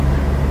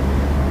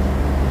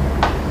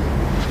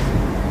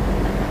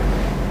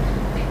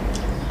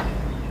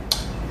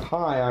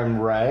I'm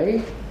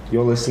Ray.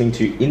 You're listening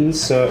to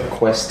Insert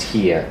Quest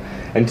Here.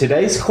 And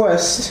today's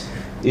quest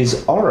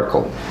is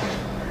Oracle.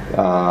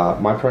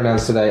 My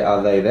pronouns today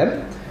are they,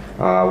 them.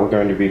 We're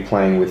going to be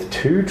playing with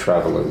two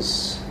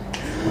travellers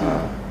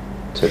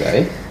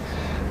today.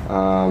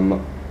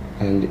 And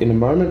in a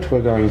moment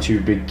we're going to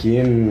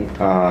begin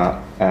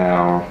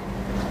our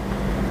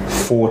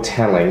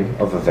foretelling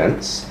of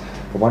events.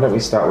 But why don't we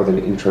start with an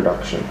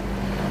introduction?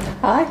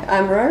 Hi,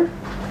 I'm Ro.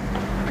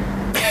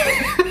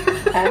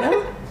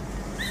 Anna.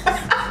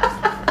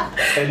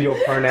 And your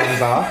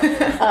pronouns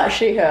are?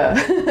 She, her.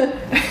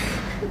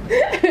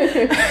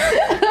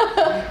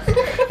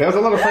 There was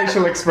a lot of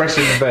facial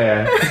expressions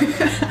there.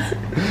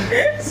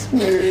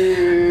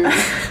 Smooth.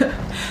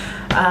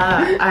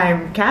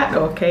 I'm Kat,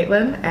 or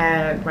Caitlin,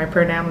 and my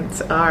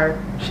pronouns are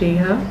she,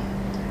 her.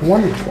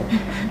 Wonderful.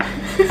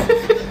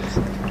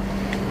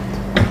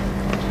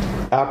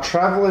 Our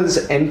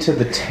travellers enter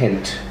the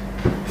tent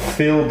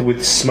filled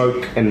with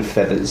smoke and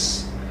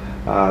feathers.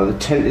 The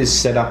tent is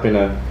set up in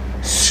a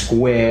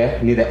square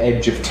near the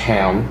edge of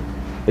town.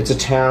 It's a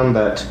town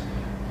that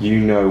you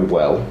know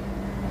well.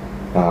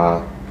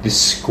 The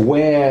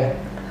square,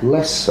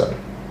 less so.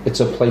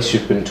 It's a place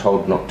you've been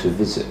told not to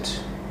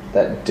visit.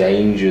 That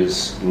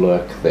dangers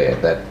lurk there,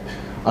 that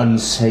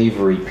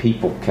unsavoury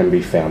people can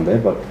be found there,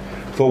 but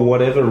for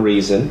whatever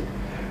reason,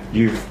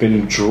 you've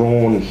been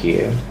drawn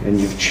here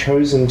and you've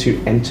chosen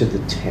to enter the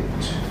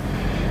tent.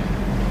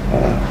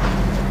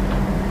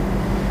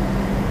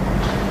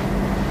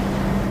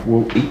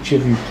 Will each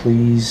of you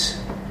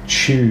please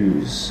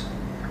choose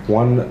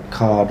one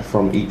card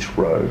from each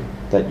row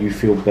that you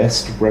feel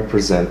best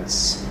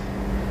represents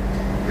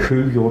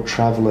who your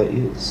traveller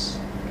is?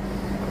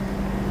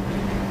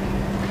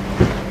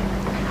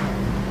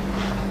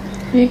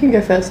 You can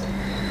go first.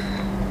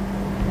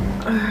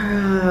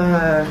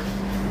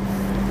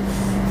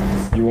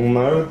 You will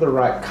know the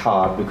right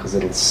card because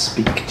it'll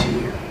speak to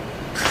you.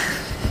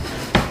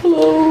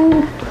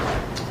 Hello.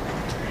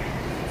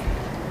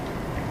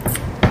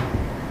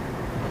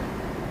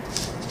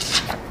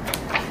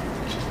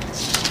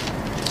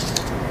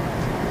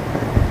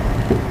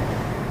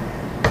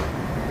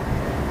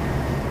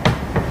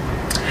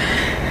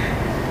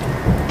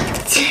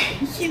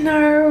 You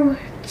know,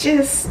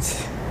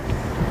 just...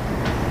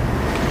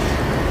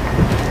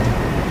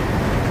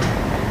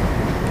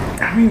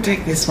 I'm going to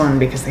take this one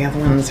because the other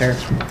ones are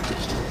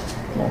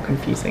more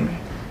confusing.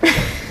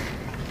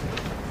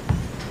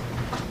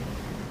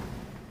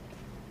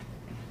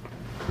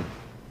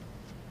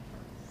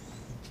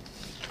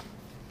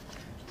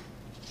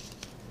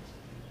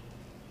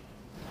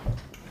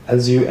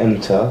 As you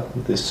enter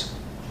this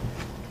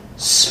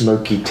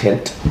smoky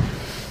tent,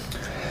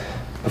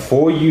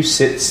 before you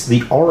sits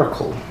the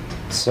Oracle,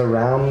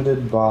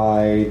 surrounded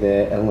by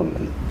their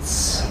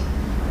elements.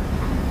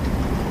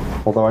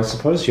 Although I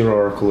suppose your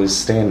Oracle is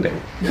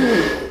standing.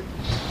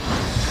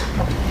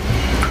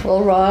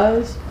 All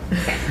rise.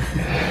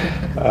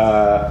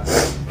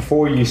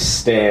 Before you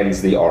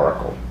stands the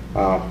Oracle,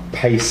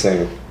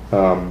 pacing,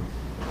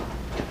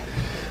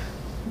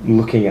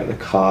 looking at the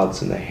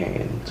cards in their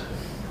hand.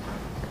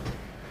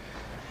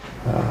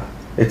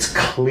 It's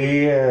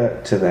clear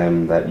to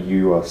them that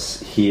you are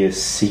here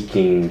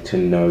seeking to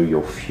know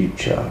your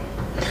future.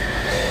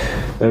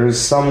 There is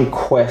some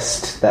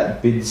quest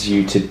that bids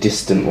you to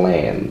distant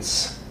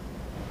lands,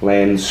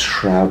 lands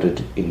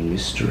shrouded in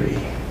mystery.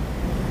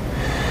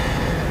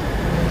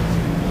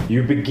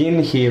 You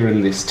begin here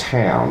in this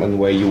town, and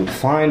where you'll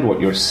find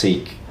what you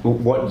seek,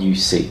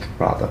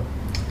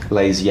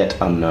 lays yet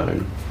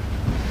unknown.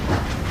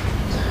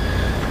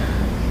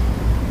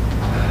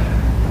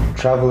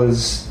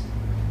 Travellers,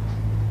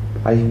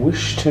 I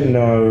wish to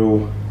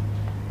know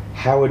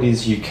how it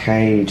is you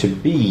came to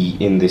be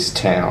in this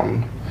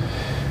town.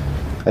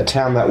 A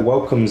town that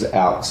welcomes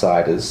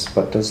outsiders,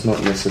 but does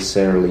not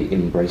necessarily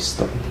embrace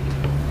them.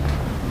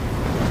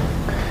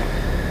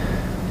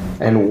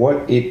 And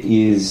what it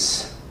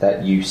is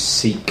that you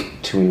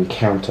seek to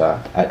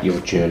encounter at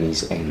your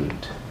journey's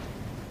end.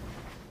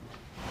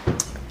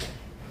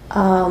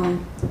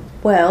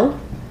 Well,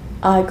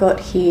 I got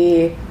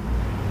here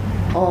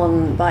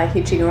by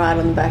hitching a ride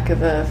on the back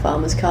of a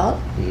farmer's cart.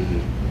 Mm-hmm.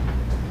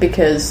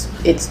 Because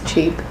it's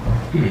cheap.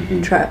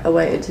 Mm-hmm.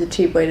 It's a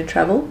cheap way to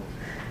travel.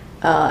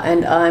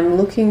 And I'm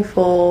looking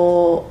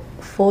for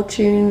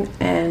fortune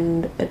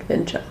and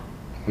adventure.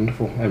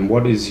 Wonderful. And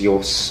what is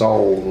your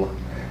soul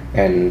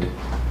and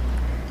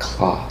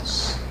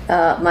class?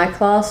 My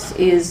class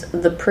is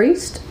the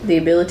priest, the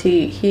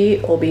ability to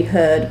hear or be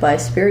heard by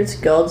spirits,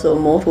 gods, or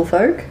mortal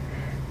folk.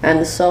 And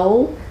the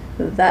soul,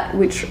 that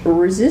which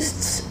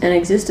resists an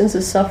existence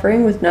of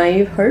suffering with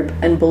naive hope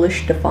and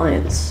bullish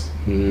defiance.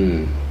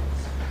 And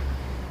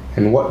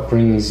what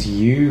brings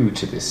you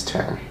to this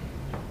town?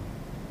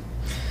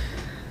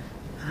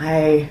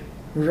 I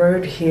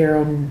rode here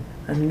on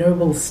a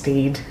noble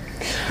steed.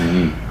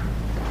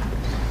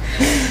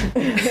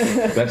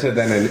 Better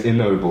than an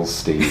ignoble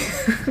steed.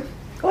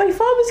 Oi,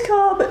 farmer's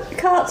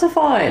carts are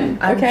fine,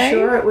 okay? I'm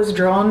sure it was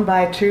drawn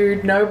by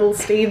two noble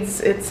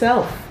steeds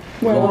itself.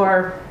 Well,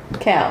 or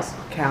cows.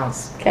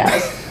 Cows.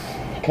 Cows.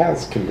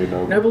 Cows can be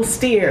noble. Noble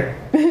steer.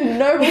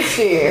 Noble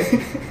steer.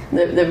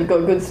 They've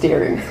got good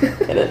steering.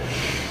 Get it?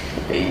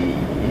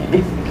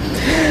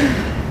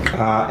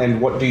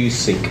 And what do you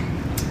seek?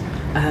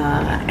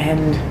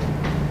 And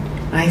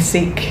I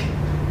seek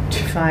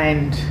to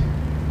find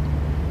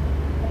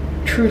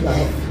true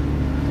love.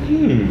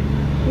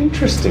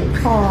 Interesting.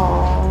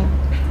 Aww.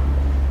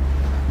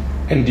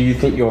 And do you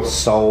think your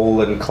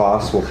soul and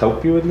class will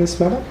help you in this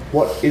matter?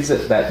 What is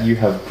it that you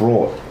have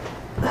brought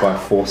by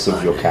force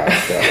of your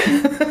character?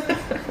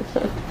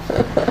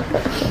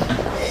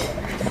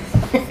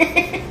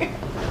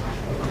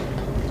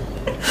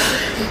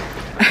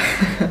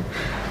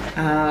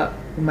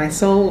 My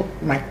soul,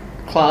 my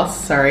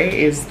class,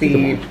 is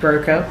the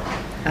broker.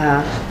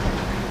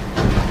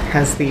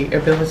 Has the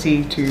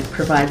ability to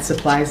provide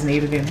supplies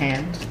needed in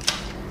hand.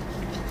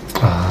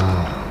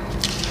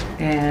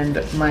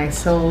 And my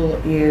soul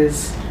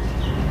is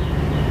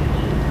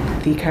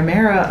the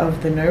chimera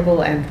of the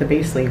noble and the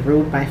beastly,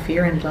 ruled by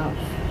fear and love.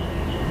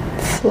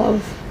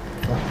 Love.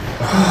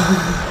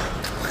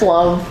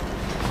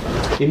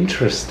 Love.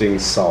 Interesting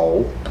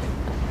soul.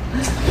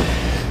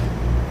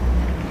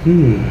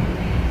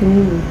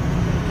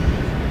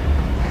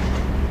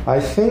 I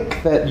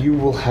think that you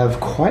will have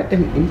quite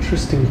an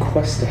interesting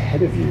quest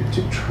ahead of you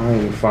to try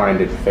and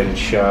find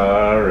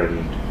adventure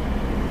and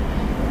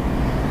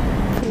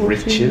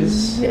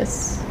riches.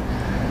 Yes.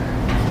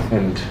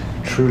 And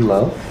true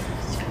love.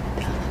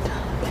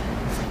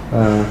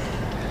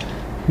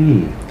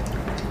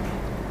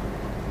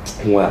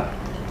 Well,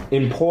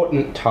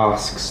 important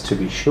tasks to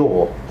be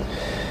sure.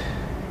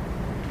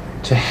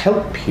 To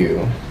help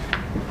you,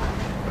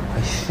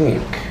 I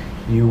think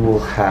you will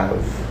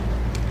have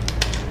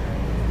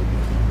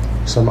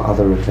some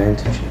other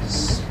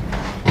advantages.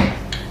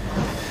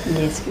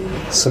 Yes.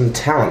 Some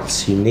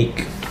talents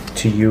unique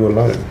to you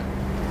alone.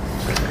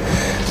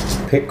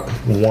 Pick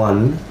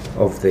one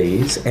of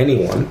these,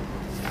 anyone,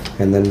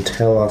 and then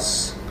tell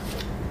us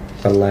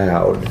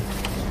aloud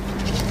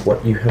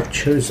what you have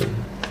chosen.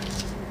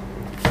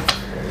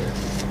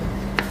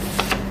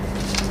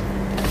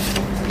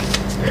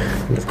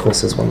 And of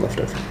course there's one left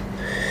over.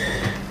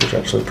 Which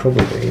actually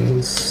probably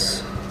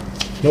means...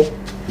 Nope.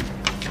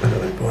 I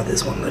don't know why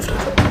there's one left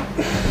over.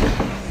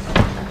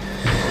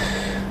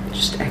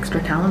 Just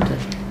extra talented.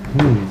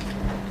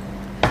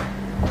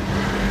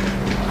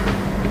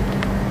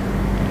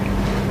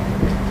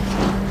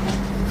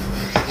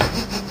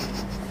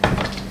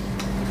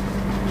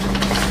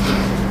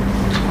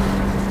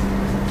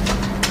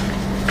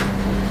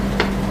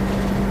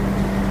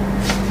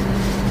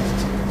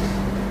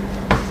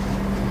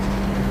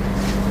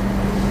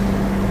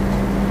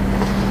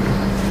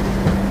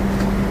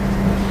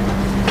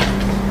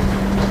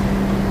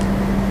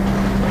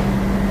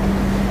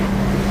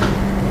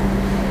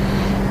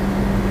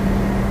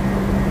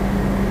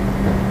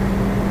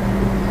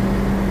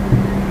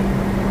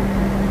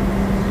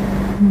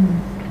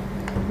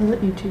 I'll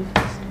let you choose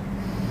first.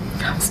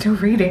 I'm still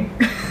reading.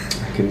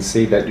 I can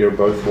see that you're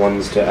both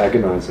ones to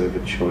agonize over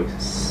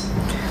choice.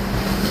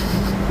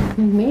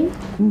 Me?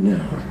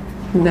 No.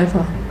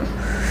 Never.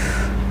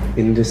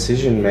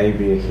 Indecision may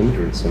be a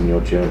hindrance on your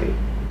journey,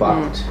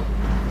 but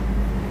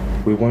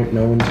we won't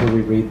know until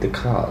we read the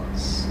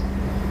cards.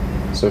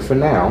 So for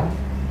now,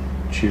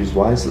 choose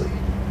wisely.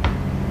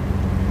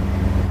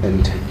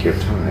 And take your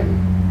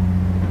time.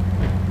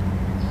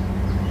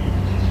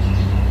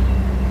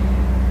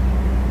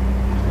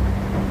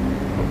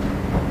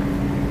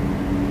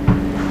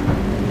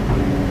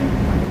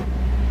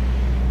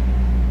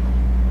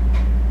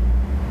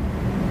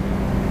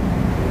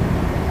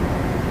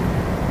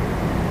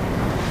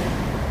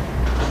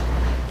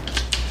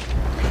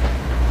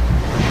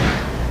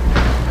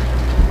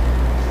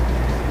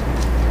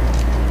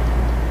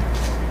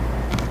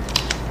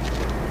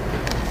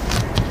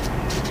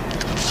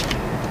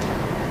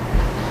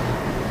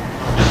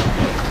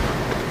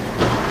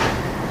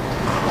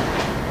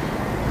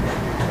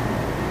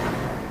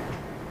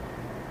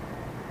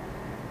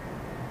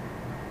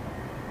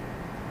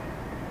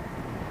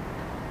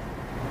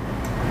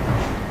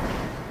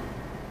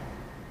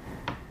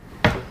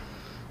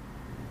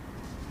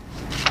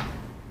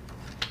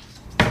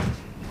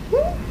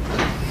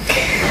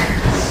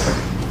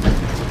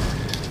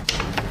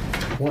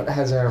 What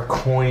has our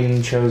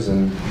coin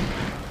chosen?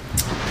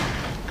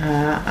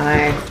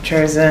 I've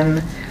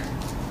chosen...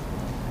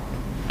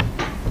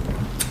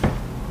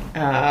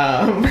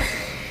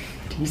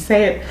 do you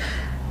say it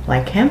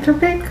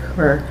lycanthropic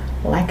or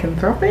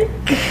lycanthropic?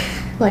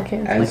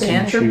 As you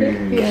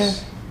Lycanthropic?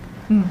 choose.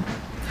 Yeah.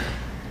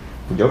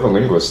 You're the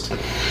linguist.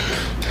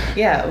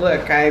 Yeah,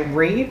 look, I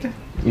read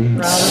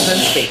rather than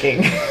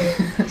speaking.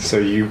 So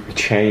you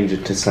change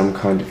it to some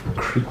kind of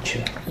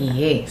creature.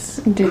 Yes.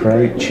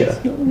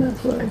 Creature. Not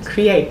enough words.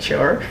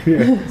 Creature.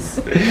 Yes.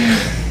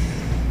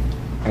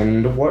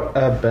 And what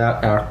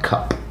about our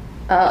cup?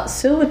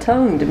 Silver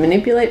tongue to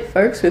manipulate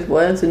folks with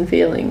words and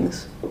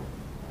feelings.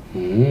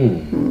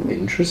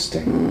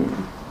 Interesting.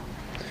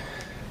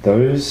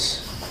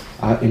 Those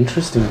are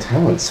interesting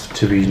talents,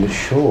 to be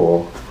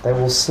sure. They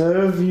will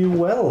serve you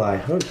well, I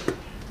hope.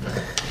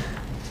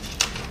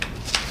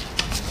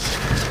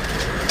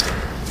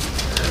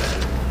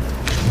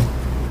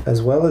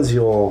 As well as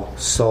your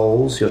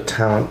souls, your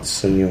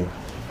talents, and your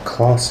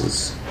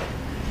classes,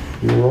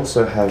 you will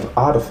also have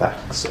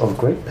artifacts of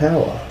great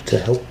power to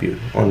help you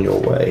on your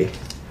way.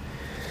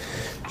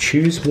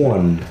 Choose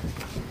one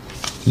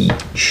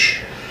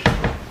each.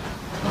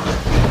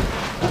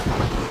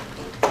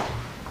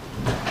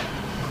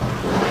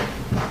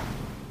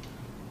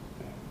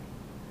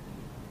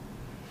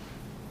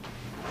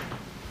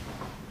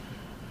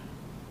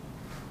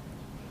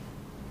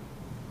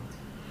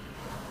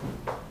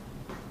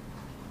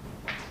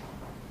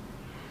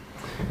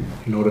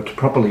 In order to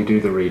properly do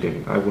the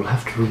reading, I will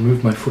have to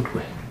remove my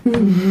footwear.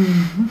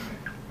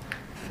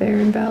 Fair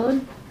and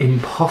valid.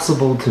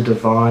 Impossible to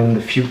divine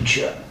the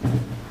future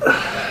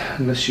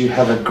unless you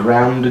have a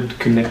grounded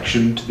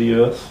connection to the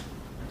earth.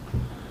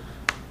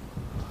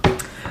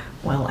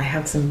 Well, I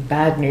have some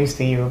bad news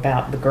for you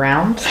about the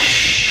ground.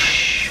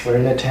 Shh, we're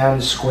in a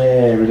town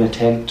square, in a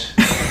tent.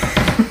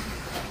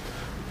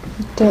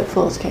 Dirt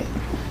floors, Kate.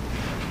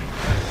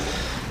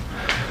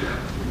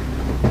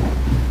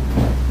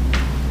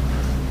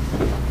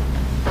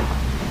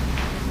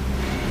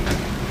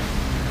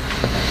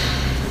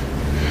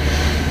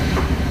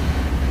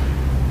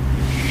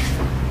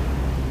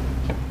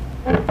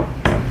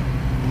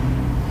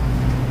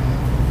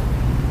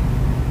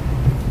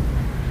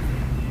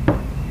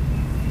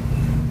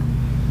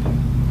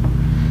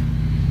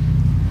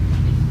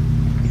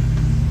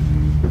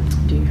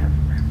 Do you have a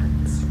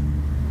preference?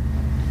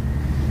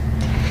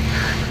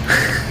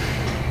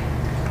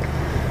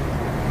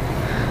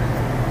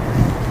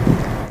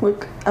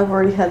 Look, I've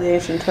already had the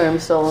ancient tome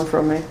stolen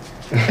from me.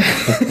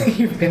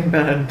 You've been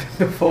burned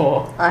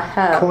before. I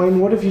have. Coin,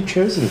 what have you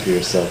chosen for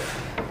yourself?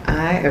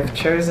 I have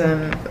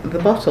chosen the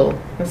bottle,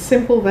 a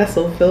simple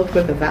vessel filled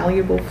with a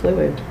valuable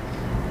fluid.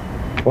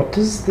 What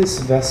does this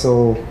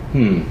vessel...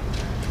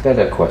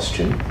 better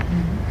question.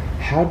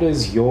 How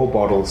does your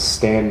bottle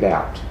stand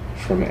out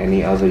from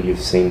any other you've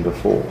seen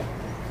before?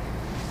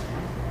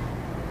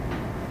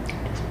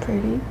 It's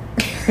pretty.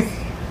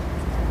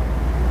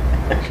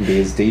 It can be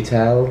as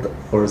detailed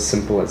or as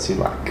simple as you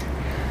like.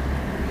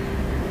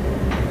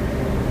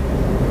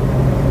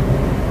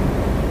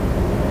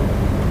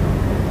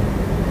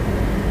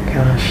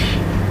 Gosh.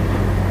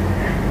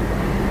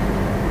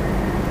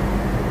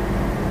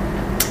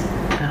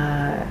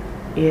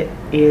 It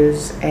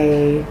is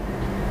a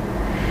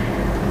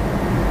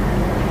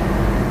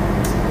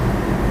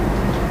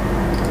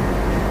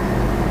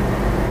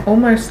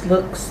almost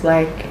looks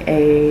like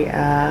a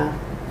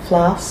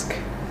flask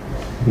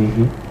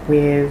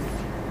with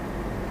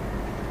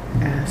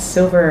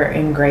silver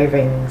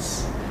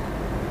engravings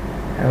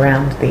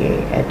around the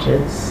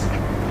edges.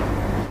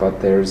 But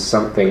there's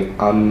something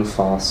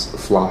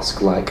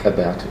unflask-like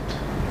about it.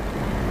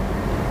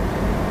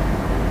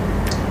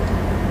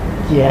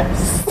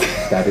 Yes.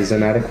 That is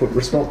an adequate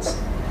response.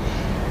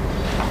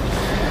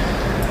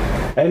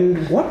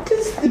 And what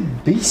does the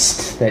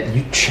beast that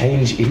you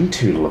change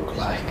into look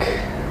like?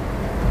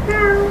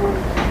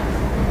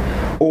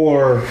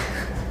 Or,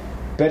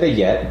 better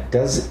yet,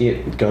 does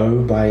it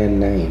go by a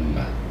name?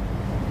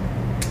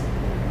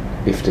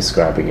 If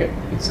describing it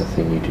is a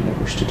thing you do not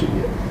wish to do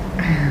yet.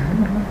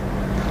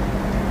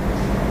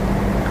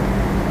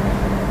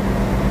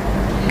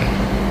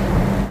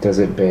 Does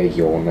it bear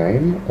your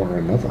name or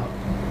another?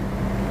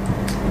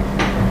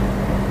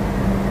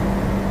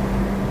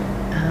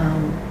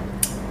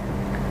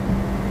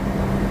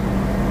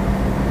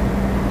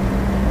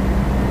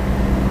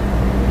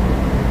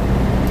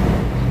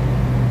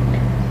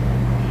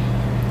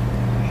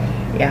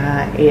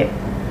 It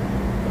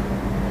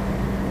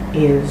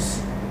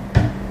is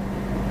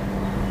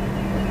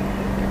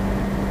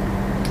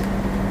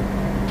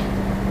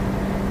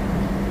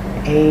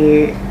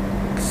a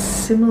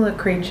similar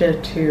creature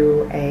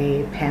to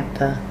a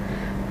panther,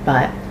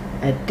 but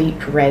a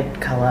deep red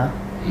color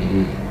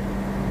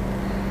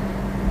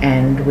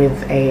and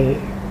with a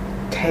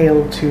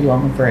tail too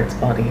long for its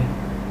body.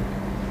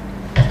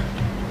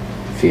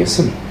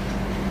 Fearsome.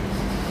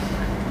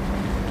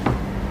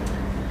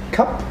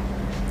 Cup.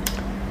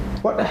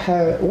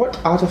 What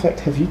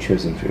artifact have you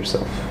chosen for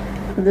yourself?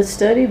 The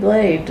sturdy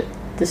blade,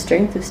 the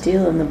strength of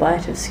steel, and the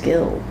bite of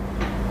skill.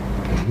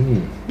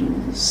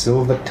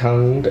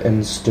 Silver-tongued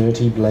and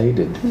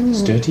sturdy-bladed.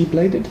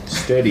 Sturdy-bladed?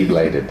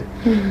 Sturdy-bladed.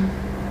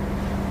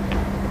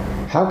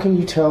 How can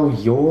you tell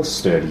your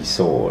sturdy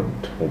sword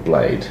or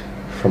blade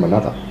from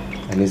another?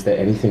 And is there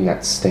anything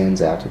that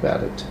stands out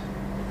about it?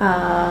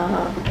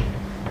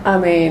 I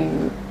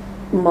mean,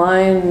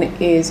 mine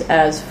is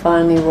as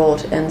finely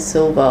wrought and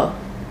silver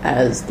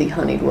as the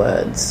honeyed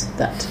words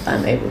that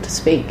I'm able to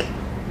speak.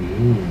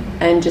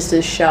 And just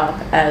as sharp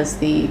as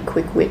the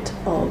quick wit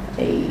of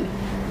a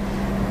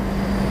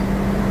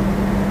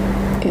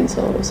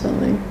insult or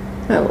something.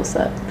 I lost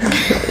that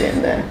at the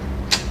end there.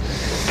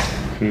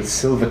 And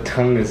silver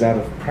tongue is out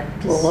of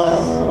practice.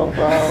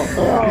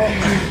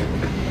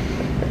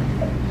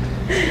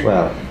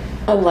 Well,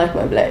 Unlike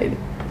my blade.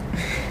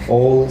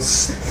 all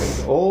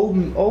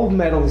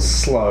metal's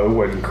slow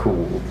when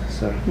cooled.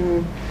 So,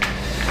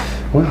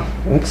 well,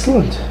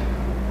 excellent.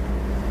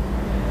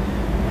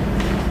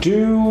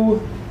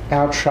 Do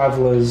our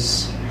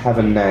travellers have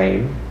a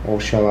name, or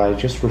shall I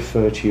just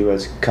refer to you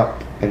as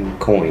Cup and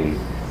Coin?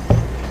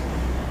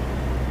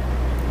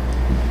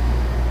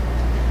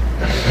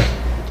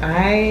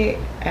 I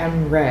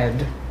am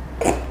Red.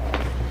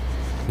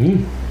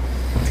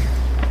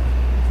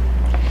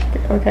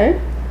 Okay.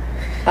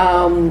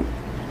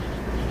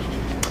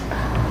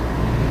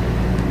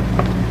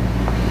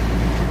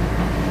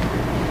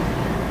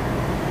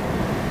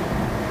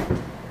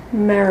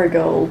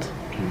 Marigold.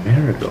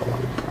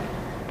 Marigold.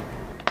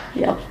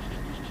 Yep.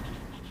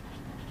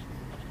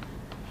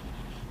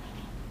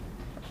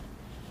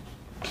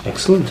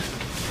 Excellent.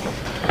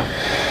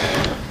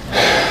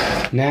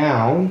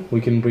 Now we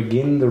can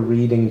begin the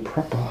reading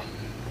proper.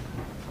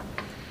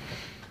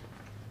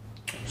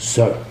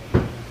 So,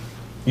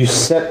 you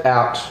set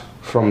out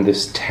from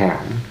this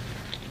town,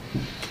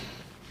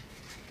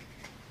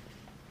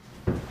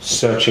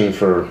 searching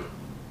for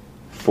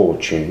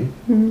fortune,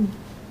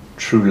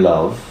 true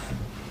love,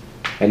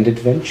 and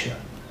adventure.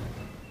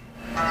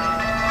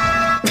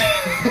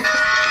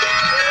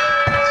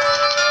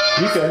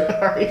 You go.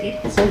 Sorry.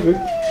 It's all good.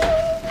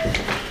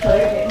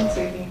 Okay,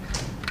 sweetie.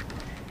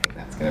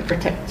 That's going to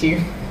protect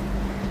you.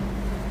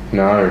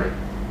 No.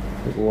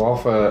 It will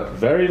offer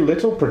very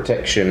little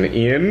protection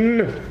in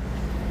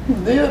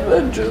The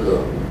Adventure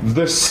Zone.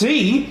 the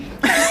sea.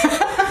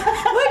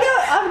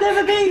 I've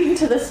never been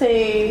to the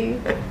sea.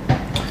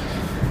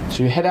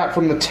 So you head out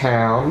from the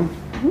town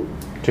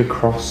to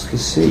cross the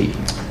sea.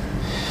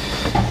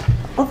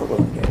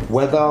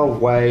 Weather,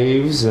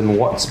 waves, and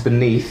what's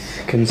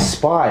beneath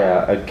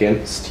conspire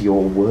against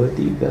your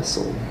worthy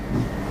vessel.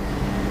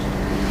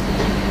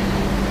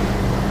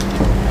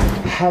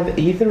 Have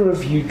either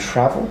of you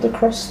travelled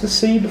across the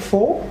sea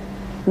before?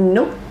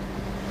 Nope.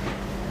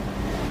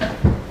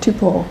 Too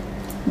poor.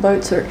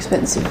 Boats are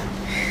expensive.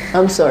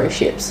 I'm sorry,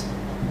 ships.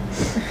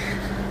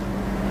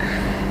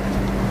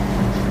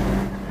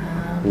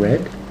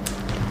 Red?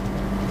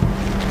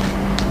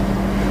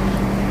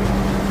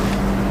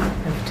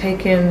 I've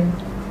taken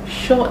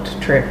short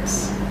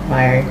trips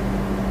by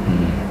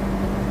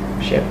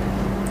ship,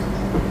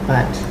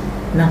 but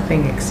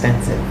nothing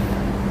extensive.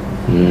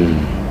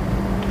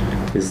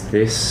 Is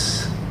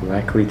this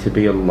likely to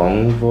be a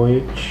long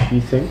voyage, you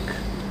think?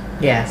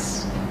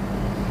 Yes.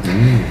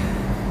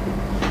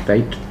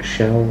 Fate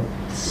shall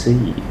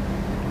see.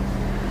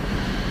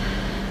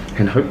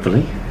 And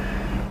hopefully,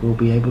 we'll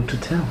be able to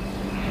tell.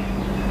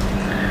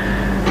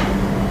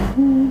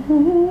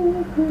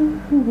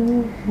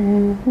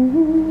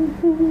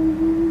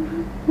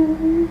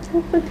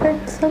 Okay,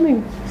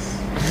 humming.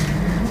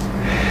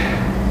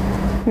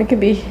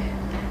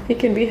 It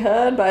can be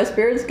heard by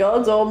spirits,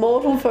 gods, or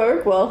mortal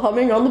folk while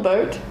humming on the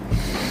boat.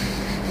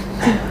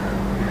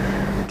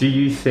 Do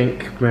you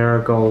think,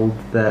 Marigold,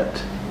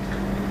 that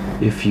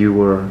if you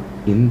were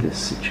in this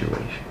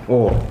situation,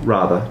 or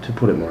rather, to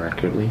put it more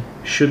accurately,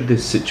 should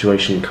this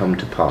situation come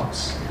to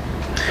pass,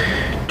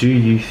 do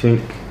you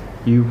think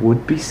you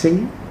would be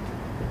singing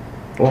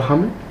or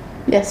humming?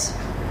 Yes.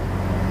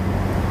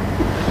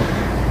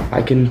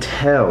 I can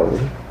tell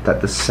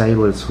that the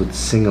sailors would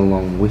sing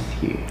along with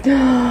you.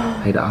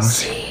 They'd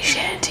ask, Sea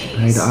shanties.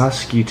 they'd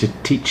ask you to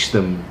teach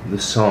them the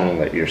song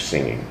that you're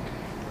singing.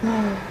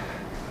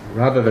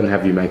 Rather than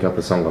have you make up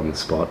a song on the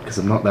spot, because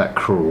I'm not that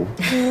cruel.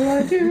 Oh,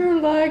 I do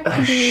like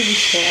to be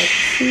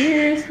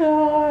seaside.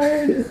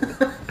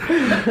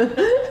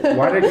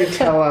 Why don't you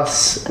tell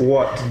us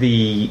what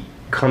the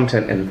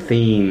content and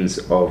themes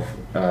of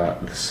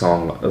the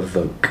song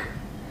evoke?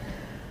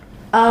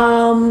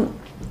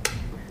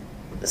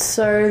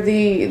 So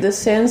the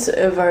sense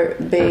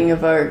of being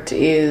evoked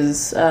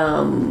is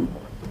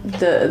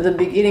the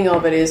beginning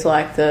of it is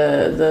like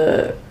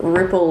the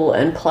ripple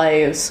and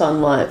play of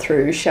sunlight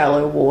through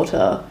shallow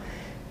water,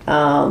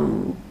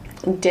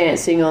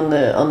 dancing on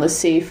the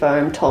sea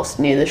foam tossed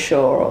near the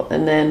shore,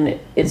 and then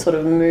it sort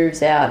of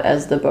moves out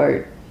as the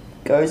boat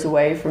goes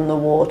away from the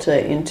water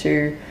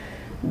into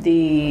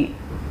the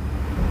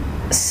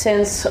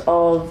sense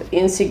of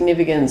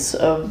insignificance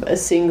of a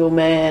single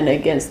man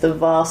against the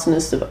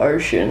vastness of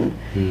ocean,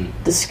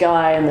 the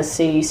sky and the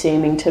sea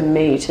seeming to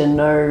meet and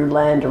no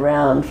land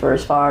around for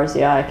as far as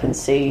the eye can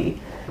see,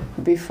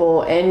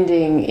 before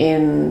ending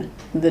in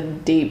the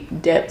deep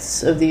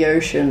depths of the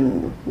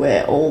ocean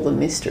where all the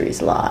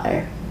mysteries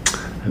lie.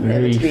 A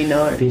Never very to be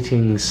known.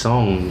 fitting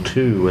song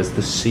too, as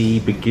the sea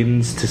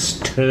begins to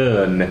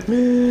turn.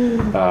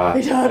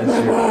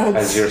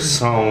 As your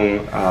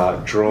song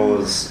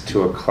draws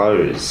to a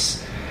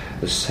close,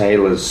 the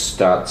sailors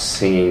start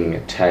singing a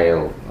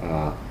tale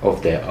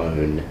of their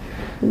own.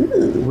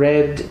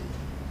 Red,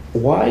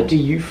 why do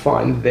you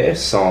find their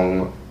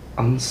song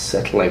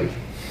unsettling?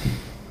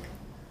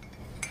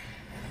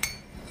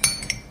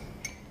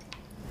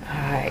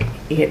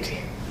 It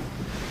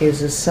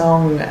is a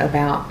song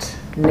about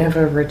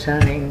never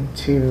returning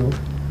to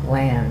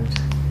land.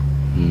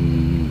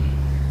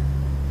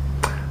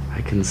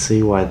 I can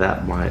see why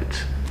that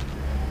might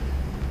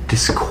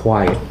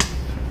disquiet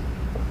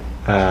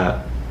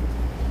a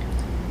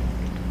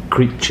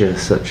creature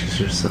such as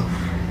yourself.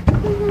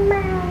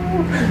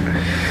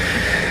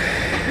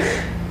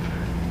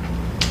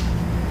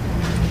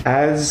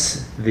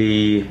 As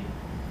the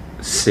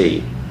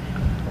sea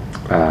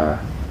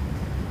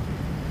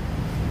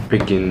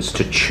begins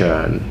to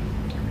churn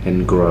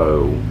and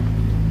grow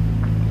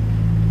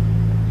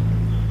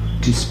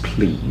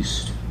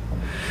displeased,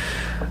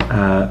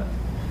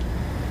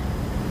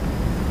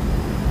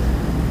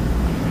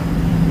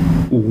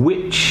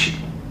 which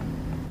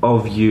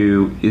of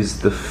you is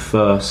the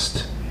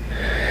first?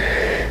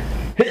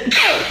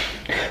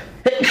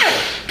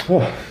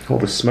 Oh, all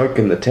the smoke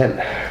in the tent.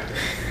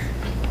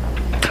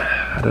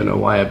 I don't know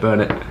why I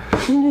burn it.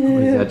 It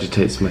always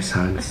agitates my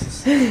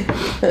sinuses.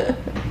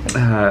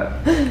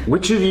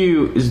 Which of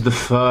you is the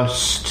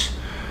first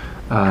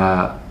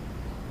to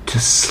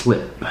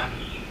slip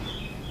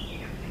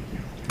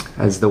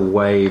as the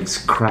waves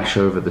crash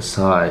over the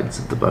sides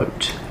of the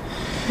boat?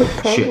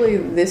 Probably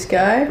this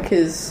guy,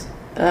 because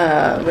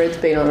Red's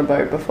been on a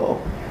boat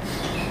before.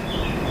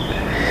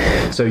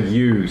 So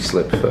you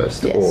slip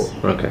first? Yes.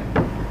 Or, okay.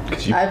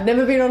 'Cause you, I've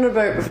never been on a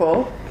boat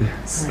before.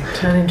 I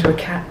turn into a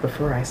cat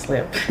before I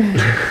slip.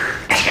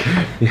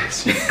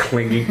 yes, you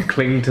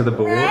cling to the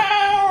board.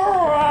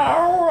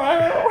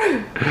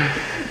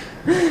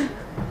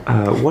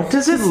 What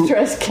does it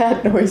Stress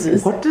cat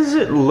noises. What does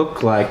it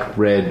look like,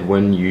 Red,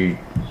 when you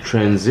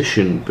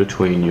transition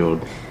between your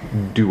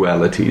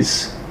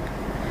dualities?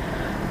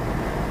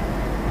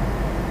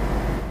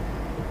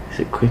 Is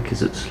it quick?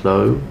 Is it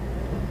slow?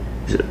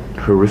 Is it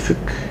horrific?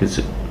 Is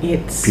it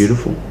It's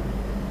beautiful?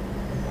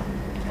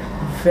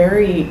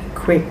 very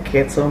quick.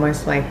 It's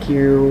almost like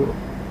you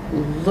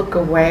look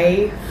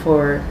away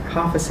for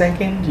half a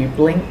second, you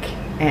blink,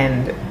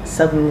 and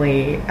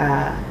suddenly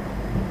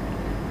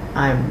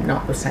I'm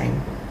not the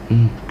same.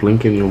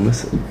 Blink and you'll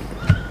miss it.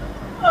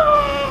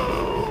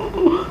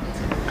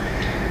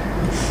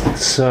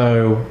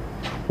 So,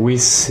 we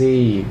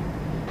see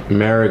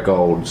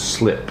Marigold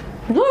slip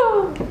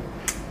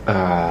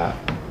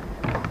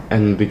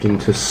and begin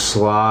to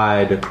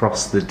slide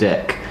across the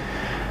deck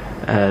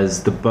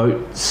as the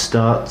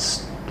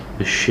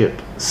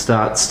ship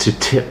starts to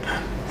tip.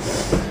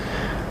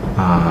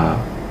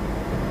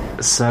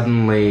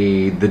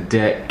 Suddenly, the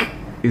deck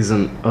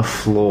isn't a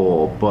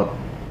floor but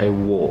a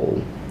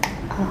wall.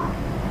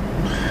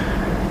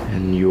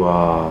 And you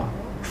are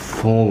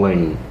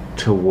falling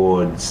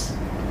towards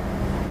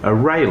a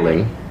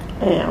railing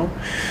Ow.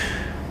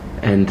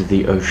 and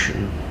the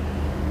ocean.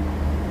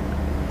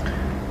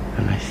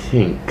 And I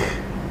think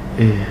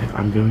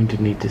I'm going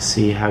to need to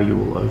see how you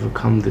will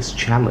overcome this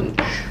challenge.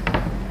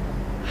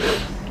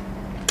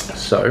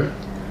 So,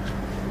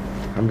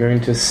 I'm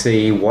going to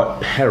see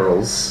what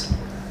perils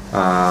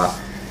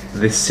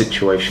this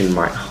situation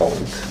might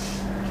hold.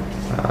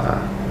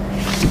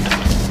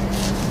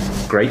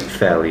 Great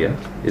failure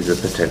is a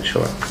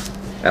potential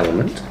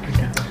element.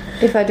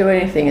 If I do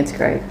anything, it's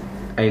great.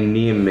 A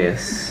near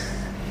miss,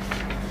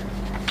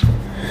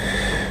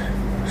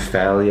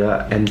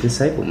 failure, and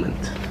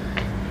disablement.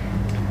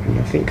 And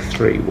I think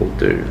 3 will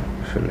do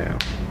for now.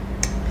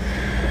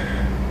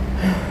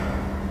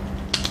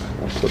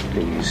 I'll put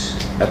these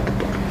at the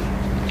bottom.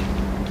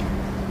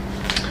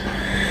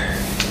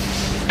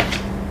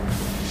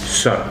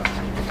 So,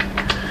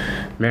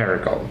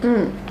 Marigold,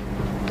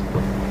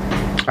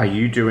 are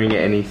you doing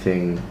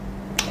anything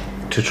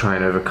to try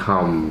and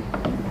overcome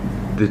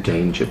the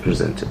danger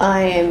presented?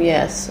 I am,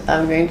 yes.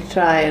 I'm going to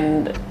try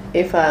and,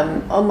 if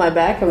I'm on my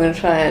back, I'm going to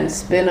try and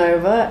spin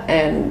over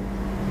and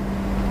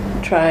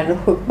try and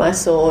hook my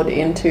sword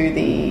into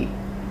the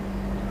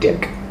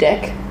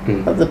deck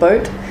of the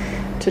boat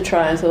to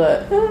try and sort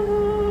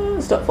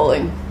of stop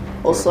falling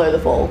or slow the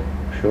fall.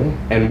 Sure.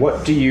 And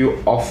what do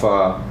you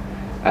offer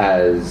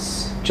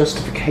as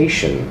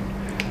justification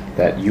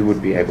that you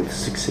would be able to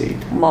succeed?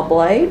 My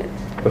blade.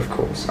 Of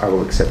course, I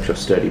will accept your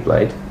sturdy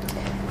blade.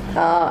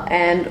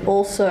 And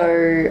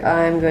also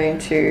I'm going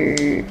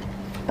to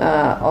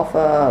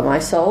offer my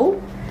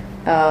soul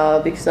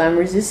because I'm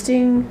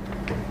resisting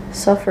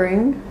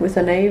suffering with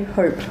a naive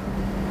hope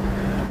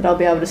that I'll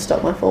be able to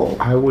stop my fall.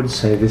 I would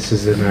say this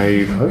is a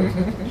naive hope.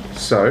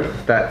 So,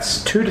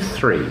 that's 2 to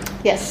 3.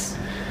 Yes.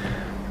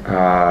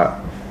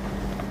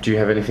 Do you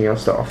have anything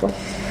else to offer?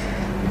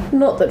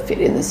 Not that fit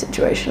in this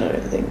situation, I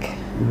don't think.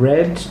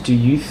 Red, do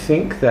you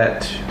think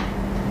that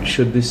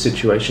should this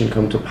situation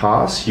come to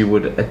pass, you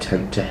would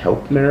attempt to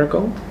help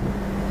Marigold?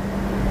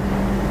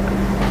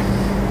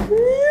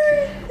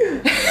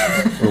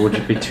 Or would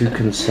you be too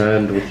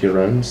concerned with your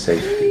own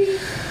safety?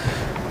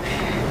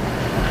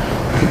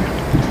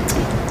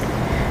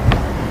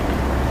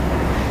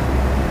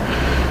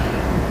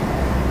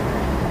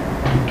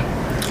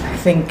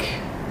 I think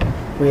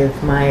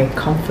with my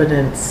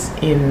confidence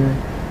in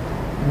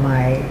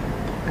my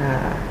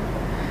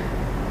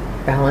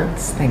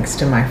balance, thanks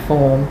to my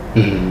form,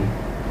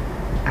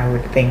 I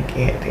would think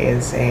it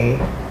is a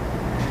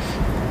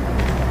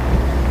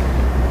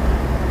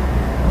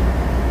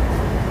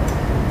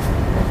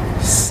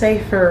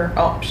safer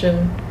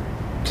option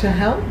to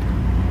help.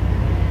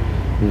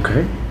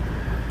 Okay.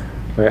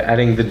 We're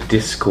adding the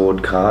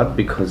Discord card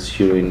because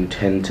you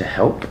intend to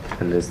help,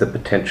 and there's the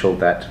potential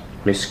that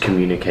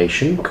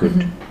miscommunication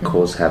could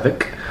cause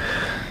havoc.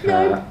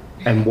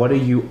 And what are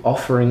you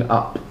offering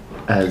up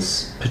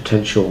as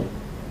potential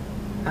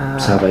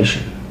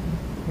salvation?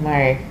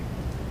 My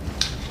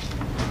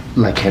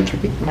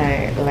Lycanthropy?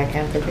 My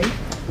lycanthropy.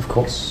 Of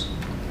course.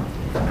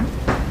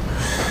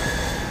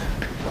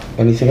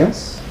 Anything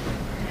else?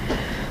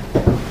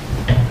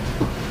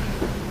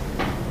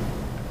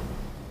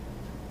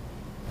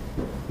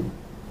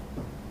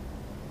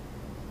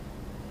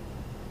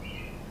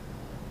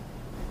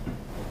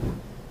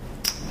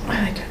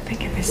 I don't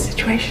think in this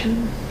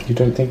situation. You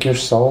don't think your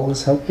soul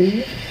is helping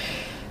you?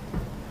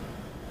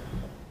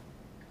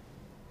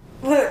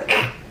 Look.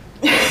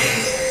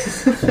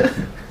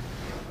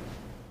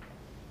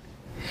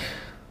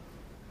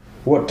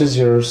 What is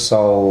your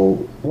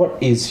soul?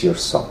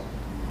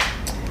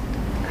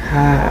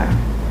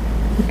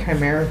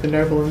 Chimera of the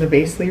noble and the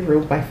beastly,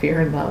 ruled by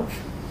fear and love.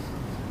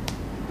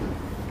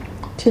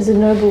 'Tis a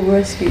noble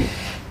rescue.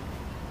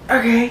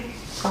 Okay.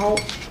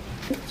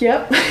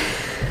 Yep.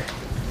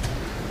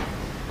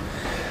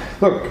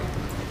 Look,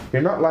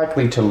 you're not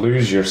likely to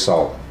lose your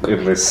soul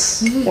in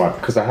this one,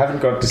 because I haven't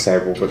got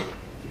disabled,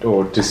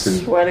 or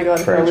disenfranchised. Swear to God,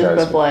 if I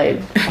lose my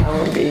blade, I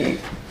will be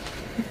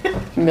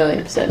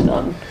 1,000,000%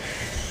 done.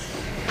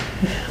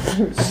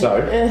 So,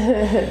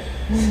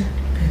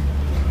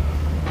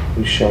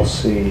 we shall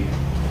see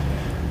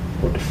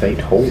what fate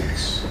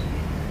holds.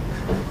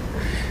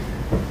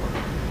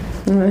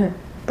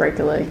 Break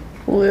a leg.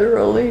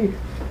 Literally.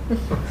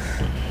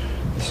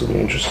 This will be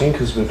interesting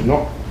because I've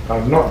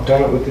not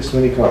done it with this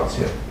many cards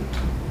yet.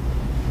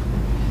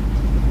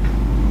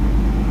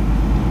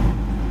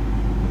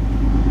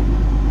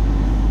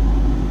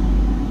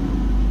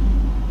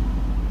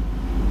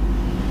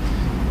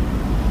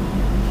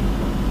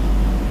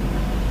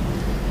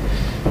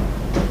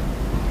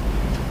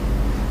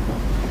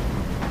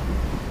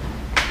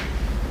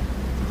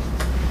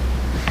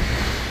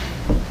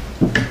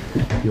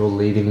 You're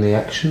leading the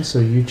action, so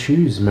you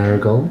choose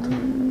Marigold.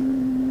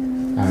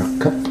 Our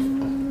cup.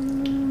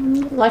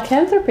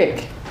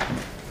 Lycanthropic.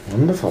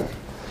 Wonderful.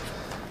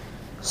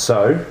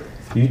 So,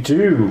 you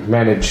do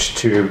manage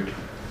to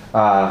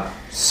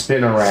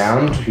spin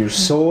around. Your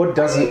sword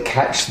doesn't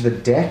catch the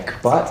deck,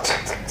 but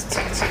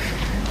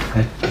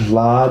a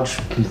large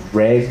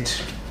red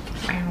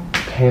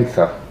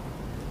panther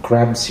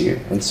grabs you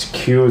and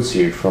secures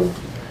you from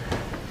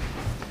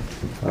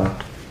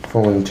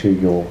falling to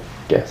your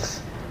death.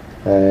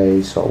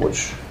 A soul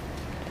wish.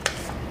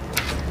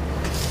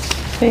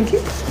 Thank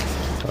you.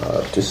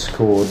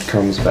 Discord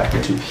comes back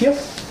to here.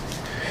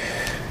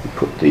 We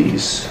put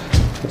these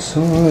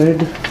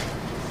aside.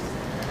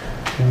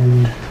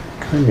 And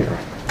Chimera.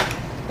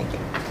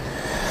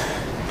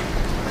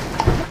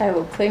 I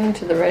will cling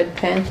to the Red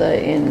Panther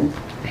in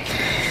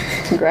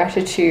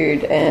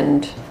gratitude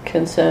and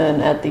concern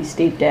at the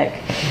steep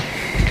deck.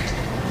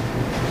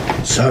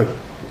 So,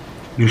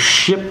 your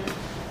ship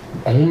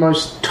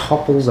almost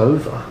topples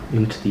over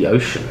into the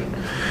ocean.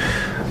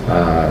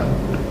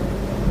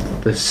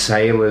 The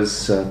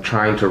sailors are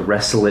trying to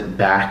wrestle it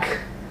back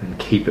and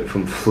keep it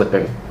from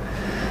flipping.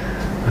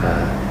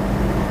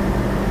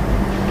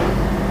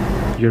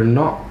 You're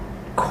not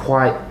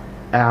quite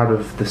out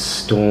of the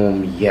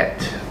storm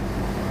yet.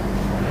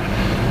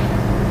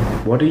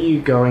 What are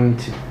you going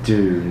to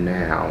do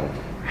now?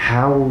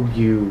 How will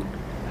you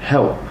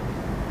help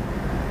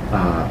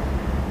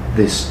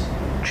this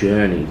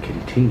journey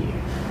continue?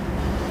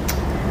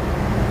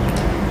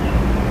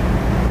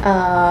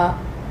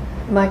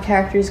 My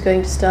character is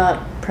going to start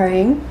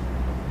praying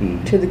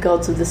to the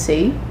gods of the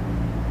sea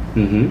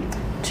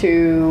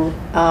to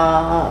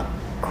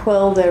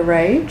quell their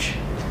rage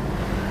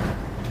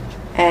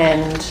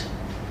and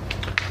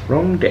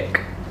Wrong deck.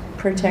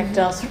 protect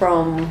us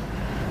from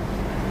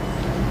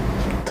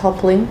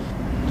toppling.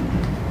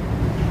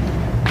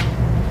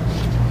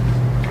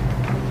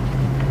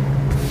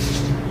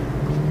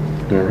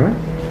 Alright.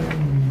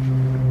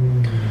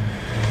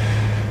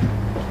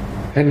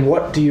 And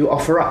what do you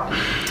offer up?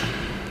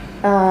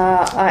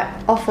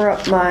 I offer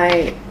up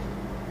my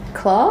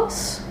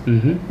class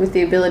with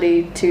the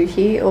ability to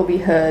hear or be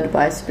heard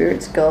by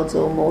spirits, gods,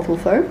 or mortal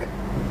folk.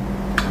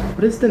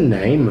 What is the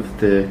name of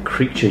the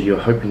creature you're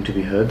hoping to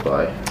be heard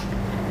by?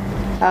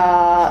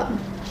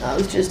 I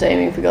was just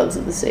aiming for gods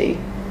of the sea.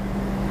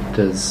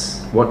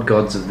 What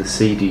gods of the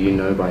sea do you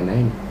know by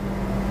name?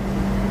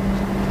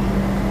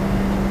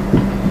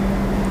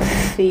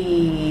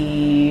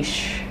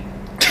 Fish.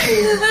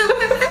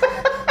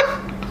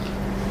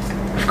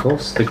 Of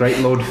course, the Great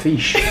Lord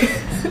Fish.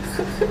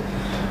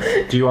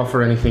 Do you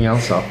offer anything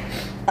else up?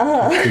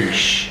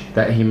 Fish.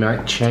 That he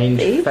might change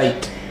Fish?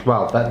 fate.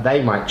 Well, that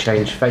they might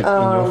change fate in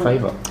your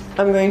favour.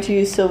 I'm going to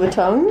use Silver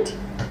Tongued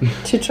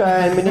to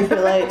try and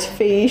manipulate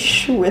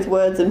fish with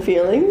words and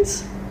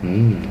feelings.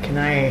 Can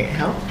I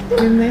help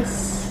in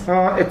this?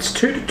 It's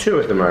 2-2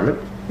 at the moment.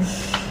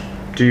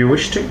 Do you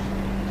wish to?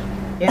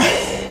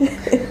 Yes.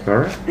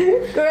 Alright.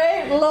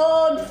 Great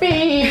Lord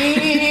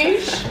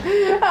Fish,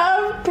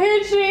 I'm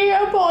pitching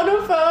upon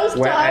a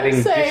We're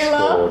adding first-time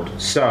sailor.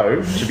 discord.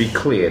 So, to be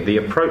clear, the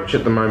approach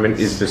at the moment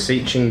is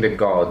beseeching the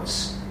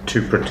gods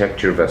to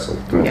protect your vessel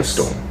through Yes.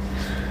 the storm.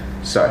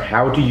 So,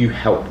 how do you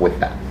help with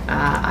that?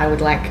 I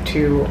would like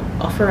to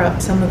offer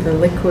up some of the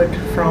liquid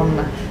from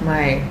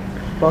my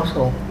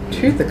bottle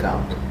to the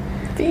god.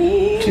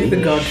 To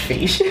the god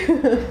fish.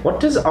 What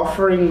does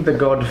offering the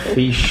god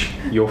fish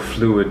your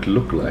fluid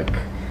look like?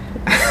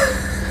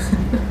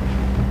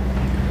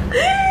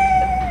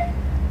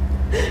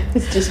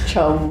 It's just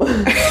chum.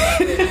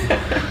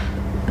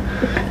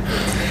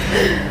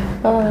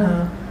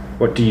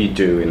 What do you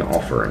do in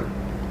offering?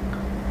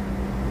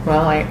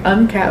 Well, I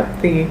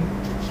uncap the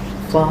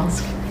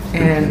flask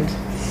and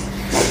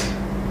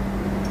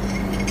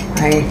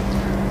I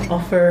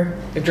offer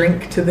a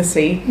drink to the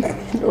sea.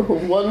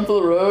 One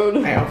for the road.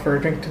 I offer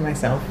a drink to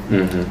myself.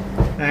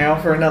 Mm-hmm. And I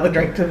offer another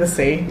drink to the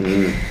sea.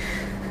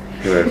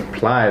 You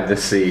apply the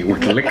sea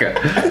with liquor.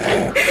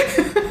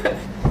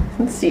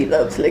 Sea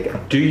loves liquor.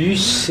 Do you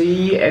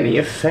see any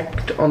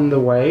effect on the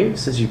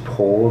waves as you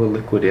pour the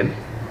liquid in?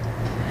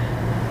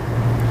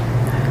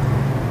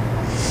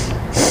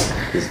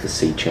 Does the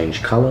sea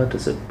change colour?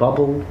 Does it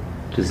bubble?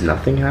 Does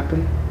nothing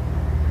happen?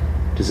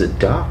 Does it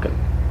darken?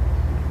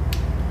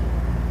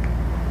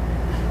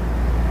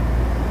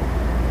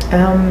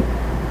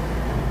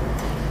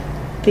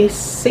 The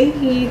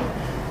sea...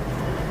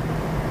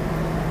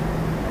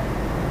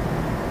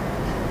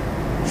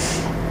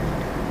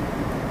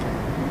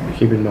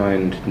 Keep in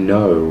mind,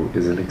 no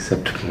is an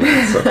acceptable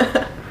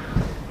answer.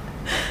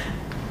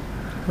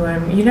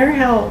 You know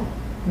how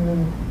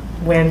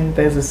when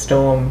there's a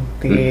storm,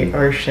 the Mhm.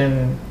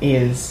 ocean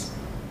is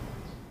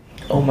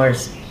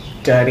almost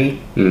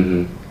dirty?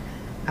 Mm-hmm.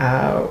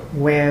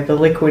 Where the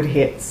liquid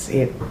hits,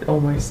 it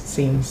almost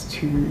seems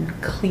too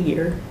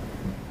clear.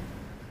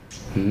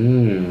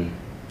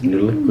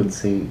 Your liquid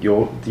seems...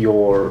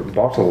 Your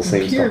bottle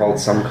seems to hold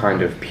some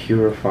kind of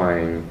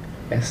purifying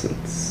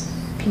essence.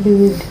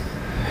 Fluid.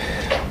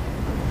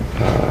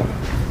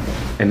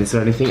 And is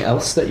there anything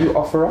else that you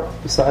offer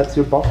up besides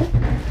your bottle?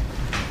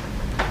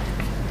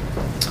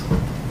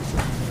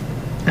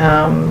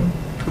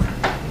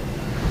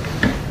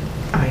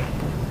 I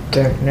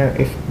don't know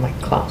if my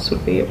class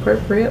would be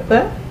appropriate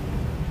there.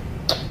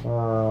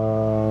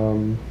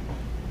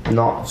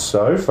 Not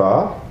so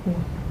far.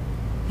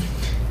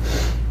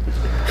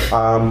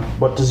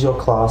 What does your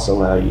class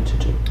allow you to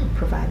do?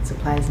 Provide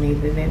supplies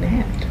needed in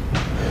hand.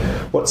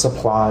 What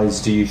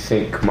supplies do you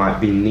think might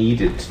be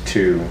needed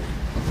to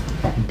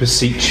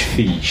beseech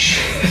fish?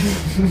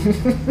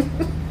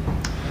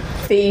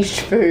 Fish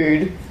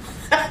food.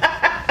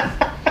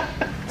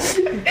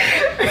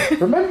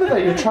 Remember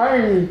that you're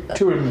trying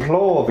to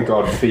implore the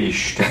god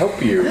fish to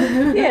help you.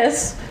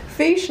 Yes,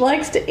 fish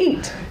likes to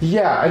eat.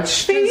 Yeah,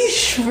 it's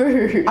Fish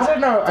food. I don't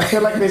know, I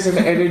feel like there's an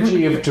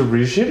energy of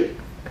derision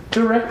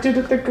directed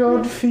at the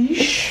god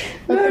fish.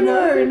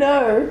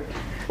 No.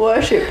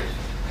 Worship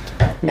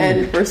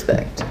and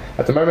respect.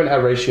 At the moment,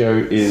 our ratio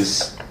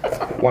is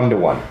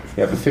 1-to-1.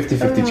 You have a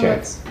 50-50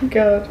 chance.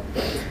 God.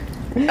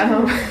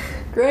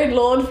 Great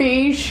Lord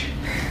Fish.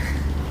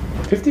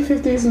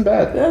 50-50 isn't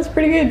bad. That's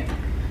pretty good.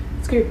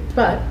 It's good,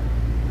 but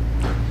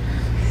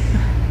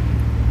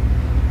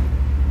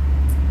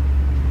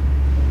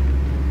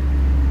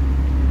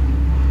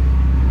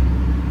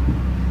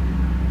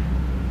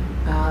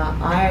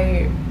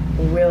I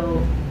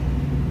will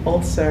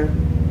also,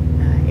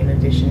 in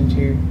addition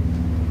to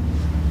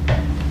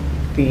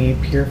the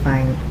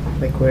purifying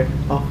liquid,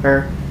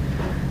 offer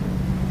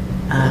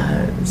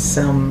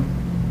some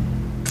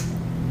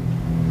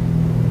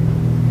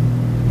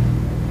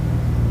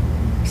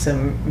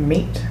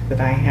meat that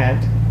I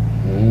had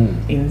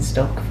in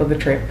stock for the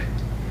trip,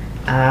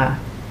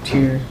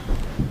 to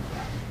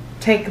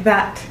take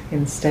that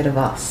instead of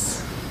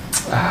us.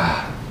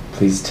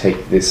 Please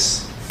take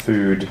this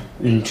food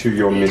into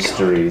your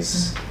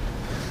mysteries.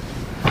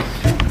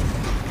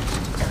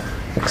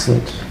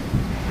 Excellent.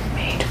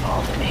 Meat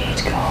for the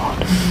meat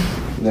god.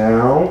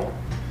 Now,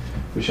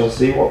 we shall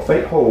see what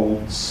fate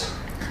holds.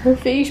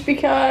 Fish be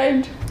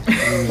kind.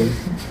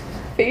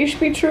 Fish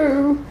be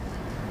true.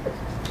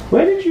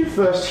 Where did you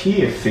first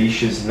hear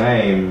Fish's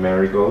name,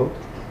 Marigold?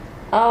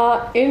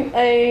 In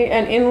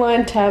an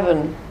inland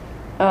tavern.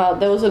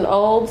 There was an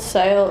old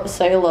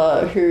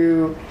sailor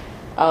who,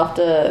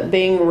 after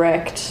being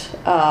wrecked,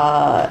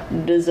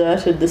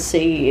 deserted the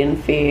sea in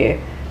fear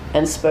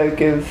and spoke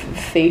of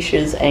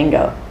Fish's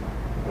anger.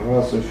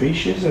 Oh, so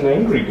Fish is an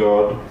angry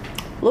god.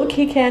 Look,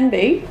 he can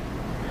be.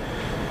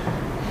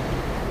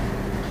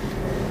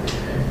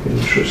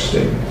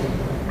 Interesting.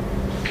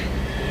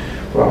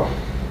 Well,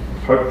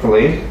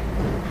 hopefully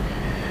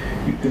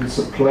you can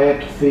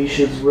supplant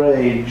Fish's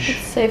rage.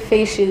 Say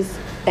Fish is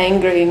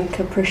angry and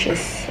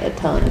capricious at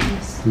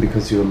times.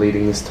 Because you're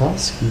leading this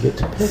task, you get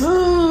to pick.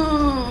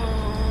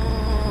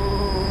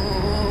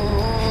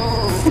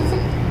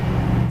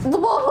 The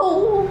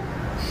bottle!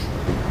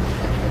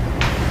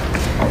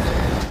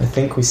 I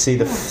think we see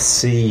the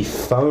sea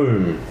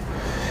foam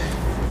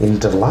in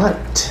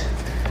delight.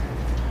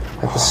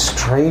 Like a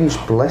strange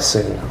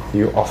blessing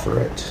you offer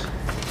it.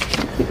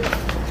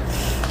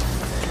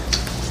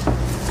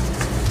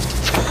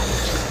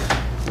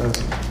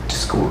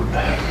 Discord.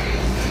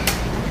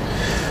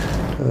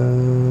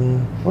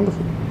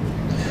 Wonderful.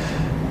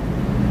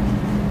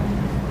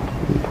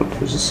 Put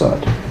those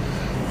aside.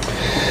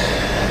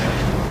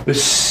 The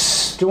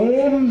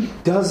storm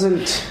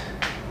doesn't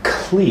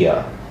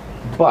clear,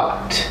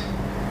 but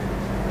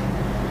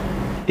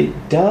it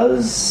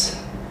does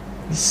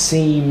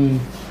seem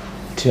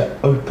to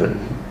open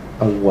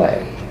a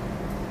way,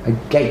 a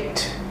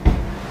gate.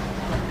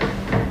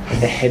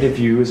 Ahead of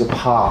you is a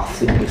path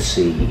that you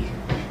see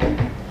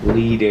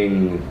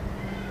leading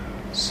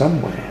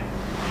somewhere.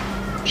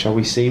 Shall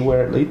we see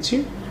where it leads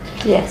you?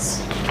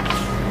 Yes.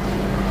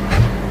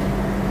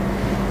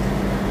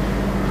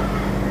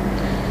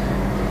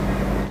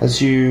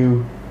 As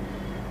you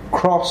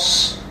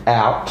cross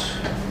out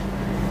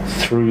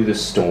through the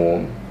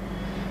storm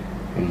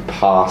and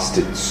past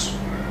its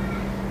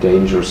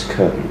dangerous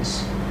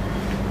curtains,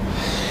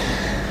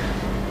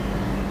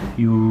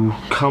 you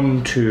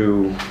come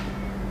to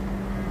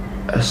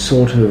a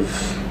sort of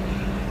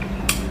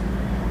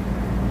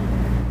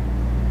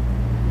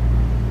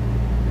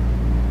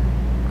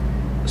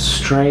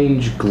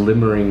strange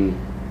glimmering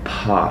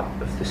part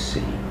of the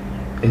sea.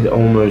 It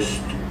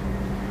almost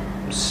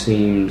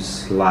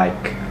seems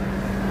like,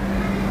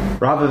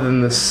 rather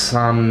than the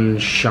sun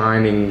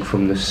shining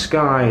from the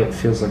sky, it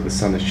feels like the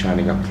sun is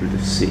shining up through the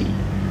sea.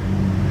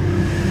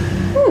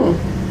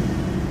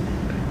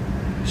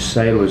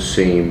 Sailors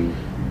seem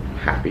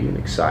happy and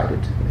excited.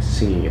 They're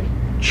singing a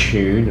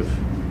tune of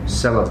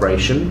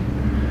celebration.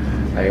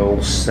 They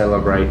all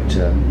celebrate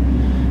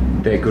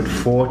their good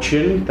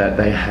fortune that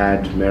they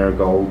had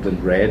Marigold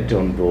and Red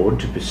on board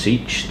to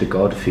beseech the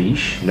god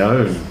Fish,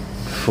 known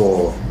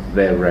for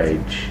their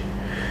rage,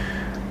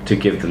 to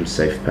give them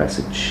safe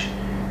passage.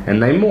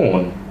 And they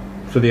mourn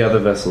for the other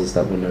vessels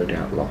that were no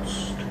doubt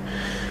lost.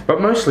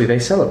 But mostly they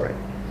celebrate,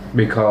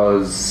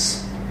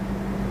 because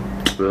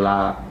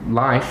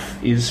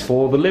life is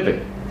for the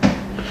living.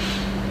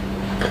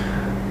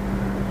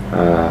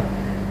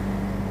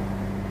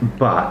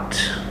 But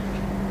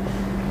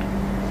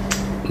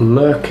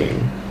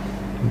lurking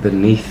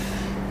beneath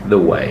the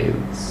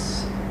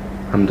waves,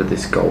 under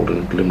this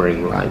golden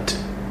glimmering light,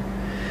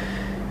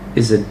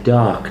 is a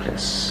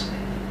darkness,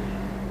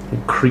 a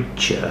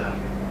creature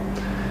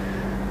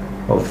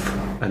of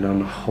an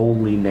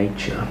unholy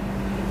nature,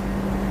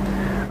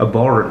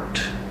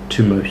 abhorrent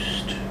to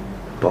most.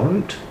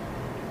 Abhorrent?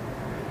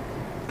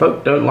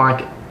 Folk don't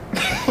like it.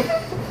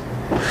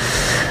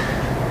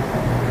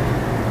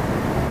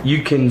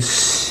 You can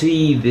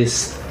see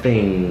this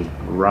thing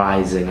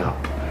rising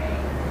up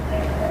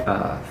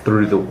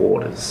through the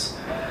waters.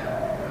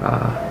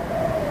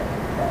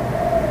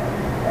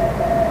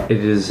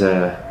 It is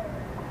a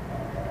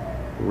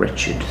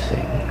wretched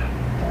thing,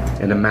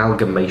 an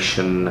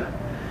amalgamation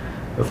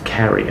of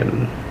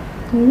carrion.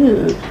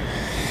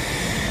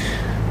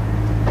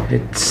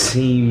 It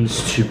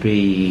seems to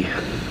be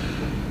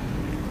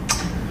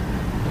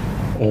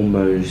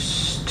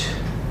almost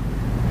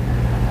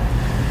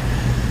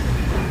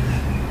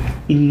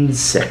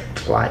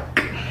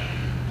insect-like,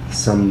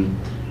 some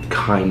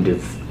kind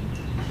of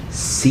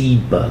sea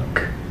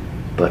bug,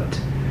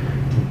 but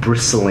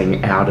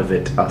bristling out of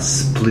it are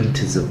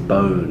splinters of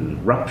bone,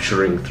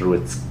 rupturing through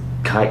its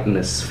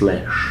chitinous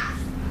flesh.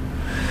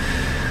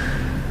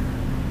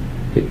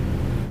 It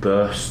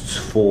bursts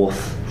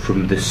forth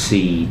from the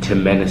sea to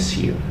menace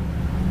you.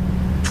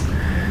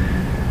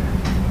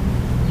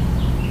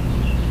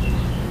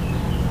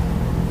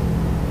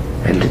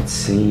 And it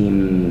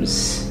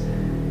seems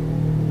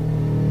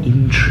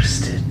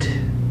interested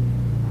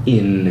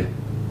in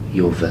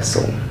your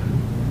vessel.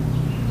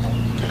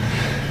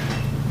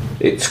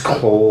 Its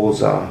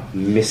claws are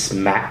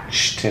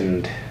mismatched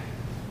and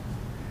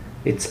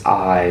its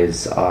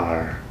eyes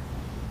are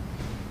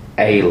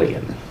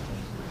alien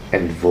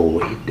and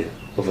void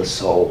of a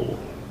soul.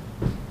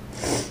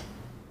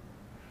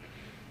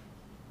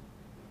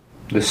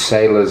 The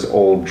sailors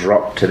all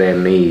drop to their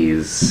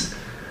knees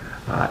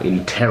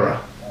in terror.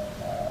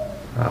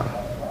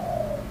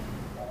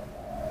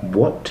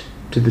 What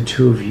do the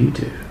two of you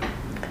do?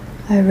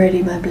 I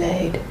ready my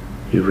blade.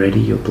 You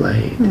ready your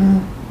blade?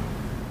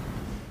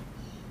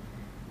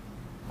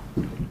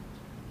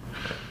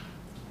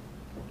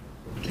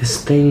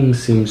 This thing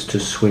seems to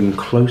swim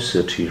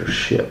closer to your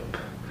ship.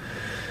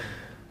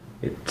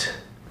 It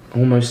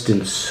almost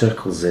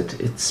encircles it.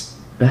 Its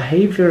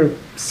behavior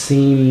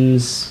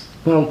seems,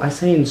 well, I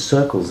say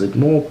encircles, it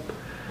more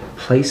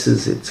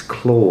places its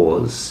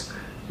claws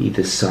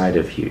either side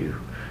of you.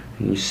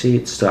 And you see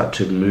it start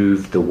to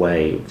move the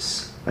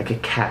waves, like a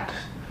cat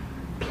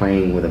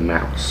playing with a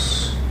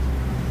mouse.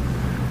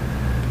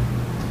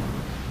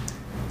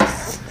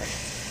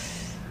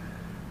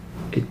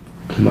 It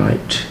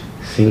might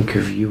think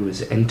of you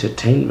as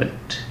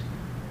entertainment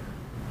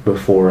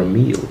before a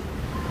meal.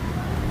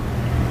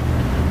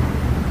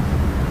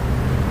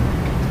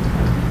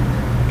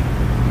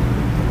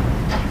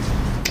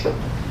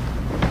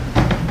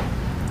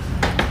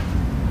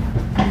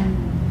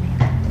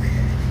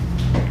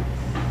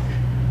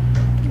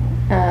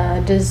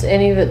 Does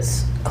any of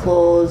its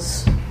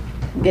claws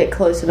get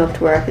close enough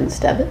to where I can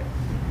stab it?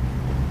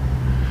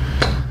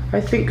 I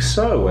think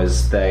so,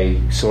 as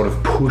they sort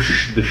of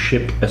push the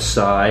ship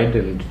aside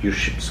and your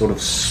ship sort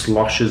of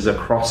sloshes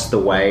across the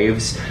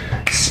waves,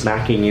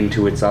 smacking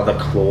into its other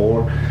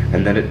claw,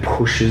 and then it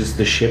pushes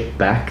the ship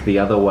back the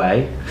other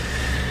way.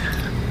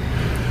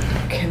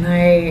 Can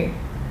I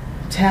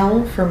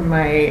tell from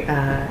my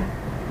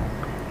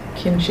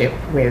kinship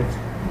with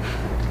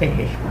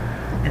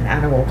an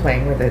animal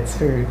playing with its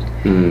food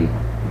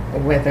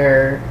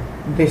whether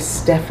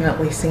this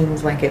definitely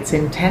seems like its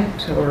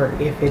intent or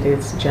if it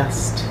is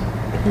just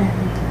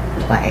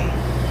play?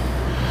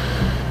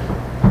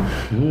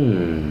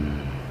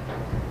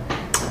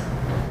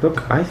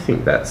 Look, I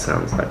think that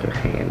sounds like a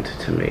hand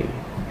to me.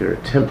 You're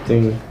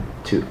attempting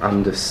to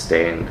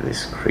understand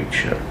this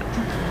creature.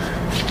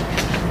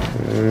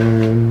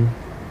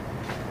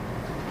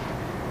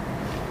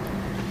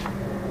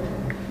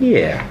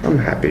 Yeah, I'm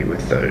happy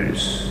with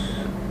those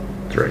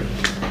 3.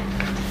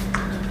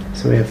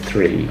 So we have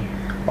 3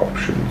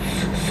 options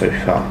so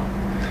far.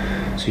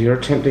 So you're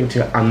attempting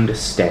to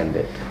understand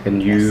it,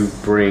 and you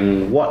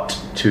bring what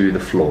to the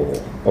floor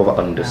of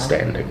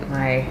understanding?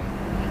 My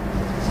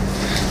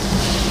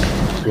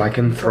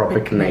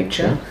Lycanthropic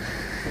nature.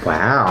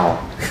 Wow.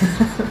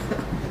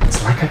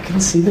 It's like I can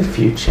see the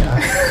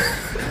future.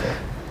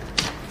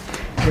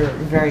 You're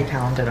very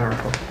talented,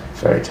 Oracle.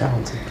 Very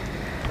talented.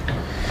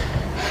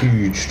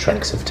 Huge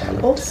tracts of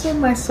talent. Also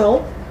my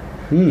soul.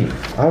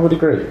 I would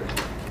agree.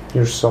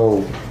 Your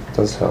soul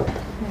does help.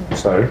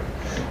 So,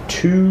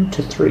 2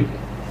 to 3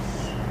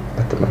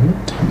 at the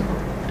moment.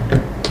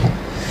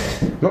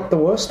 Not the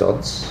worst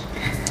odds.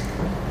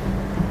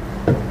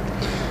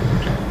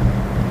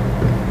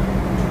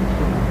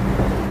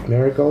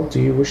 Marigold, do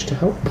you wish to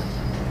help?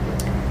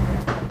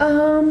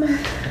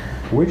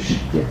 Wish?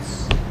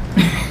 Yes.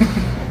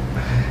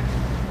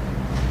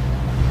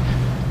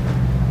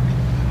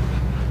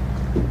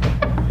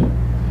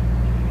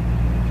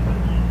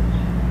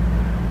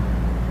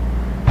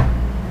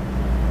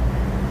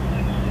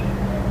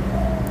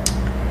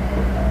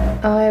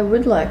 I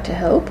would like to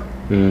help.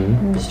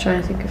 I'm just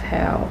trying to think of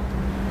how.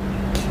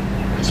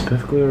 It's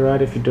perfectly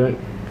alright if you don't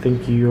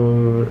think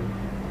you're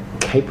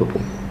capable.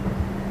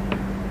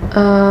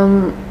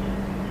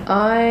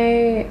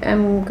 I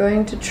am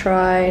going to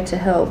try to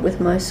help with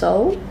my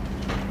soul.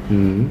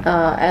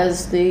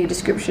 As the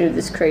description of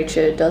this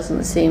creature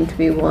doesn't seem to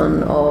be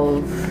one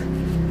of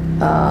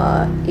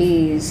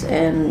ease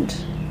and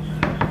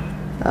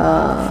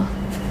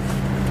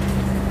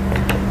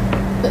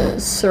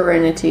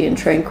serenity and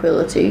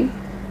tranquility.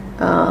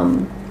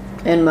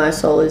 And my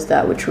soul is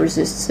that which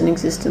resists an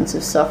existence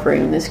of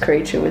suffering. This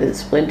creature with its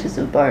splinters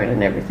of bone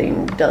and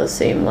everything does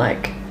seem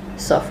like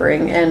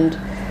suffering and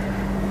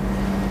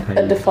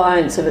a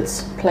defiance of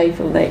its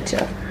playful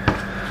nature.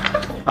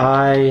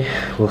 I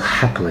will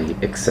happily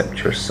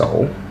accept your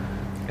soul.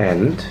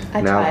 And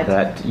now tried.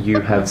 that you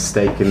have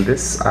stake in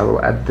this, I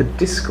will add the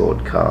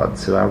Discord card,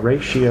 so our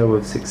ratio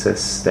of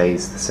success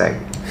stays the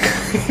same.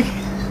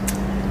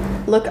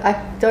 Look,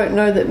 I don't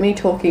know that me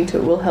talking to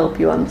it will help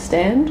you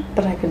understand,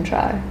 but I can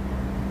try.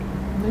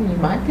 You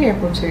might be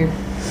able to.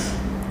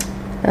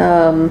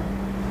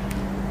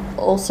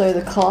 Also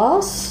the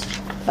class,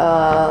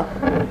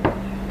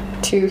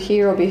 to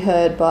hear or be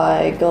heard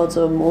by gods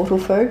or mortal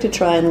folk, to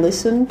try and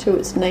listen to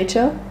its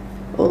nature,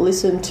 or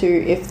listen to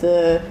if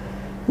the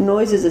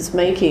noises it's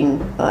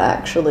making are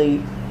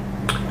actually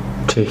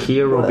To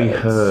hear or be words.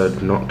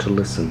 heard, not to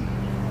listen.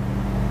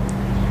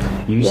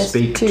 You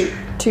speak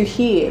to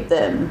hear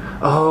them.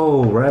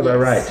 Oh, right.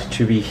 Yes.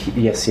 To be...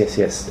 Yes.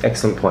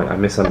 Excellent point. I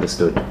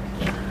misunderstood.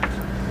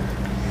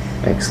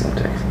 Excellent.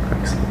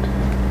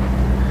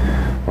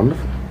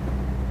 Wonderful.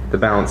 The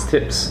balance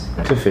tips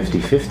to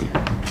 50-50.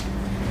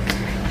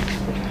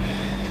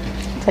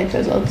 Take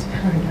those odds.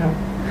 Oh no.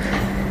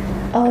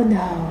 Oh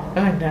no.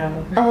 Oh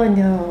no. Oh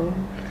no.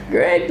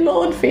 Great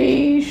Lord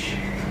Fish.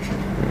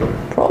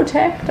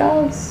 Protect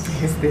us.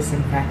 Is this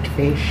in fact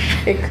fish?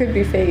 It could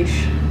be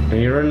fish.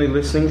 And you're only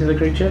listening to the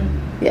creature?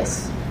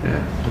 Yes.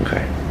 Yeah,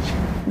 okay.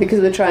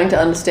 Because we're trying to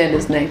understand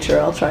its nature,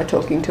 I'll try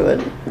talking to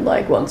it,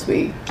 like, once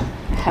we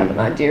have an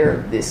idea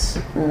of this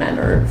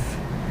manner of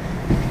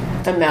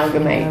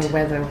amalgamate.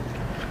 Whether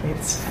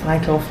it's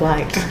fight or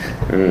flight.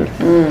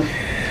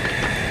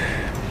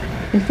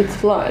 If it's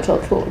flight,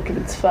 I'll talk. If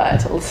it's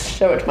fight, I'll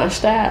show it my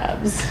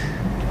stabs.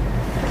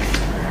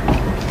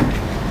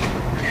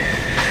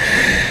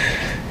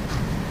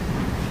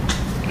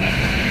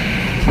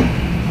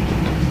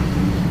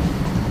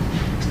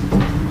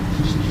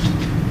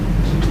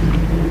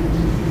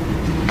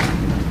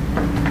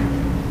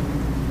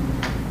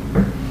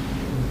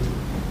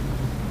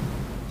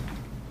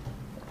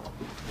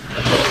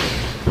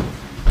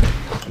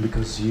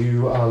 Because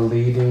you are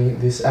leading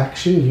this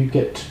action, you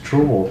get to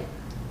draw.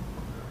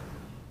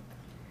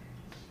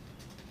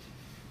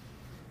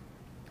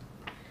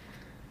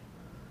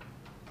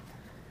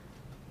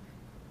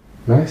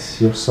 Nice,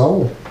 your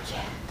soul.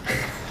 Yeah.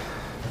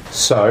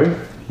 So,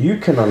 you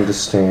can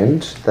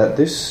understand that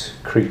this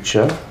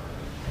creature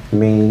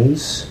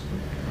means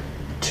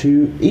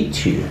to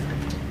eat you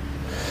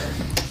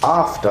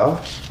after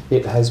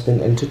it has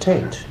been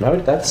entertained. No,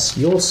 that's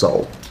your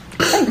soul.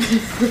 You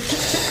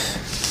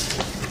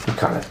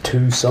can't have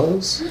two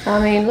souls. I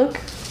mean, look.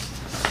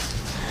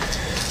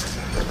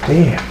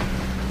 Yeah.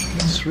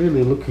 Just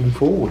really looking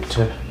forward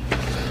to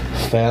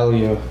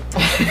failure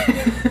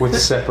with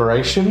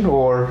separation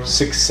or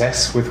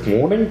success with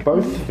warning.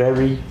 Both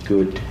very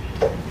good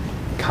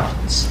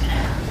cards.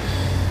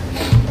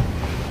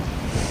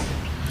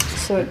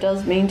 So it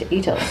does mean to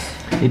eat us.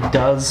 It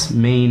does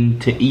mean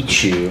to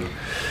eat you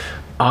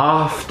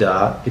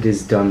after it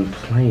is done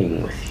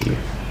playing with you.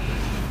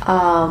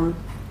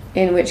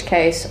 In which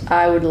case,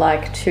 I would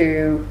like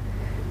to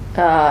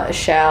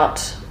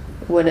shout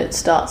when it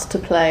starts to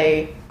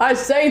play, "I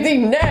say thee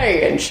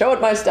nay," and show it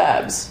my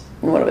stabs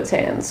in one of its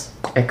hands.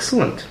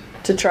 Excellent.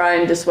 To try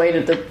and dissuade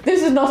it that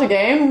this is not a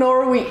game,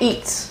 nor are we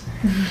eats.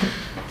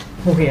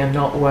 We are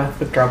not worth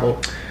the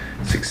trouble.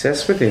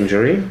 Success with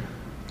injury,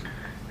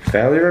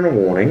 failure and a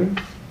warning,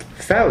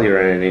 failure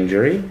and an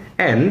injury,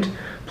 and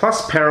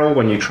plus peril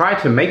when you try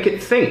to make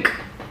it think.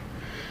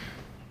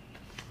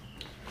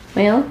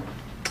 Well,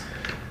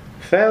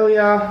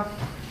 Failure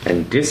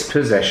and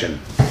dispossession.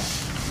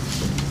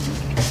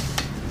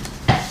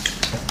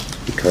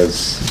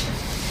 Because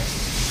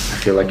I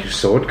feel like your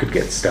sword could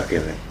get stuck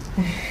in it.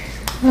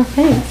 well,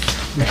 thanks.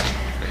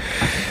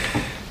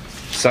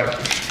 So,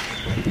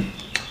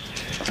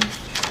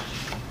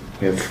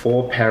 we have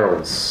 4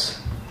 perils.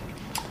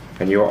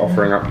 And you're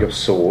offering up your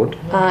sword.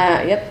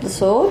 Yep, the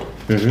sword.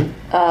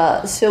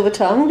 Silver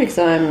tongue, because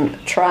I'm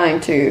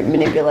trying to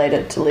manipulate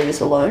it to leave us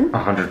alone.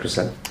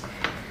 100%.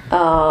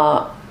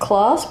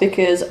 Class,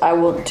 because I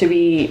want to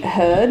be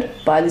heard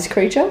by this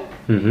creature.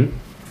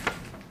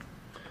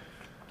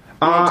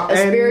 A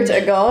spirit,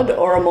 a god,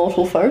 or a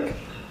mortal folk.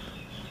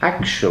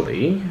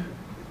 Actually...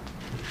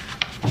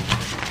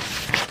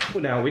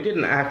 Now, we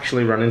didn't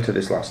actually run into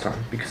this last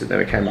time, because it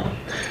never came up.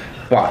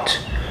 But...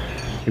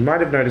 you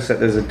might have noticed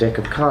that there's a deck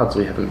of cards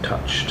we haven't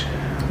touched,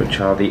 which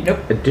are the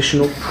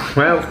additional...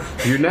 Well,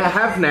 you now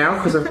have now,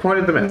 because I've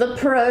pointed them out. The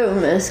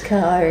promise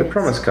cards. The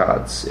promise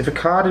cards. If a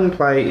card in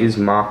play is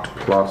marked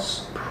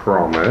plus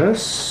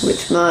promise...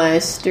 Which my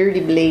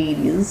sturdy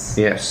blades.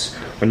 Yes.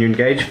 When you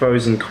engage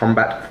foes in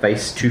combat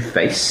face to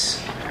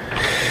face,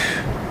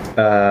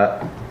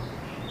 add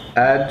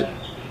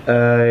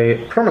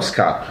a promise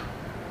card.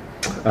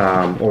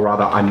 Or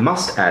rather, I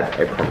must add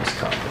a promise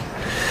card.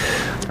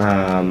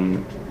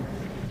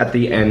 At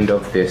the end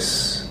of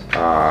this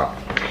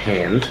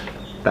hand,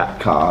 that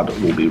card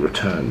will be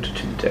returned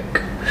to the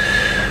deck.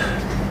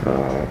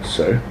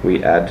 So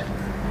we add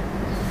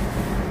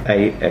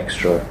a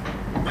extra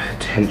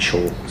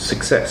potential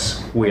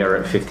success. We are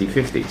at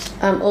 50-50.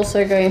 I'm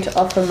also going to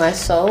offer my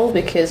soul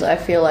because I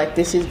feel like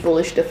this is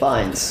bullish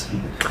defiance.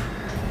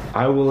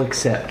 I will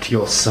accept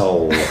your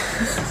soul.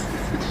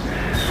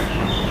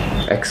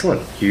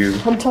 Excellent.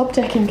 I'm top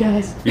decking,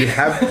 guys. You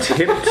have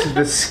tipped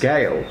the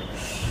scale.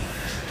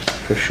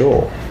 For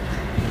sure.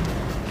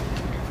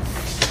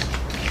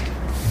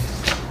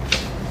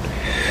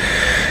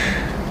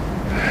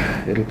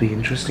 It'll be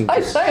interesting to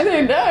I say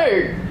they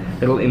know.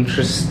 It'll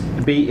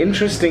be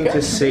interesting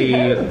to see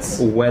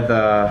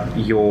whether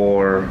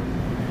your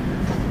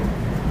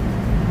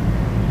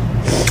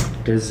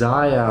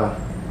desire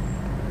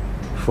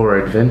for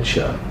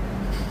adventure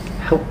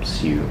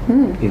helps you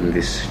in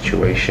this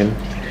situation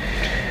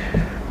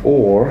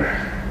or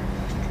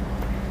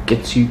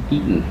gets you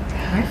eaten.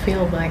 I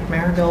feel like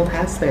Marigold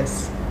has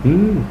this.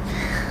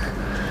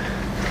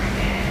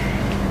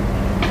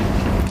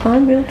 I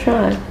will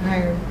try.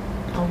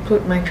 I'll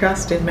put my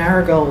trust in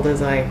Marigold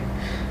as I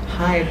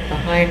hide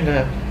behind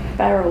a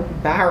Barrel.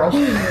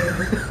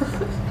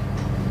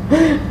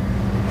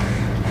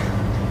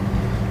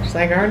 She's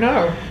like, oh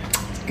no,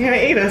 it's gonna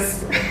eat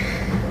us.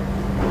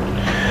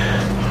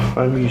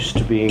 I'm used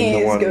to being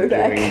the one doing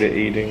the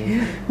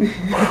eating.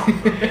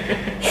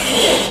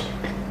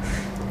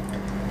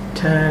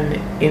 Turn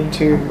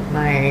into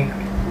my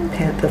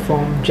panther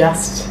form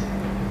just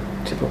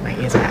to put my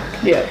ears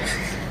back. Yep.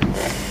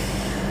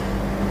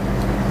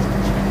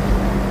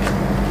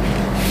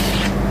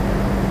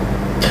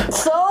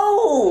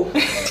 Soul!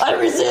 I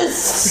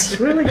resist! I was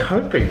really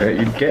hoping that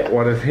you'd get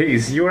one of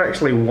these. You were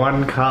actually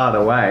one card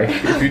away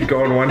if you'd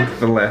gone one to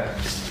the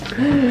left.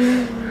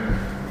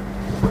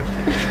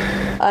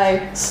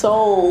 I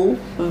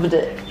solved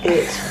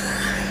it.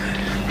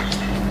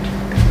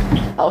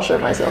 I'll show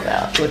myself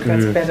out. Look,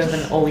 that's better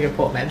than all your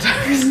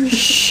portmanteaus.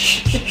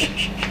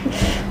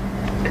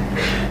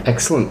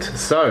 Excellent.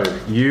 So,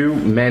 you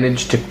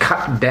managed to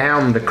cut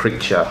down the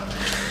creature.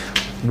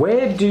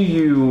 Where do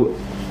you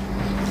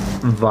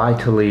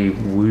vitally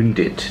wound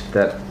it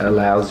that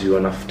allows you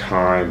enough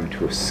time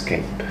to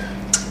escape?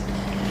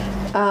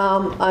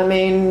 I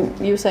mean,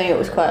 you were saying it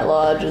was quite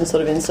large and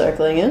sort of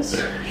encircling us.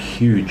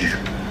 Huge.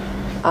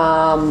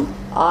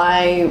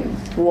 I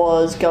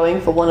was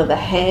going for one of the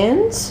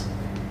hands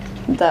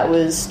that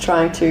was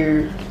trying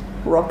to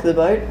rock the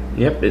boat.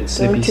 Yep, it's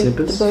Don't Sippy tip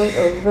Sippers. the boat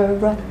over,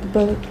 rock the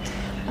boat.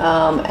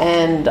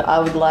 and I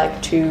would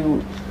like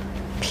to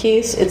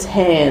pierce its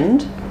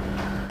hand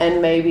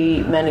and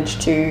maybe manage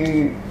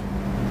to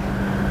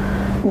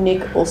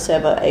nick or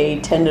sever a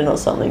tendon or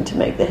something to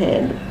make the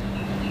hand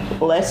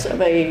less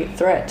of a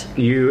threat.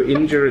 You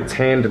injure its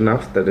hand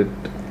enough that it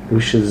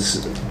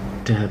wishes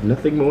to have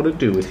nothing more to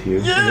do with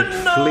you. And it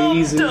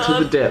flees into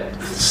the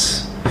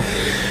depths.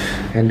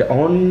 And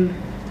on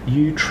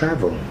you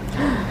travel.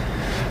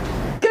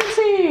 Go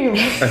team!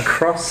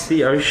 Across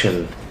the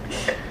ocean.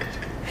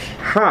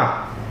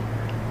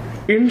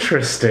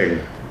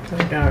 Interesting.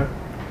 Oh no.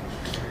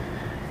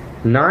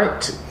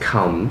 Night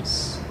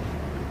comes.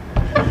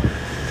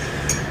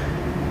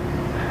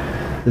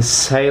 The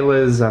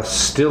sailors are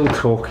still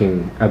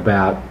talking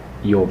about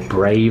your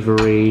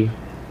bravery,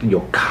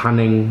 your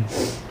cunning,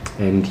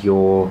 and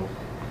your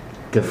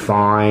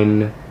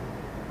divine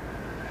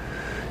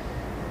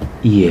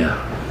ear.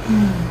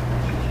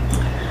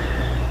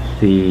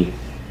 The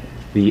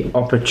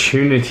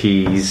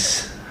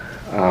opportunities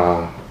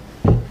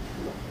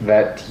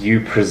that you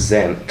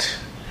present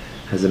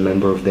as a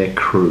member of their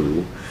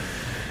crew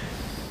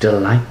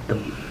delight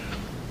them.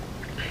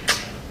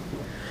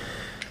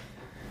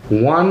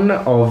 One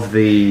of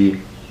the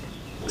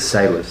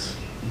sailors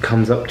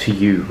comes up to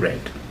you,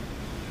 Red.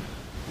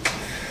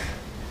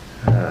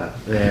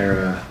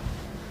 They're a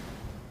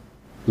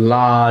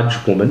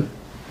large woman.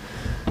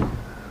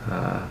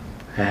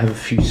 They have a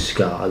few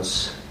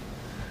scars.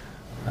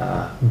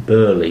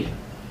 Burly.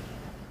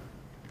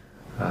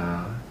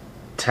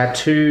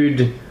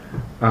 Tattooed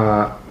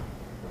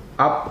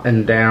up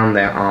and down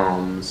their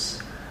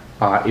arms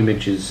are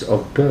images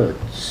of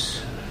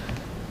birds.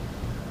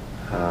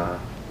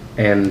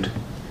 And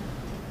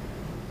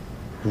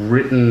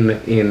written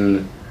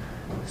in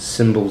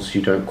symbols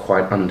you don't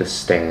quite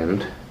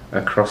understand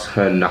across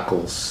her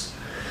knuckles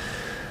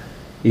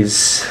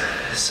is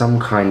some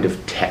kind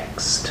of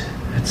text.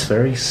 It's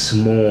very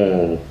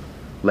small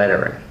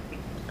lettering.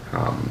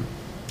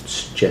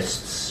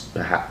 Suggests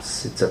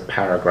perhaps it's a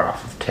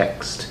paragraph of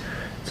text.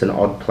 It's an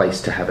odd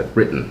place to have it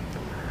written.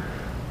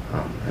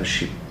 As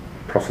she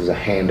proffers a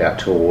hand out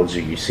towards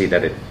you, you see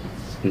that it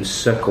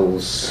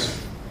encircles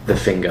the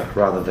finger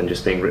rather than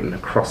just being written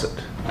across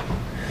it.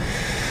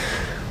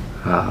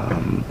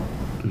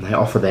 They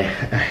offer a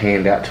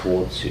hand out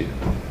towards you.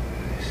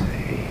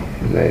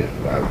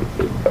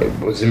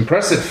 It was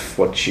impressive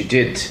what you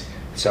did,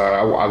 so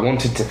I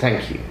wanted to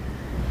thank you.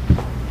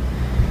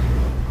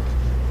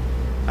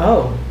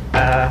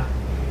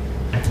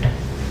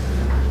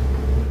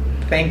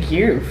 Thank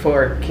you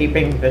for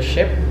keeping the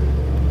ship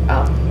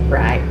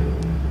upright.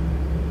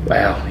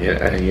 Well,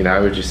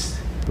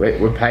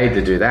 we're paid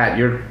to do that.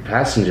 You're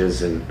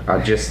passengers, and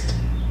I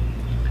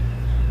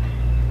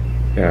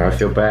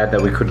feel bad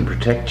that we couldn't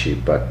protect you,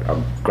 but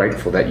I'm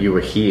grateful that you were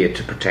here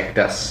to protect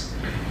us.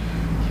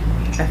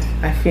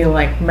 I feel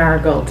like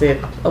Marigold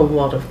did a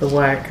lot of the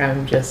work.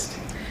 I'm just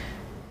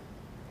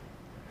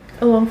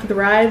along for the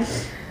ride.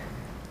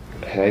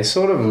 They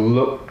sort of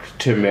looked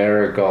to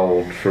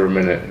Marigold for a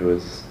minute, who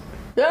was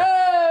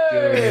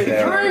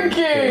Yay!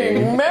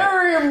 Drinking,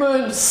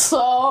 merriment,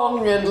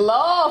 song, and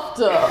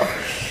laughter.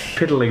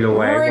 piddling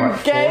away what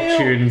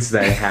fortunes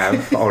they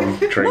have on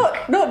drink.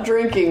 Not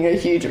drinking a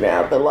huge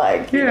amount, but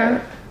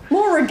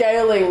more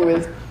regaling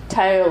with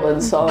tale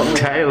and song.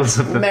 Tales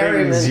of the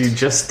merriment. things you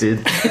just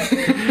did.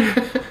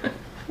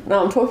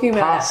 No, I'm talking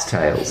about past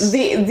tales.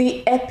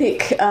 The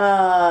epic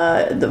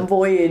the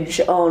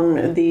voyage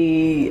on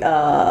the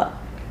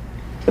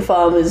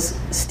farmer's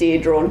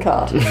steer-drawn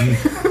cart.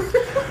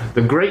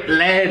 The great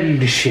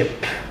land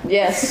ship.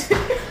 Yes,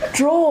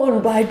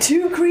 drawn by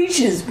two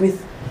creatures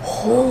with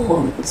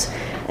horns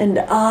and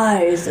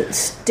eyes that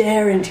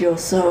stare into your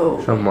soul.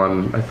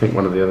 I think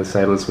one of the other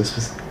sailors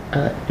whispers,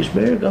 is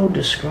Marigold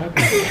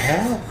describing a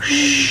cow?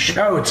 Shh,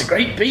 no, it's a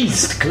great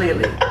beast,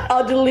 clearly.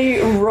 Utterly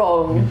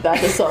wrong,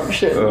 that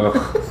assumption.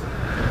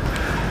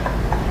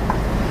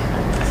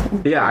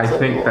 Yeah, I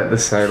think that the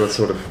sailor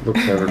sort of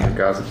looks over and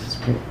regards it.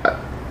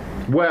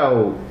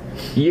 Well,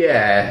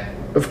 yeah,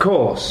 of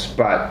course,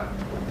 but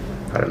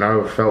I don't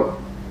know, it felt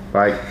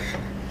like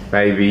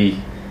maybe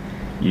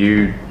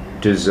you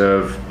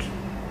deserved.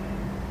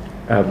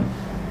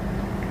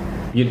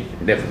 You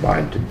never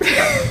mind.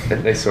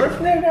 They sort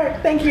of. No.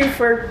 Thank you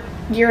for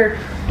your.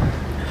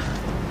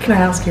 Can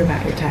I ask you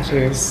about your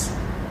tattoos?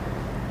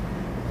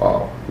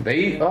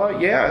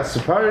 Yeah, I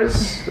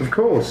suppose. Of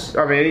course.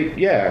 I mean,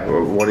 yeah.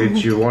 What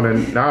did you want to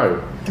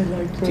know?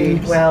 The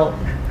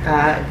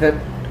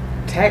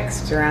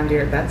text around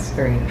here, that's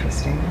very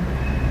interesting.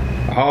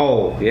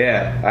 Oh,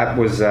 yeah. That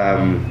was.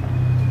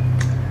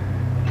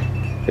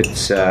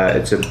 It's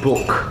a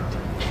book.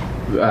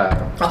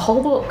 A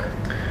whole book.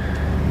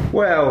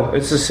 Well,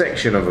 it's a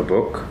section of a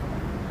book.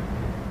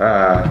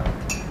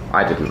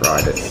 I didn't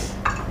write it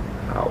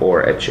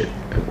or etch it.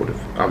 It would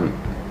have. I'm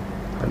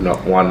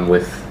not one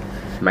with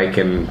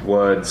making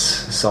words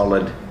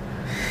solid,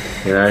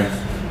 you know.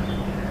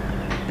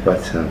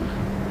 But I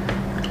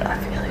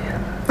feel you.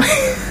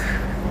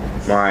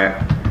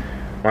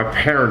 my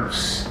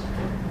parents,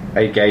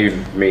 they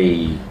gave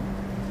me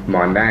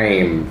my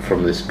name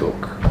from this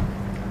book.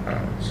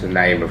 It's the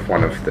name of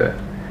one of the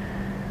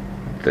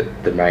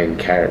main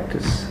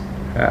characters,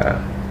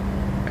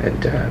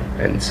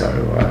 and so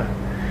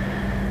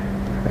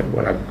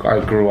when I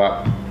grew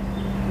up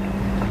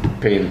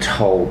being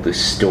told this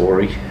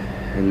story,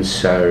 and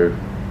so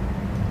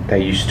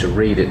they used to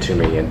read it to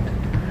me, and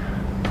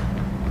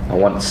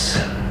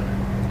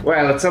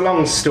well, it's a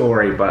long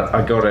story, but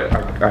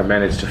I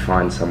managed to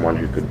find someone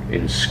who could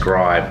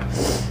inscribe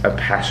a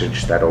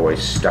passage that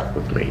always stuck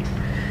with me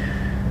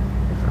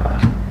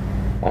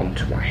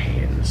onto my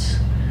hands.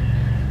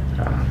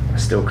 I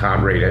still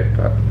can't read it,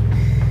 but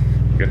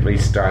at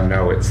least I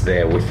know it's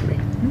there with me.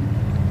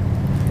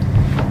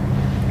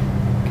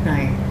 Can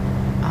I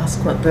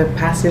ask what the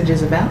passage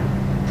is about?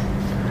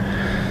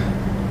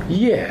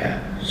 Yeah,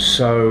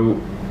 so,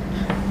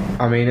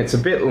 I mean, it's a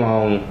bit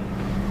long,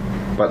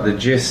 but the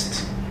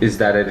gist is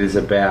that it is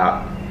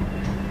about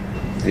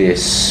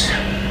this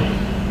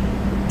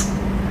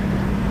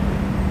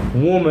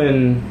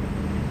woman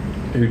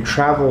who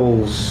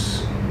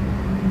travels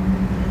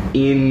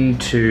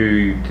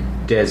into the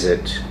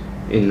desert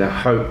in the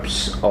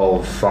hopes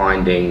of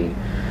finding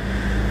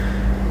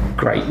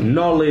great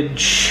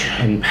knowledge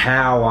and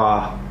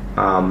power,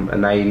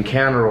 and they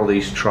encounter all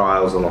these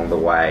trials along the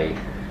way.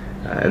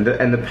 And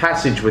the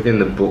passage within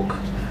the book,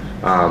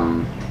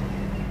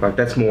 like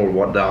that's more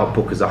what the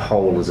book as a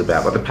whole is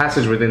about. But the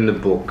passage within the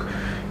book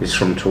is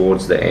from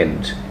towards the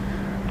end.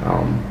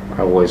 I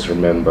always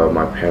remember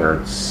my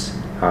parents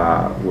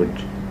would,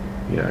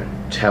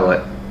 tell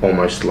it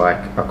almost like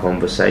a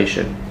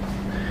conversation.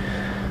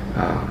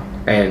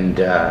 And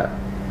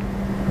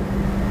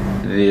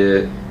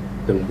the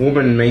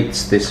woman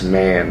meets this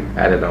man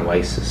at an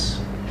oasis,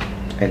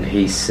 and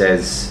he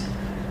says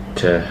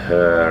to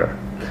her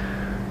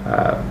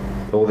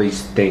all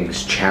these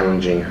things,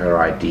 challenging her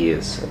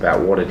ideas about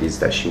what it is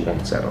that she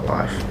wants out of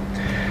life.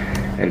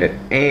 And it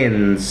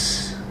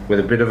ends with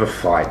a bit of a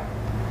fight,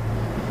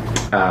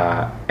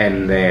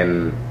 and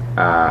then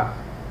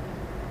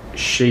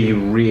she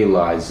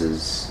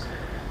realizes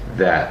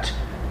that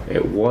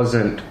it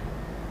wasn't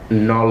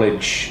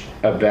knowledge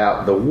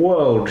about the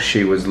world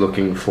she was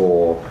looking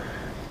for,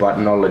 but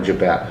knowledge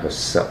about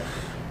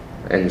herself.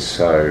 And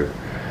so,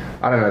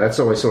 I don't know, that's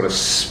always sort of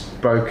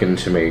spoken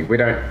to me. We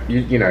don't,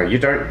 you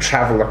don't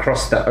travel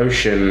across the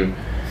ocean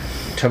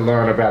to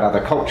learn about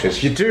other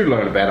cultures. You do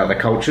learn about other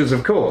cultures,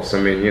 of course.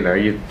 I mean, you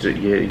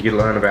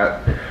learn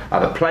about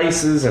other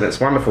places, and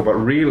it's wonderful, but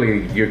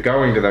really you're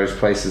going to those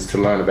places to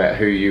learn about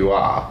who you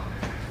are.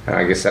 And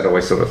I guess that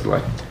always sort of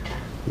like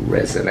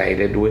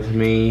resonated with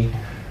me.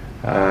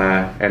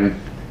 And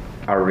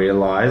I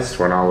realized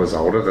when I was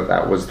older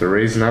that was the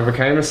reason I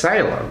became a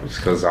sailor, was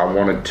because I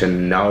wanted to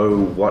know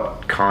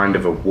what kind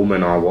of a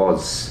woman I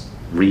was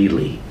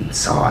really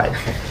inside.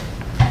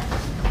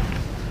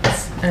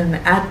 It's an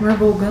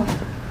admirable goal.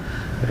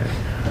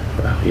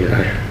 Well,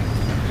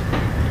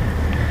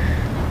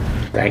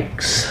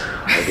 thanks,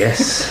 I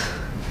guess.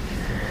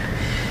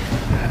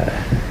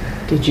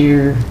 Did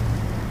you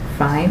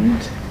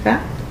find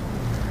that?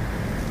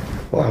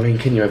 Well, I mean,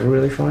 can you ever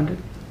really find it?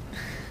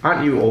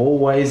 Aren't you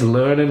always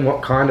learning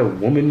what kind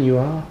of woman you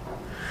are?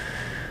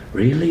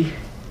 Really?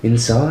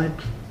 Inside?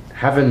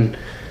 Having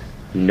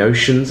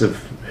notions of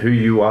who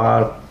you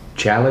are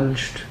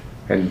challenged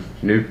and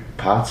new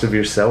parts of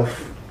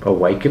yourself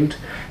awakened?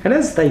 And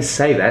as they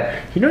say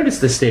that, you notice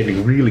they're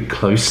standing really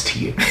close to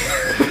you.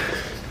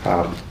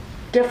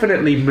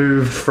 Definitely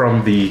moved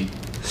from the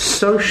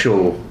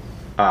social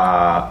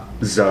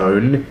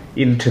zone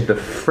into the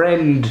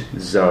friend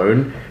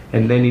zone,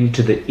 and then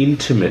into the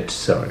intimate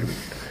zone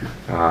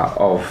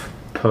of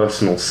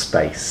personal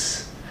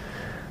space.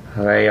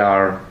 They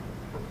are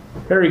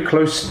very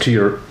close to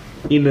your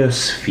inner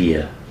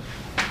sphere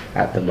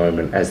at the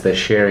moment as they're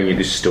sharing you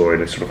this story,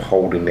 and sort of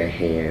holding their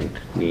hand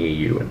near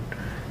you and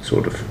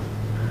sort of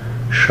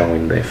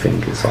showing their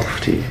fingers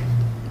off to you.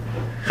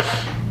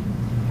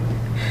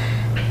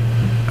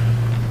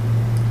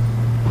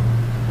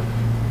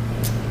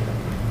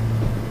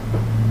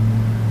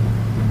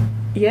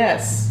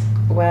 Yes.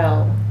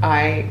 Well,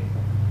 I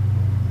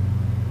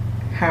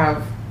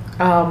have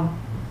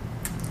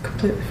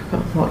completely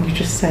forgotten what you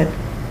just said.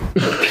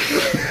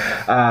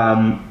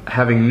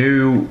 Having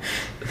new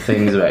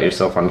things about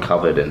yourself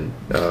uncovered and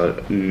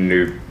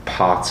new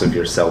parts of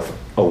yourself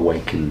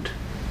awakened,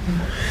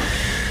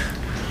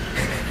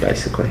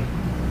 basically.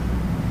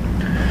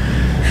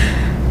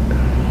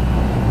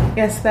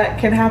 Yes, that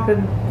can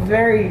happen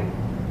very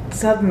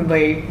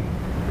suddenly.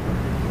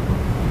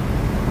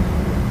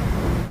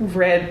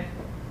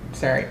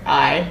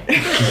 I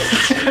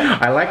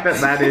like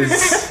that is...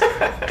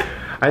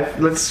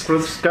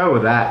 let's go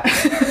with that.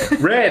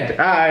 Red,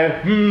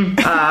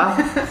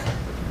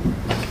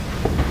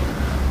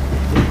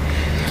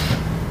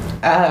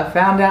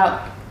 found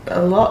out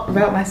a lot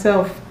about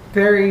myself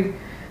very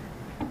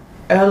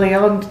early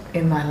on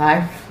in my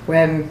life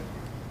when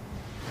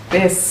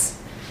I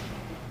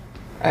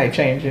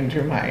change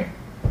into my...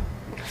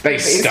 They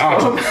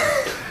stop.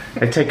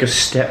 They take a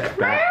step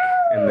back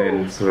and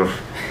then sort of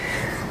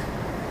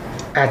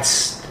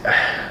That's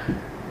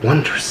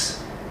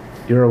wondrous.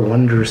 You're a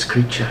wondrous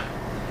creature.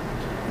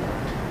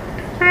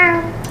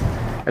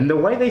 And the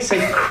way they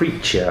say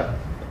creature,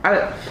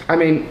 it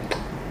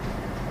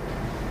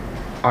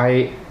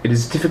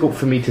is difficult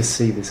for me to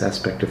see this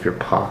aspect of your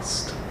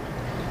past,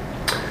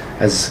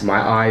 as my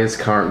eye is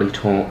currently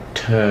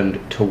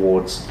turned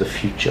towards the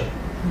future.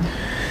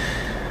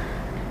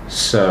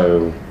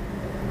 So,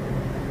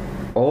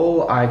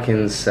 all I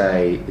can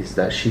say is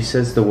that she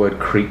says the word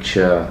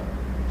creature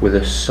with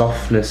a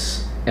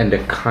softness and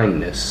a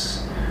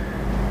kindness.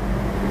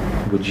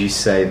 Would you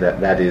say that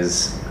that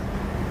is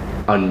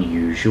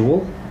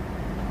unusual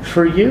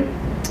for you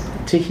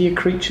to hear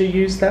creature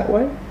used that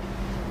way?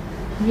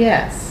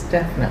 Yes,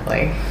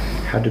 definitely.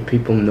 How do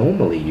people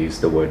normally use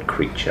the word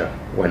creature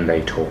when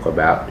they talk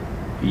about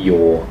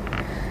your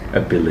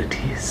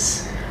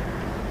abilities?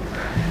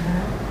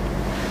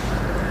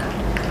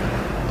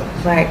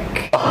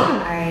 Like,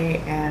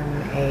 I am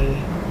a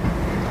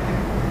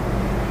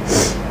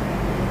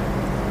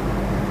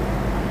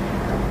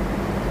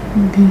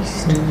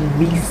beast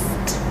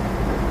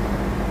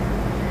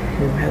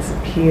who has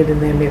appeared in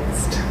their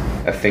midst.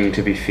 A thing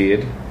to be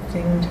feared?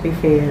 Thing to be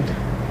feared.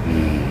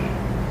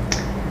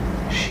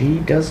 She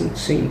doesn't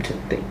seem to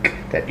think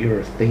that you're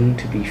a thing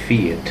to be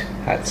feared,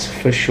 that's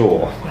for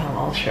sure. Well,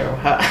 I'll show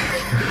her.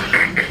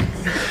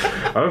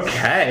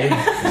 Okay.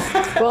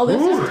 Well,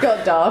 this just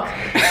got dark.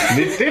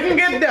 It didn't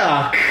get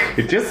dark.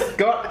 It just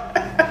got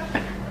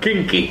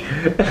kinky.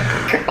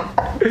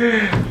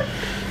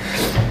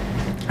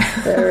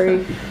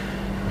 Very.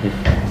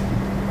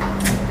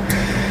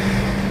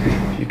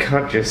 You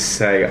can't just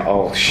say,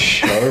 I'll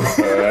show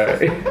her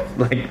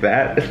like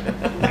that.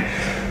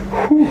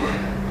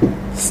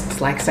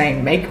 It's like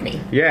saying, make me.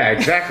 Yeah,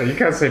 exactly. You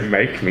can't say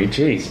make me.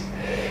 Jeez.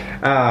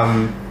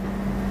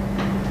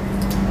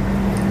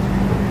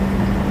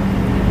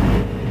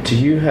 Do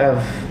you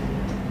have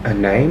a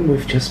name?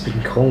 We've just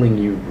been calling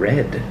you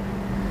Red.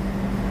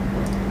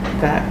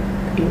 That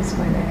is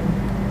my name.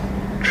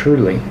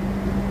 Truly.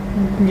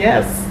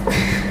 Yes.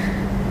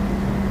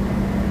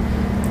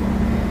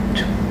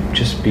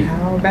 Just be...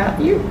 How about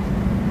you?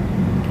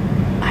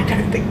 I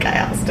don't think I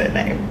asked her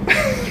name.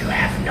 You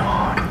have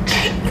not.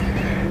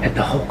 And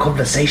the whole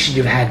conversation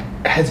you've had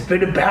has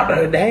been about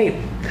her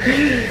name.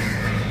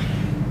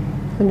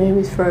 Her name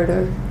is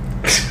Frodo.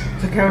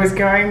 Look, I was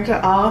going to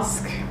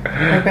ask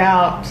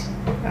about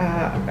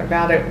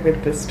it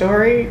with the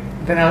story.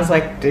 Then I was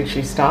like, did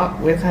she start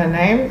with her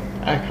name?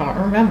 I can't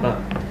remember.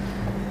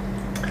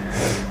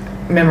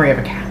 Memory of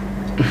a cat.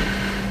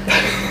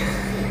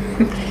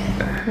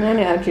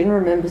 Now Jin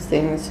remembers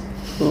things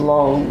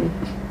long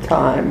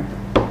time.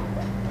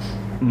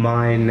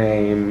 My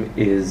name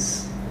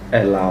is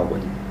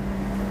Elawin.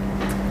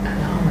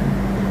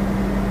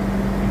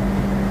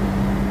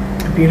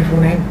 A beautiful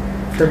name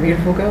for a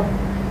beautiful girl.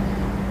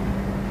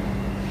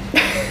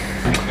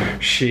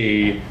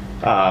 She,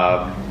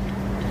 Blusters.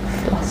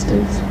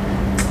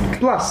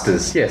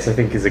 yes, I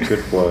think is a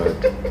good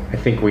word. I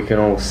think we can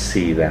all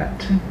see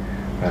that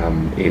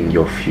in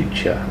your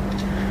future.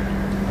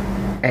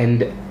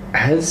 And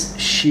as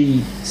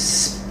she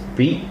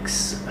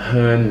speaks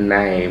her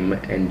name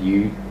and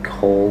you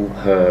call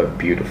her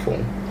beautiful,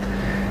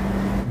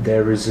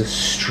 there is a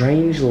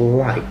strange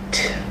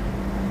light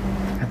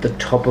at the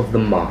top of the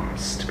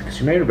mast. Because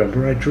you may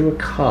remember I drew a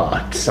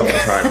card some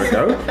time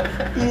ago.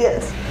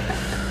 Yes.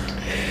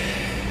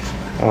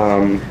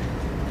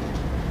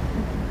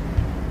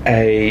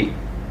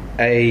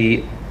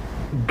 A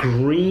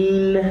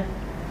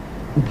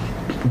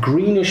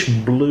greenish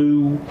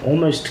blue,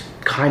 almost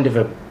kind of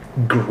a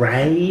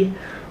grey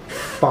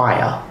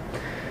fire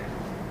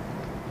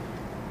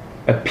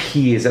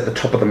appears at the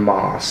top of the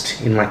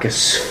mast in like a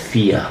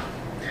sphere.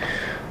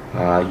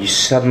 You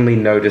suddenly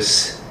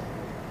notice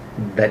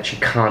that you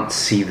can't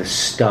see the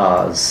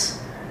stars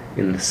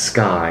in the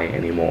sky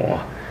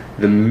anymore.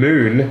 The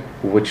moon,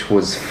 which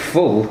was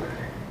full,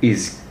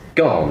 is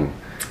gone.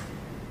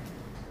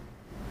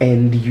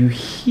 And you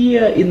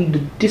hear in the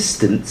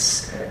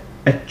distance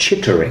a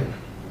chittering,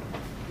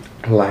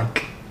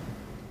 like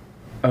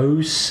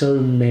oh so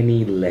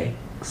many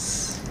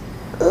legs.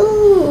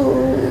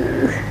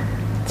 Ooh.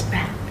 It's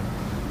bad.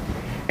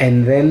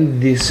 And then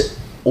this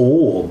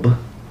orb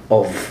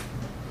of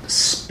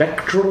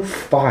spectral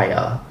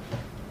fire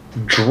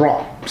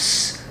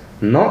drops,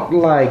 not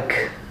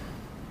like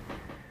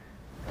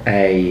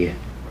a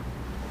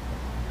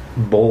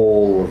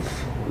ball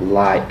of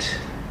light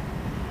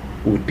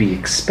would be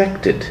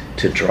expected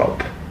to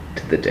drop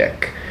to the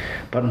deck,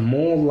 but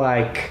more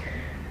like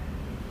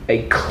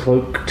a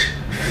cloaked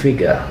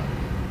figure.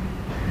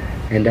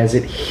 And as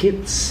it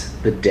hits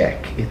the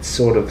deck, it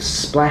sort of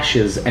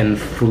splashes and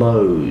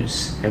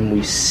flows, and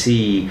we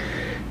see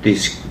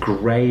this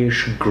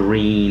greyish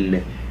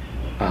green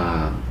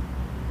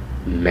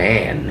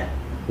man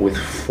with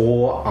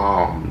 4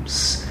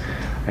 arms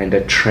and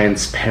a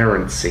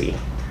transparency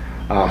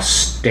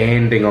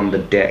standing on the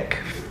deck,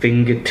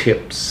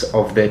 fingertips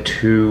of their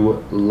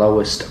 2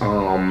 lowest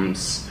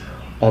arms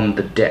on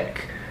the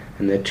deck,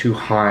 and their two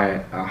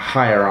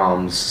higher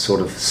arms sort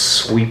of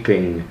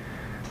sweeping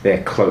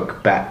their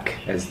cloak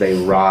back as they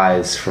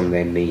rise from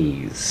their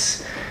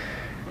knees.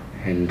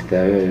 And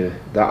the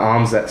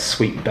arms that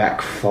sweep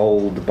back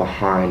fold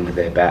behind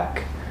their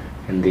back,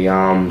 and the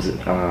arms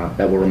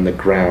that were on the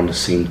ground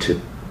seem to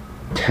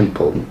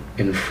temple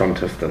in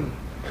front of them.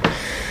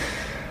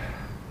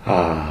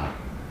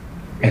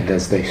 And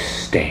as they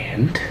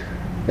stand,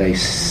 they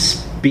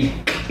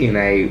speak in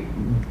a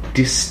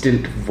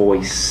distant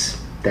voice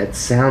that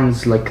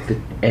sounds like the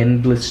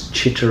endless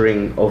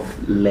chittering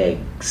of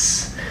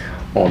legs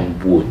on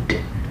wood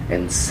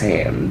and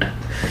sand.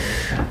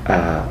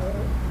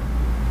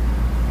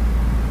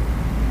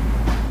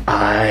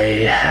 I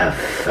have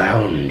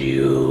found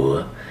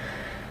you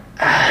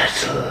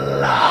at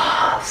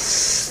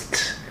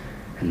last.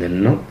 And they're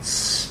not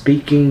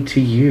speaking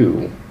to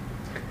you.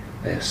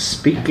 They're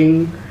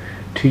speaking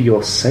to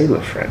your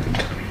sailor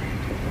friend.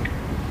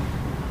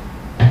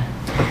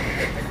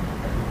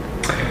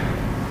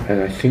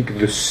 And I think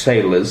the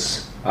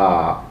sailors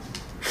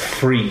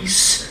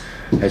freeze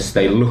as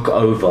they look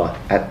over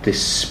at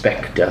this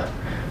spectre.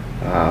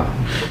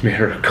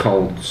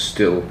 Marigold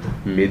still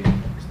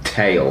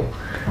mid-tail.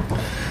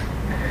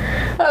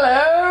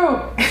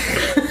 Hello!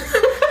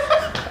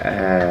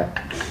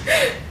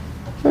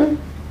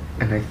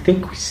 And I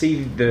think we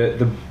see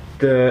the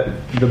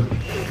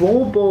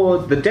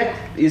floorboard, the deck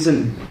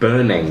isn't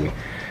burning,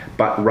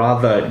 but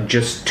rather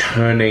just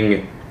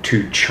turning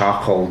to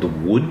charcoaled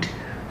wood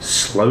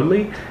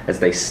slowly as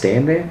they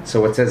stand there.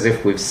 So it's as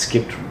if we've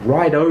skipped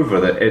right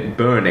over it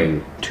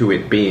burning to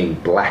it being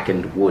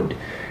blackened wood,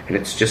 and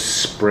it's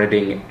just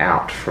spreading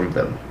out from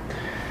them.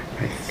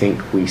 I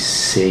think we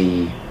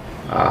see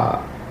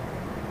your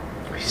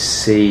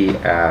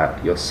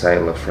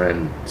sailor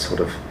friend sort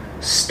of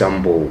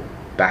stumble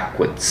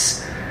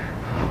backwards,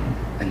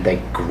 and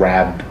they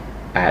grab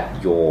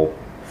at your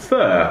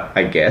fur,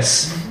 I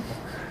guess,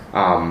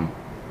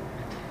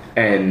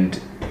 and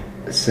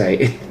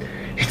say,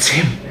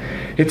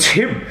 it's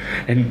him,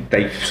 and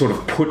they sort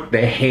of put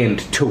their hand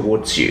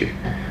towards you.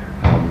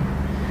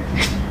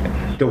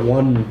 The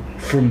one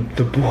from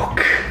the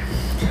book.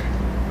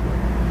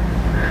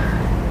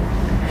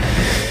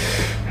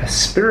 A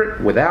spirit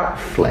without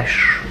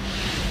flesh.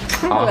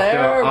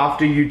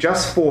 After you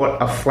just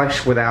fought a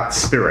flesh without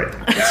spirit.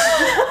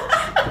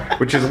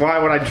 Which is why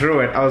when I drew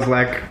it, I was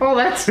like, oh,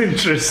 that's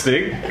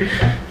interesting.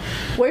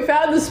 We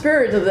found the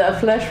spirit of that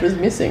flesh was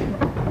missing.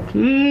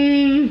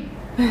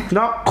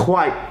 Not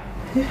quite.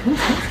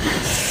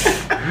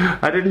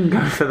 I didn't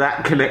go for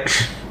that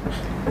connection.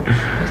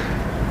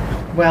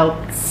 Well,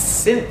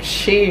 since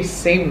she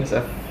seems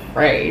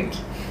afraid...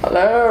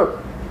 Hello?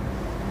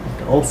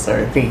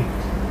 Also, the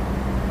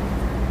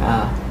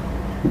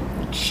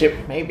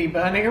ship may be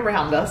burning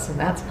around us, and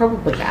that's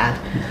probably bad.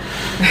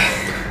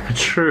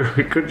 True,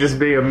 it could just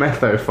be a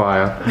metho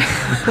fire.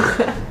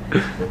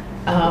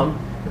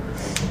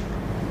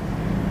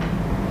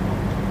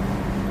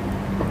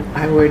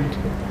 I would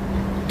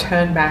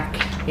turn back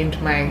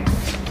into my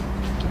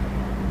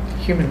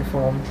human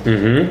form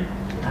to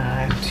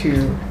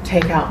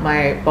take out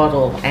my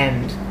bottle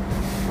and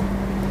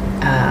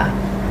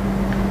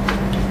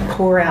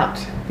pour out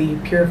the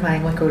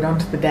purifying liquid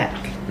onto the deck,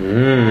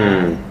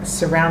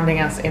 surrounding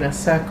us in a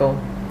circle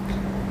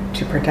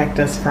to protect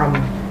us from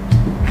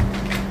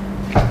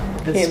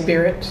the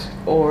spirit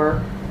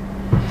or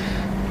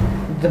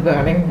the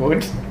burning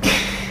wood.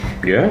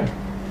 Yeah.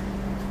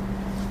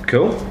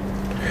 Cool.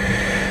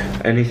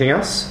 Anything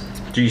else?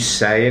 Do you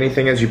say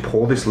anything as you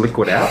pour this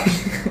liquid out?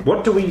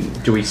 What do we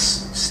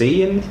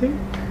see anything?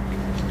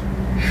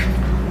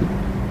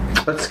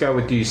 Let's go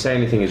with, do you say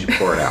anything as you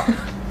pour it out?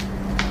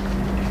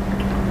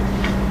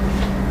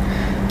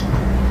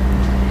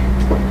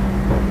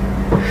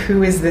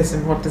 Who is this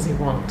and what does he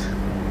want?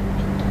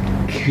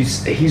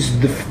 He's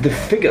the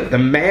figure, the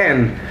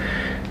man.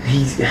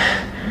 He's the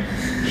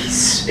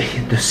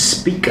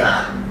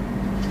speaker.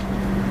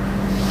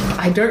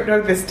 I don't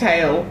know this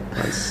tale.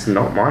 It's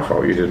not my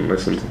fault you didn't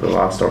listen to the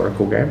last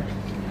Oracle game.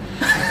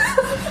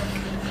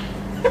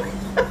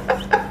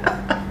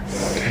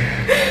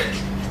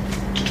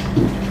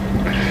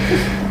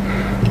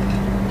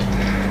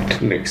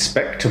 Didn't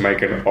expect to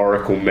make an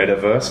Oracle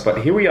metaverse,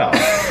 but here we are.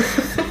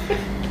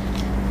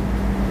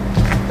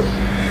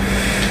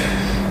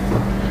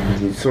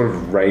 He sort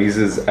of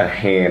raises a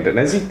hand, and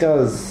as he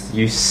does,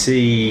 you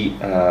see,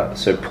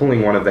 so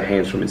pulling one of the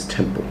hands from his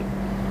temple,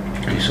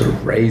 he sort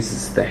of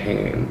raises the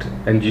hand,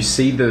 and you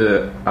see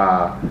the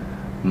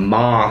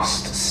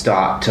mast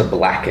start to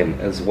blacken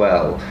as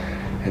well.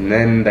 And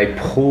then they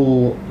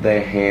pull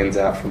their hands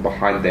out from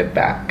behind their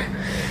back,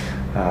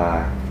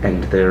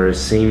 and there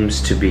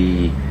seems to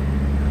be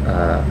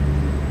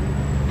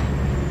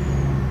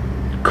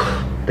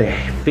their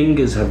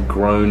fingers have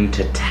grown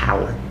to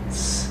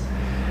talons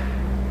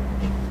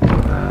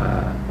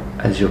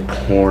as you're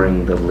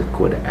pouring the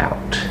liquid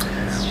out.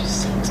 This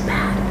just seems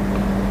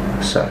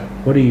bad. So,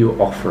 what are you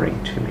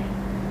offering to me?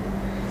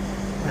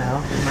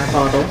 Well, my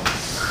bottle.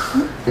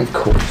 Of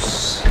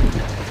course.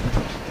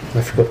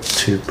 I forgot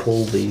to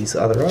pull these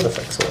other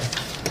artifacts away.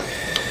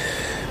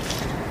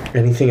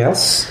 Anything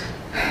else?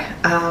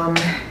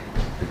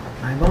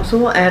 My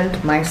bottle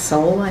and my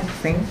soul, I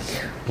think.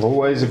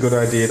 Always a good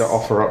idea to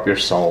offer up your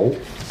soul.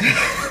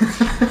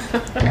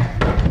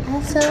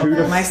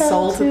 My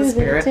soul to the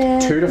spirit.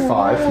 2 to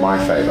 5, my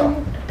favour.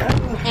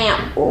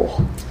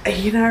 Ow.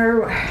 You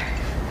know,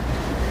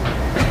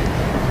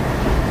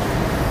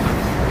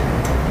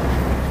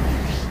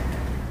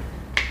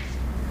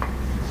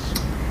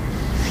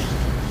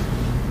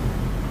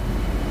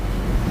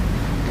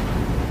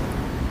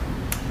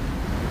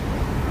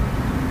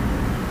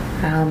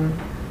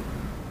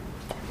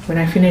 when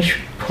I finish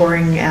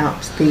pouring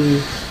out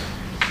the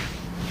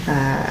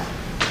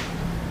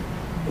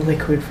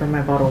liquid from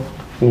my bottle,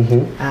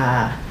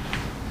 I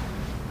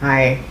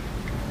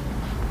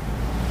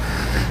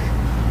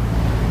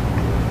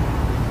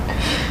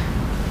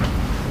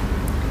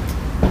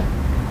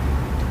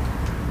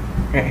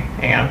okay,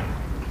 hang on.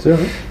 It's all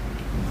right.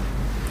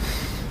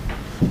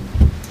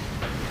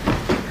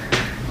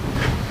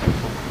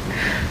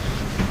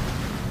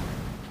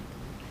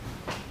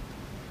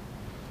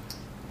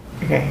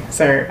 Okay,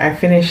 so I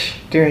finish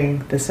doing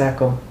the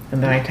circle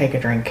and then I take a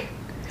drink.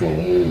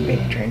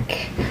 Big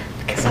drink.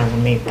 Because I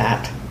will need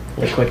that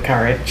liquid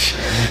courage.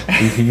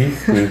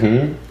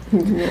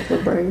 Not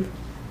so brave.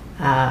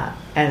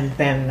 And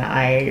then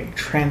I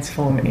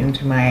transform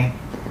into my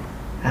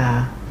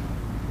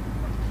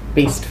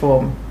beast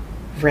form,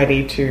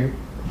 ready to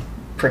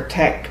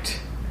protect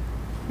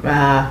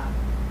El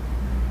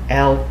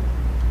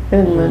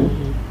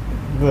Inman.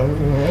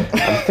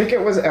 I think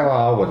it was El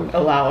Arwen.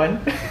 Alawan.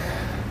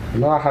 I'm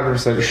not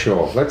 100%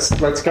 sure. Let's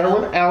go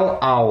with El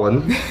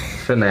Arwen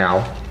for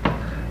now.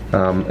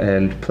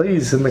 And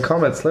please, in the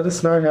comments, let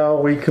us know how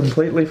we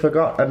completely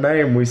forgot a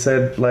name we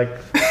said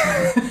like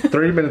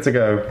 3 minutes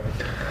ago.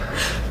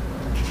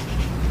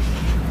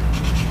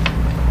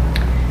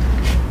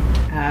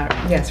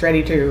 Yes,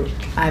 ready to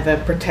either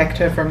protect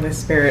her from the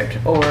spirit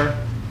or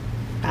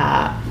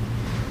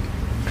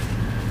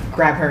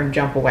grab her and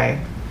jump away.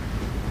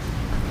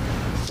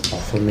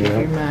 Offer me Do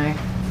up. my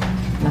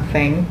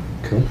thing.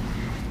 Cool.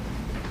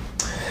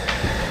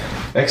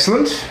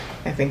 Excellent.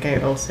 I think I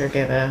also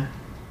get a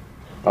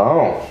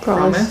Oh,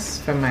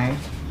 promise for my...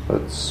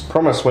 let's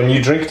promise when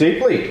you drink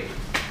deeply.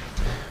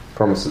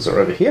 Promises are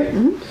over here.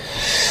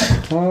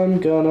 I'm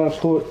gonna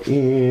put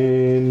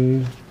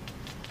in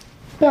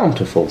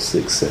bountiful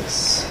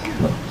success.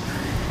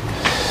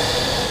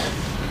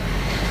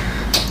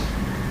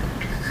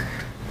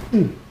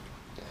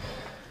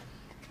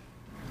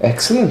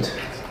 Excellent.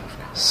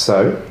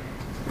 So,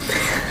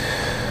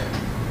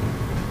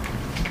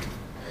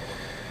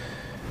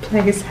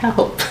 Please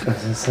help.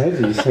 as I say,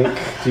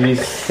 do you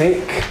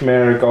think,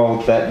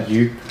 Marigold, that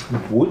you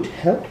would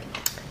help?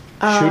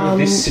 Should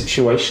this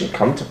situation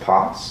come to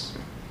pass?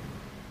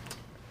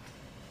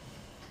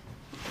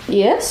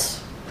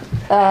 Yes.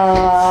 Good.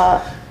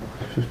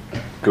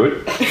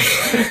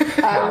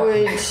 I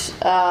would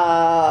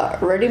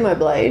ready my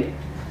blade,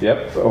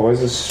 Yep,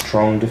 always a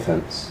strong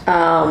defense.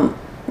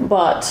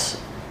 but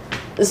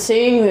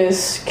seeing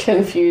this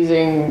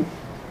confusing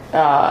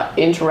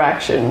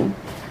interaction,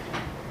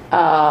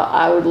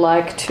 I would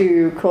like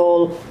to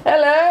call,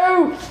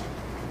 "Hello!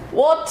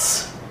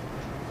 What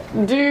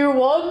do you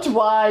want?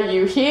 Why are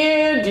you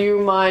here? Do you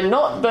mind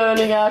not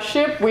burning our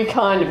ship? We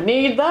kind of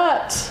need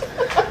that."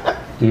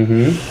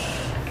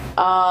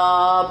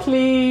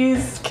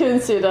 Please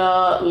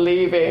consider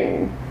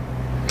leaving.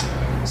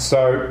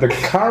 So the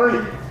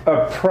current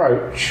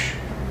approach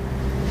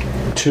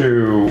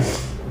to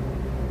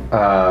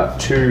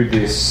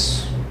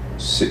this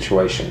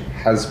situation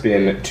has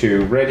been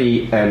to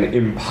ready an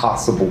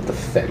impassable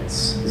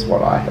defense, is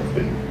what I have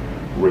been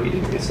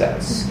reading this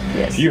as.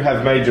 Yes. You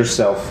have made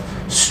yourself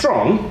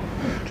strong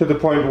to the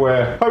point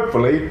where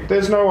hopefully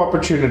there's no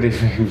opportunity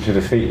for him to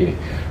defeat you.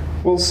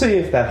 We'll see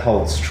if that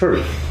holds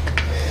true.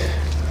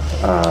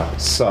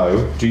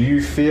 So, do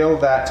you feel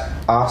that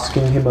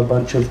asking him a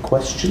bunch of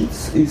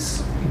questions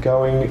is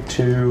going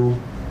to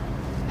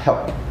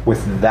help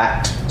with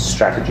that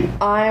strategy?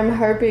 I'm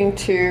hoping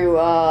to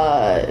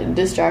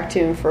distract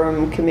him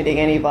from committing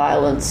any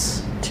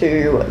violence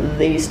to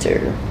these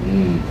two.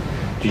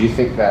 Do you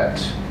think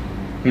that...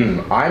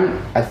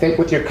 I think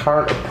with your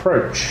current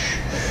approach,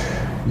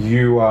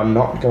 you are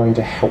not going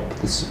to help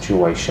the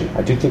situation.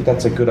 I do think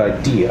that's a good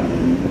idea.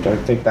 I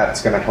don't think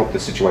that's going to help the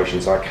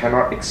situation, so I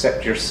cannot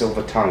accept your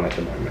silver tongue at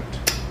the moment.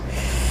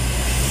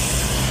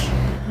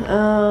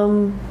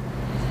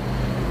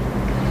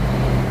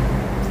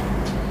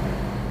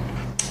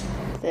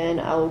 Then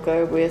I will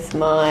go with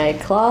my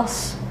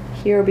class.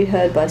 Hear or be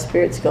heard by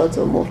spirits, gods,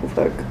 or mortal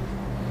folk.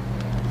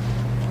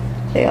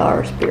 They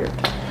are a spirit,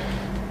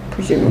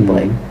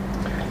 presumably.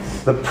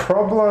 The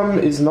problem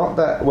is not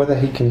that whether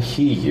he can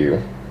hear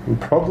you. The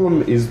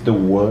problem is the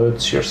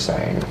words you're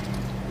saying.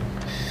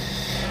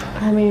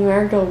 I mean,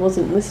 Marigold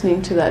wasn't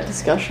listening to that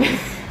discussion.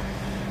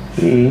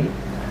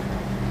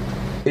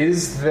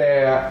 Is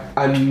there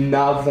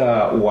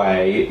another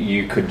way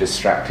you could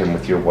distract him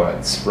with your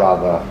words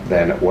rather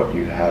than what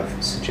you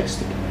have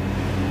suggested?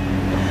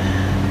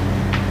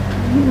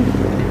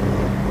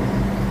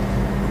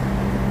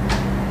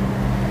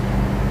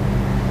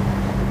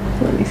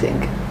 Let me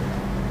think.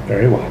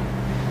 Very well.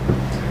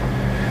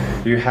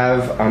 You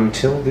have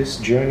until this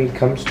journey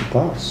comes to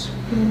pass.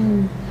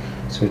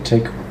 So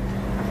take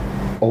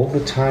all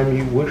the time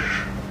you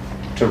wish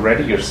to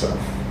ready yourself.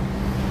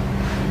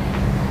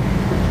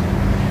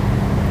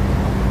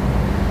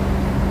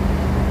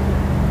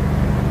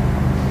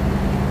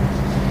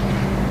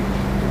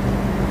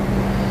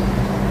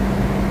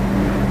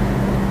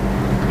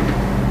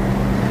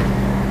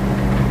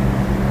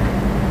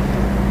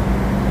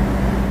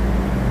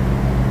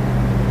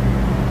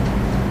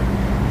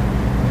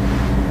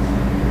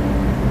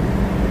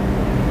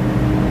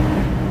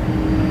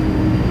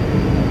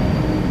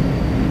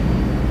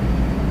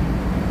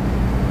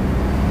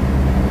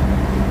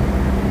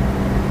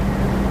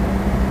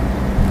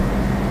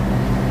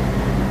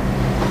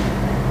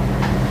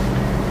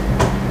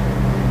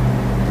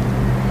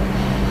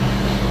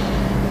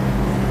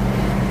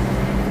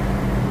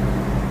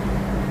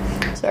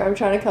 Sorry, I'm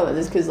trying to come at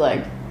this because,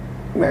 like,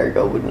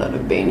 Marigold would not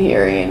have been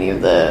hearing any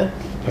of the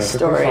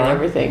story and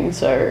everything.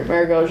 So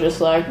Marigold's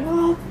just like,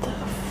 what the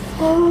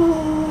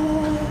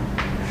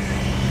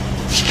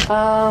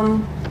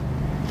fuck?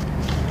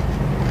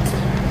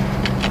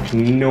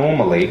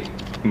 Normally,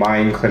 my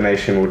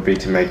inclination would be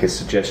to make a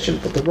suggestion,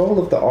 but the role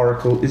of the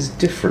Oracle is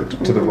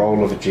different to the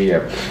role of a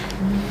GM.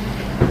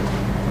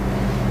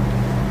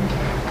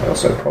 I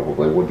also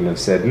probably wouldn't have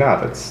said, nah,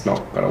 that's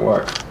not going to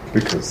work,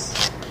 because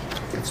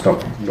it's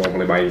not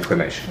normally my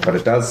inclination. But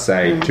it does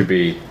say to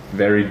be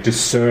very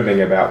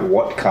discerning about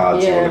what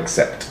cards you will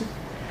accept.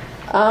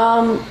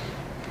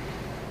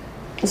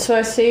 So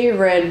I see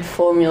Red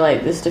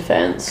formulate this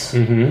defense.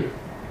 You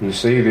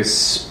see this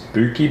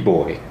spooky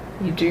boy.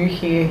 You do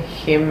hear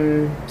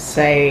him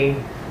say,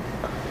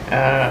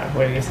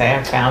 what did you say?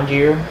 I found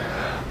you.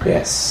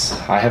 Yes,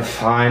 I have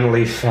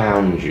finally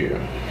found you.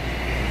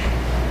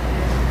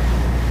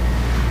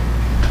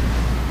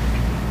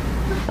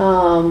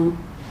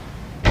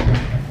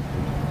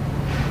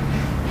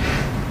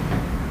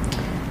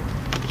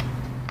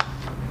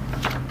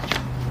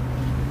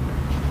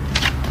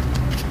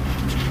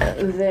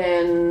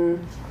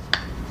 Then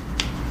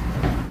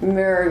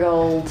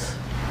Marigold,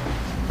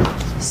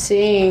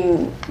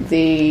 seeing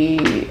the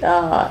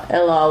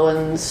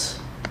Elawin's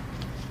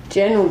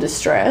general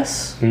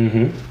distress,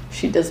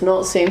 she does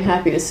not seem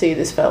happy to see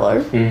this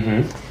fellow.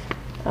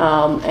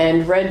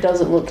 And Red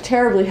doesn't look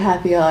terribly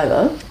happy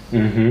either.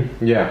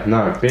 Yeah,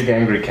 no, big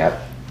angry cat.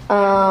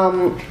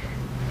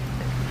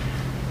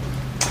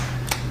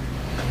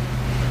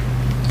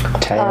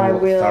 Tail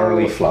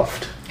thoroughly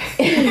fluffed.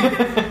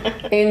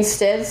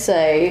 Instead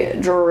say,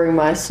 drawing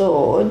my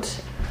sword,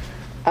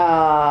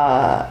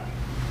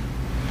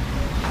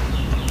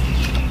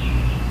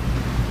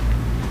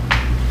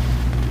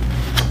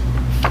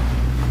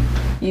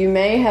 you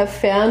may have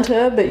found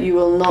her, but you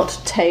will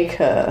not take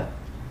her.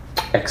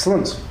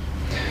 Excellent.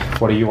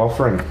 What are you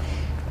offering?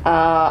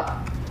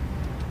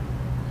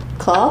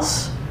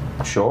 Class?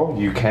 Sure,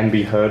 you can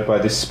be heard by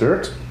this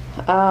spirit.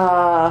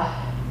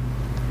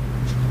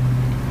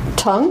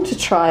 Tongue to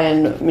try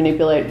and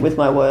manipulate with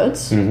my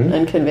words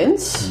and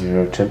convince.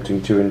 You're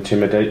attempting to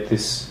intimidate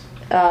this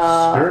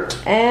spirit.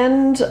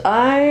 And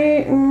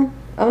I'm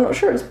not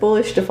sure it's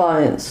bullish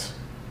defiance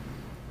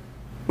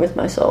with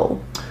my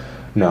soul.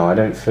 No, I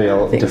don't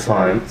feel think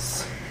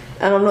defiance.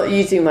 And I'm not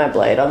using my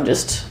blade, I'm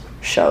just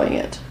showing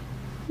it.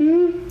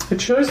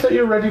 It shows that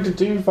you're ready to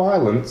do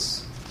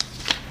violence.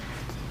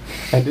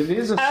 And it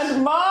is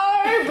And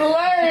my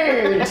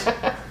blade!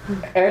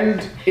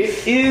 And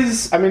it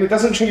is... I mean, it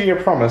doesn't trigger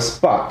your promise,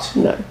 but...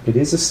 No. It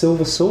is a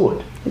silver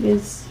sword. It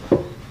is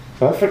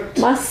Perfect.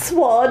 my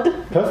sword.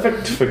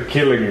 Perfect for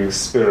killing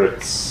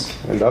spirits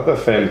and other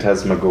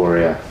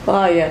phantasmagoria.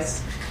 Ah,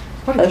 yes.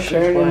 What As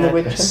shown in The word.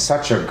 Witcher. It's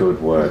such a good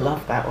I word.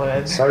 love that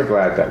word. So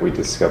glad that we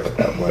discovered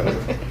that word.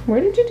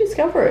 Where did you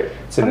discover it?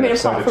 It's in an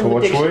episode apart of from the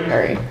Torchwood.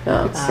 dictionary.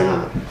 Oh. It's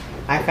in-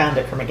 I found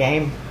it from a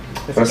game.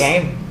 It's a First-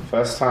 game.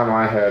 First time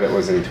I heard it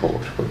was in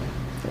Torchwood.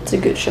 It's a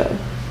good show.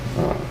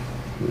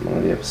 One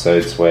of the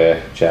episodes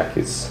where Jack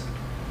is...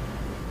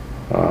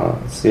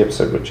 it's the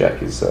episode where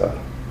Jack is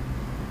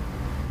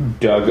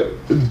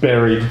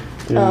buried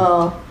in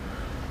Oh,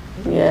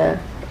 yeah.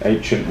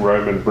 ancient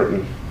Roman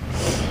Britain.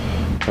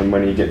 And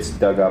when he gets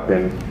dug up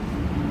in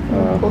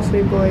Poor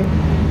sweet boy.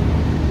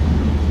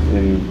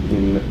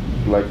 in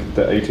like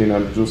the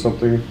 1800s or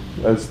something,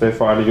 as they're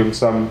finding him,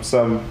 some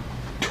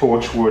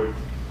Torchwood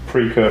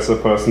precursor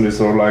person is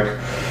sort of like,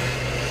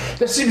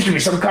 there seems to be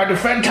some kind of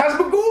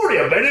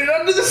phantasmagoria buried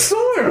under the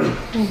soil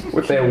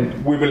with their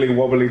wibbly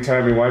wobbly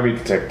timey wimey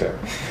detector.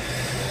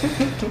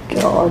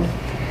 God.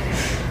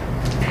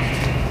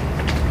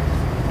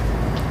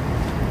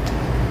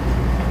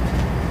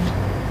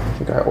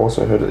 I think I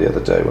also heard it the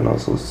other day when I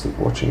was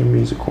watching a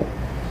musical.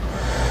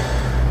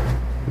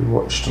 We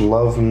watched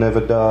Love Never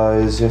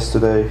Dies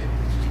yesterday,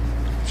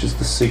 which which is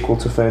the sequel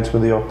to Phantom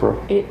of the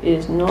Opera. It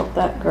is not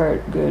that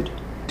good.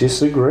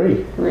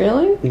 Disagree.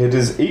 Really? It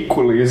is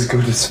equally as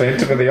good as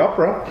Phantom of the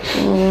Opera.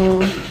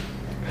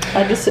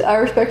 I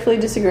respectfully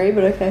disagree,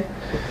 but okay.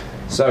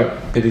 So,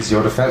 it is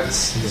your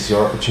defense. It is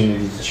your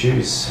opportunity to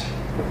choose.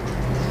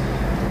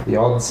 The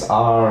odds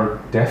are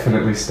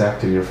definitely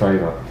stacked in your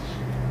favor.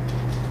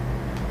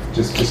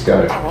 Just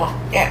go.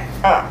 Yeah.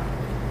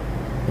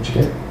 What'd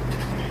you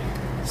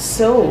get?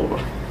 Soul.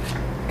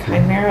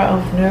 Chimera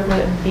of Noble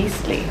and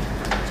Beastly.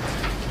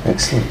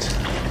 Excellent.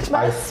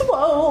 My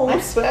swole! My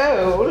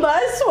soul.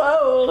 My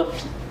swole!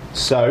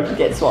 So,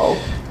 Get swole.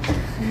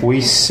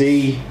 we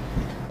see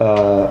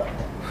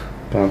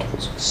bountiful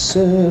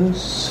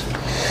success.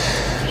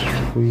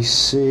 We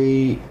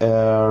see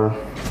our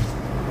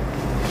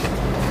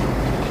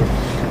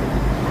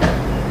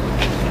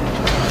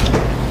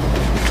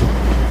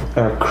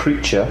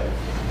creature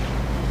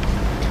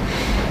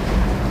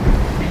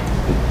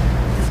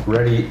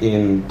ready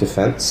in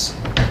defense,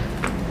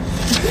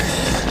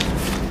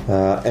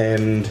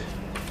 and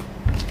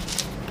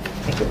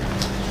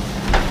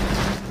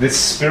this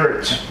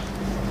spirit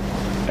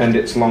and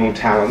its long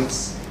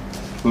talons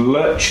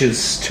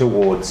lurches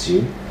towards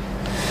you.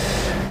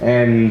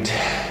 And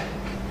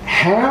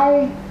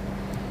how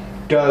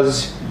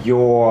does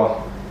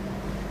your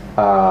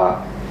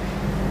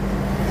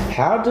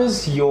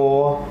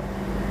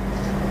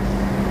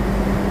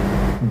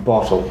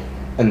bottle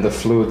and the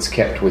fluids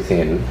kept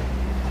within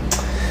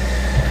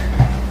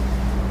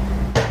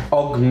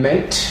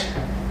augment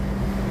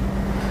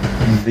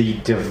the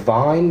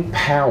divine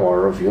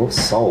power of your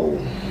soul?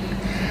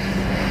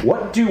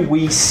 What do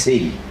we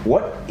see?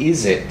 What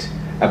is it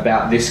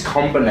about this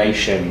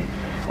combination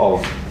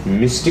of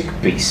mystic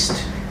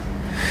beast,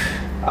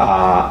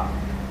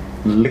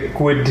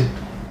 liquid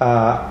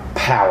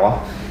power,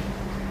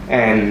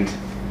 and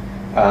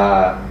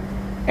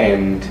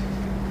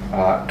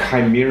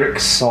chimeric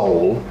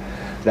soul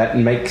that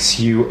makes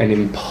you an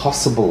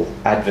impossible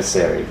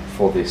adversary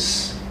for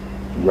this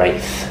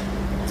wraith?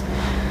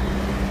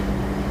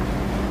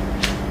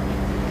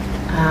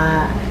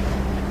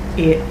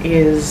 It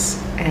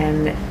is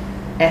an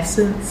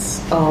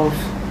essence of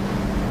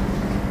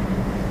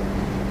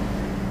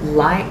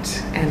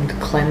light and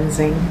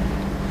cleansing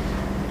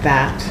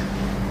that,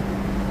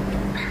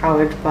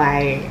 powered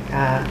by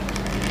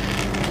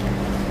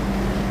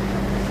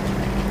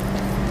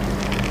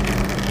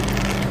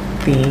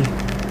the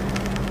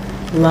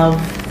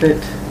love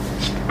that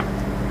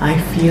I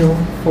feel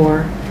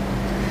for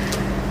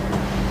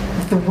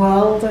the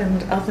world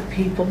and other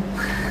people.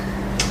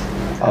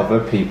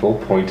 Other people,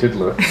 pointed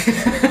looks.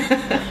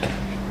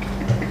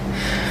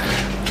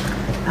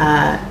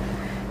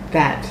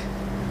 That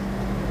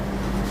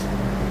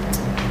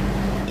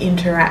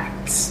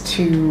interacts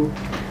to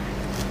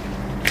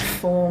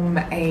form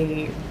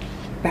a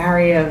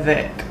barrier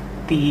that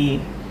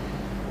the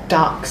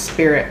dark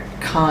spirit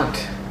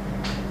can't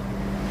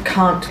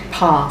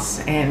pass,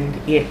 and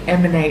it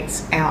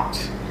emanates out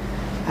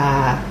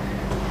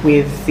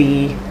with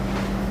the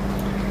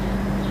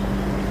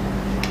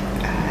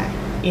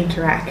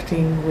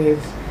interacting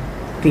with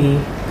the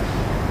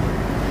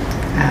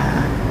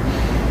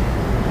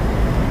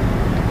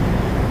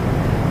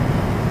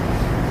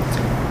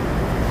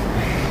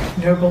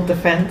noble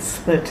defense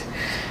that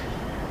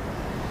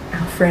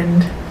our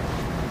friend...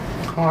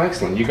 Oh,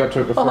 excellent. You got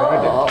to it before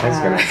I did. I was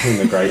going to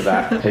integrate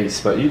that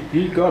piece, but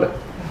you got it.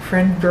 Our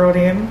friend brought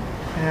in,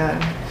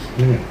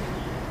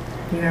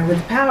 you know, with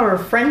the power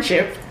of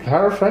friendship.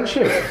 Power of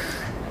friendship.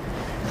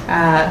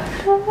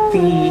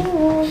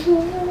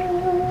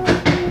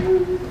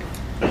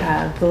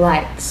 The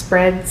light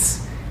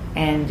spreads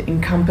and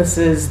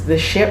encompasses the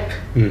ship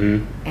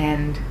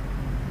and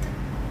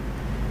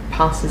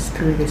passes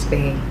through this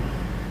being.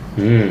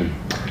 And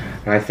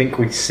I think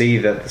we see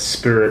that the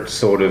spirit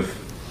sort of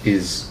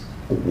is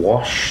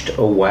washed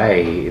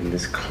away in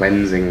this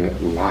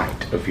cleansing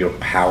light of your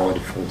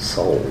powerful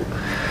soul.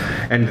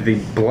 And the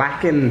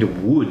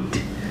blackened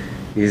wood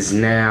is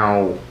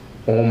now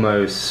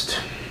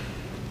almost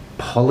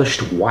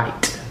polished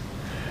white.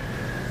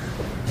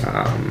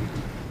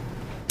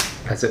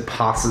 As it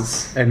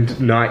passes and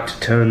night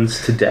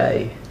turns to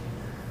day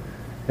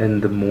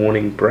and the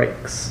morning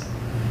breaks.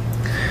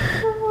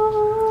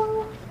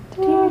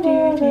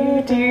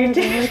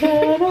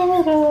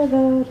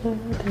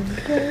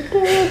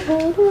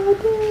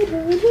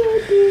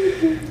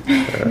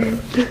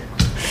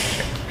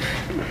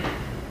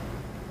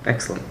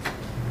 Excellent.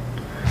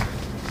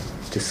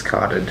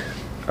 Discarded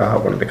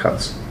one of the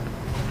cards.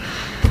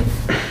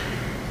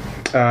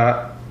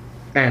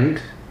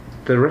 And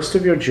the rest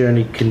of your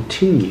journey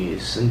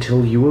continues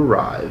until you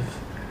arrive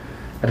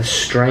at a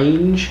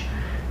strange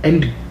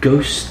and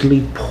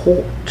ghostly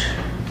port,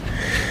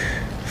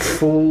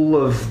 full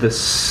of the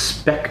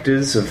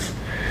spectres of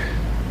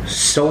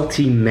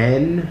salty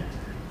men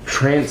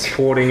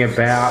transporting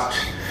about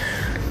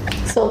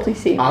Salty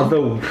seamen.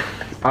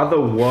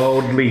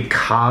 otherworldly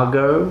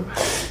cargo,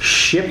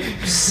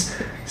 ships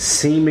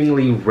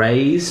seemingly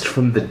raised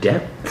from the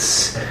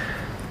depths.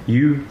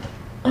 You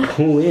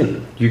pull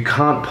in. You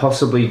can't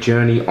possibly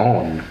journey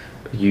on.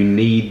 You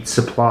need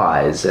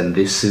supplies, and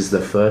this is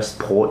the first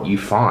port you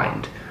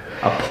find.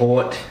 A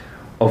port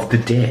of the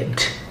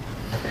dead.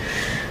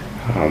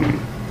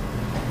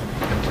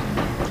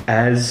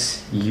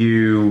 As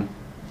you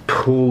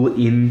pull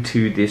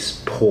into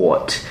this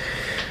port,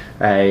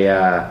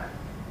 a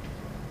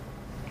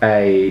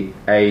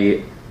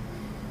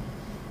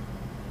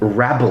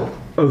rabble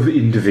of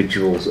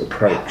individuals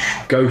approach.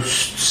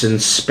 Ghosts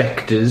and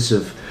spectres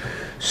of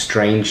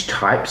strange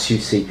types. You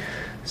see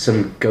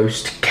some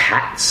ghost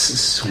cats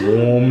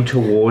swarm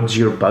towards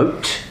your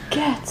boat,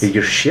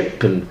 your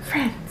ship, and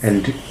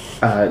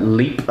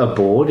leap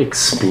aboard,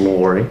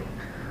 exploring.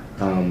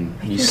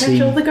 You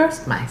see all the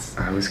ghost mice.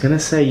 I was going to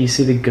say, you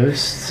see the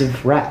ghosts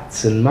of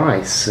rats and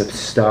mice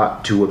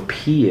start to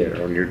appear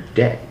on your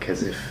deck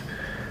as if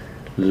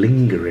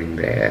lingering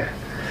there.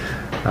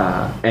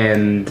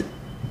 And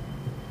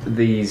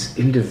these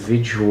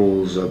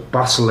individuals are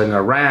bustling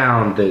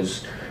around.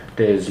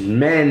 There's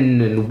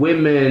men and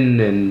women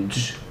and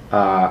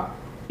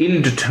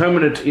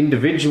indeterminate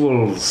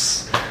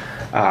individuals,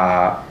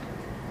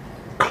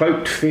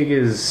 cloaked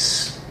figures,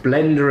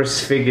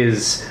 splendorous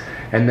figures.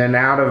 And then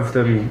out of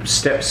them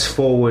steps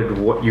forward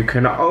what you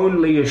can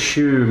only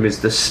assume is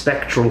the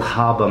spectral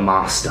harbour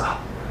master.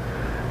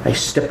 They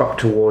step up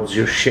towards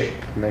your ship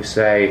and they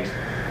say,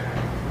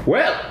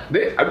 "Well,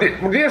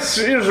 this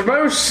is a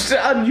most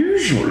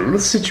unusual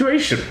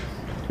situation.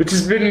 It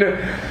has been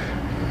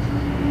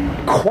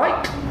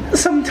quite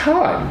some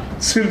time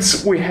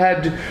since we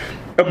had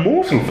a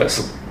mortal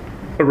vessel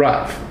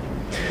arrive.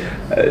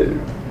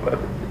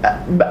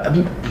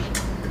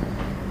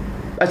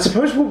 I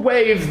suppose we'll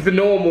waive the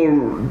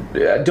normal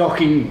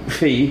docking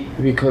fee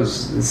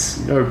because there's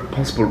no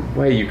possible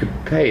way you could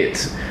pay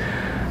it.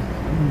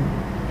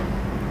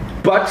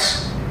 But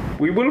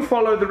we will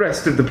follow the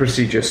rest of the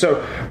procedure.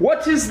 So,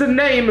 what is the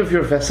name of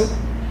your vessel?"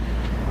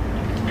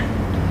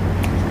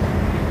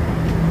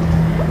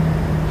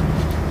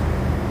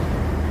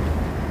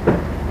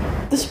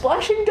 The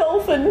Splashing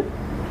Dolphin.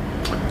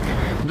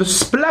 The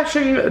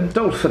Splashing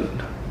Dolphin.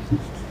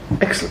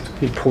 Excellent.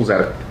 He pulls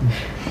out a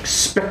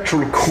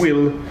spectral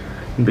quill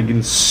and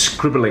begins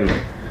scribbling.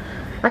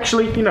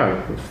 Actually,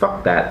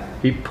 fuck that.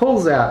 He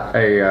pulls out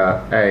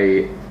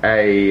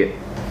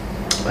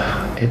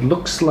it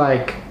looks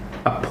like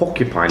a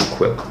porcupine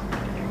quill.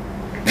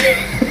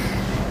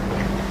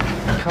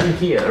 Come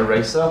here,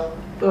 eraser.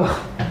 Ugh.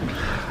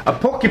 A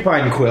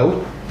porcupine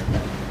quill,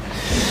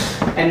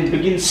 and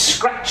begins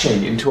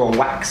scratching into a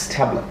wax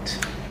tablet.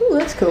 Ooh,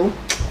 that's cool.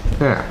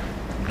 Yeah.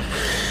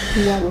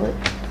 Tablet.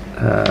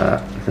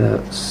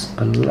 That's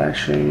a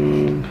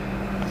lashing.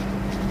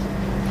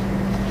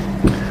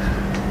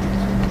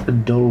 A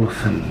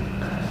dolphin.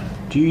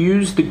 Do you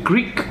use the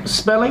Greek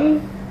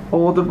spelling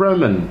or the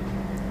Roman?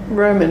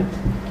 Roman.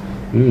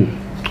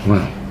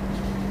 Well.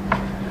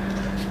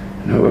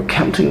 No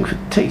accounting for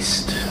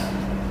taste.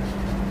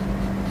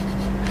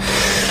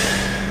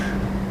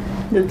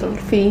 The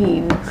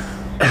dolphin.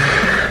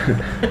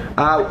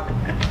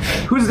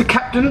 Who's the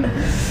captain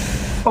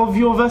of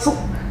your vessel?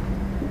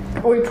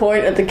 We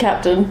point at the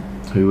captain.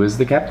 Who is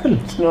the captain?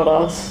 It's not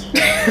us.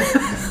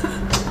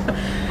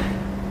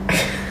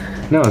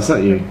 No, it's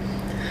not you.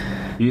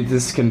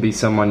 This can be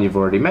someone you've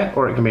already met,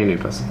 or it can be a new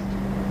person.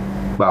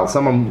 Well,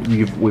 someone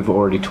we've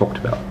already talked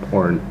about,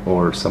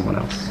 or someone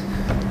else.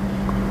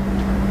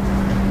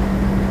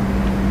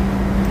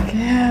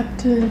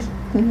 Captain.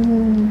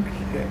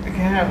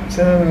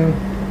 Captain.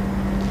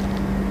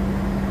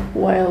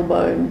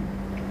 Whalebone.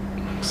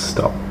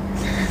 Stop.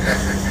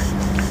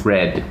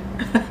 Red.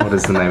 What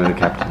is the name of the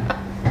captain?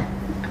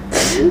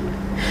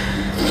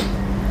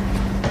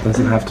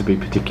 Doesn't have to be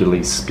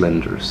particularly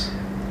splendorous.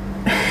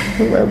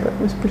 The whalebone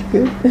was pretty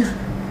good.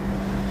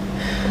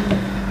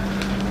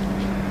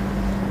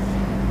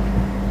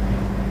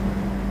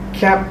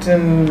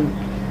 Captain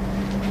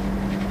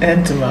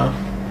Entema.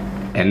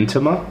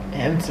 Entema?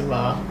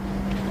 Entema.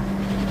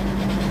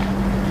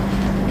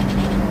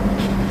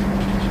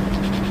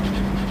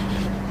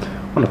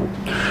 Wonderful.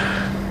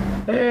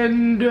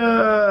 And,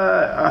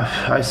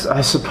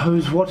 I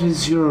suppose, what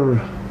is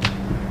your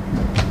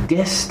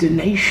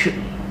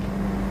destination?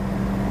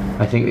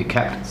 I think the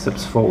captain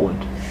steps forward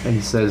and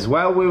he says,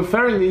 "Well, we're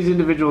ferrying these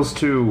individuals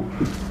to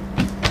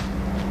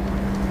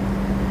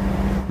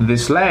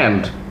this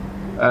land.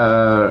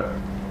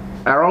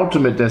 Our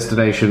ultimate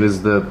destination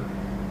is the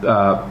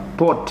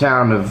port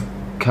town of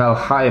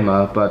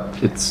Kalheima, but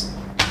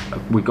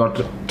we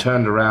got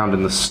turned around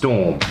in the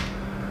storm.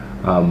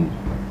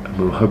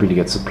 We were hoping to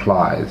get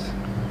supplies."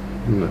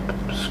 The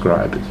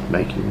scribe is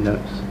making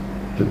notes.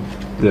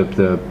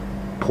 The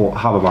port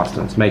harbour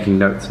master is making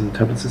notes, and the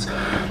tablet says,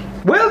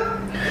 "Well,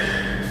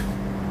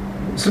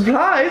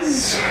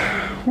 supplies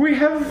we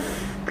have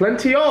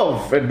plenty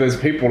of." And there's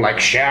people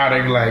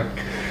shouting,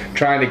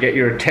 trying to get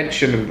your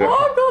attention. And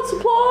I've got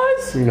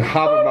supplies. And the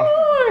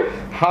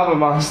harbour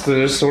master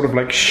is sort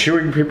of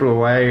shooing people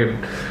away,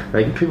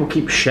 and people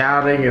keep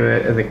shouting,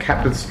 and the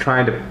captain's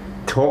trying to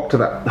talk to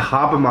the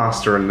harbour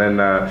master, and then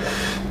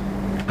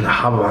And the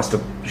harbour master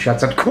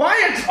shouts out,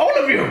 "Quiet,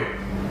 all of you!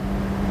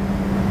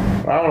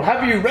 I will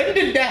have you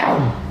rendered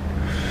down."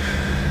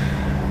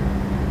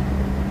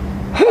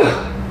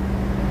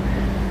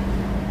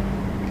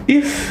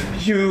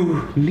 If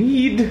you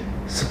need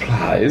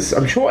supplies,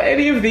 I'm sure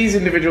any of these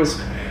individuals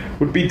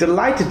would be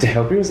delighted to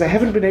help you, as they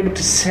haven't been able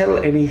to sell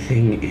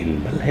anything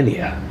in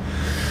millennia.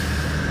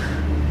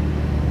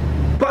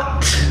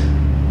 But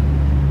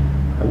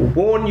I will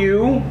warn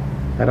you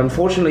that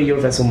unfortunately your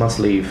vessel must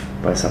leave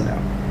by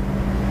sundown.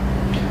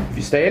 If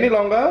you stay any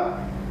longer,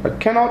 I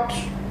cannot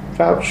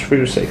vouch for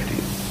your safety,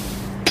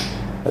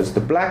 as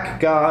the Black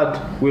Guard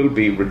will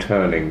be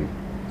returning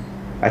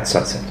at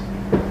sunset.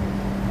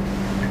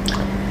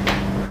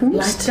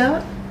 Black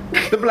Guard?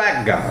 The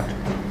Black Guard.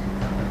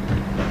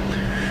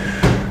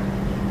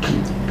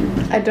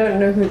 I don't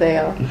know who they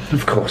are.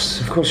 Of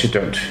course you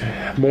don't.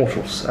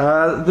 Mortals.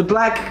 The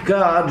Black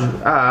Guard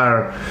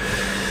are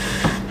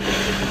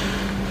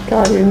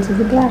Guardians of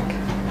the Black.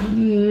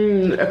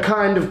 a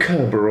kind of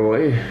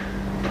Kerberoy.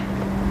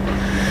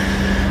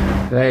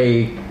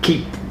 They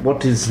keep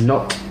what is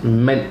not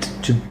meant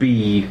to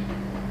be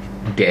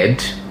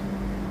dead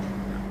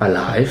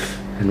alive,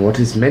 and what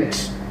is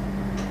meant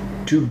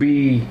to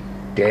be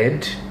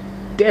dead.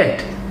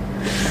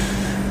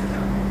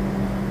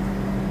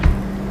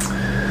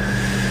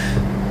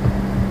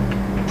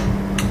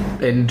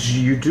 And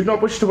you do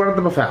not wish to run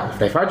them afoul. If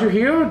they find you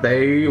here,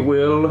 they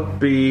will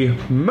be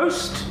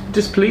most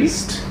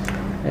displeased,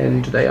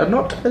 and they are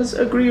not as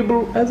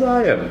agreeable as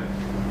I am.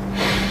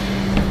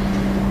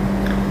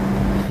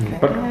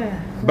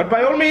 But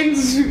by all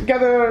means,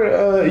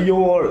 gather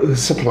your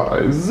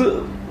supplies.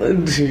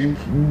 And he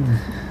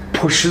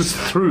pushes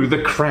through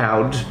the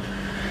crowd.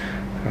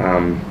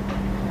 And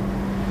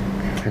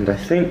I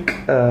think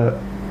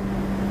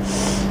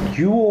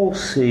you all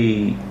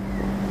see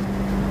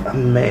a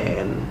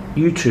man.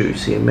 You two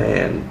see a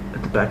man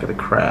at the back of the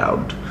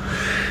crowd.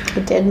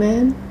 A dead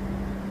man?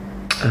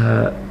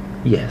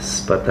 Yes,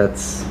 but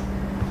that's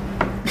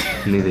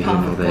neither here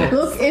nor there.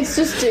 Look, it's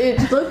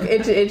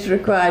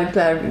required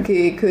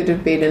clarification. It could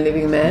have been a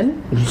living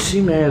man. You see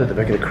a man at the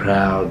back of the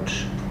crowd.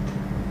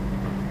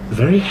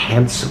 Very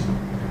handsome.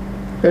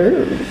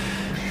 Oh.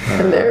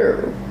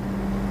 Hello.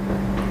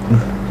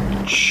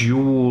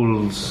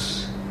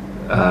 Jewels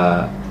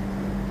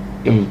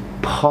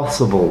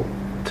impossible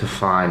to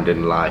find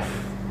in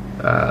life,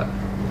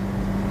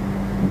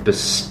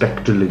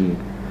 bespectacling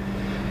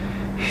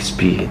his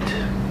beard.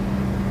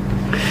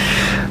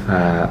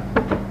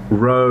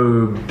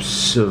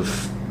 Robes of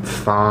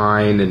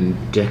fine and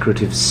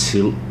decorative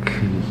silk,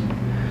 and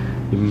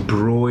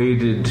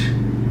embroidered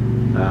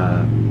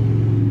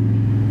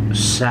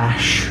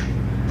sash,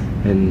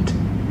 and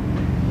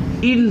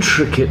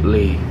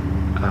intricately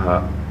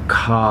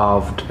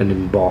carved and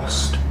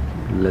embossed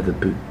leather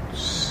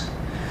boots.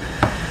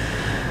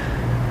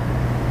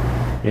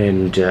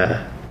 And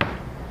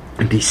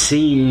he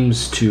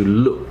seems to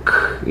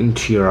look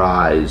into your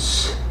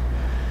eyes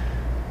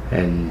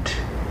and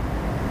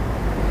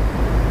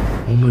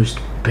almost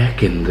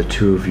beckon the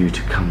two of you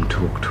to come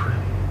talk to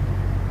him.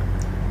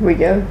 We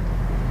go.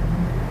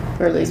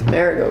 Or at least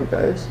Marigold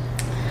goes.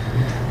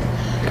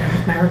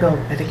 Marigold,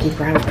 better keep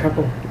her out of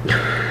trouble.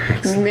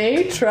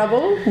 Me?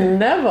 Trouble?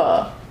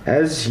 Never.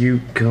 As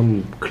you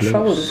come close,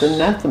 Trouble is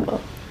anathema.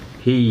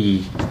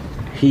 he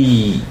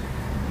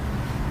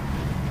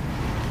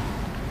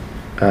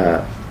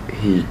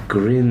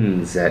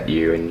grins at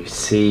you, and you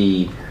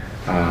see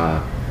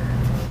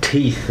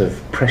teeth of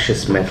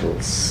precious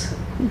metals.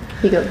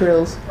 He got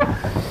grills.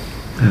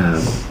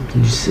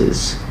 He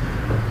says,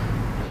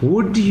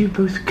 "Would you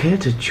both care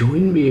to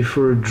join me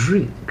for a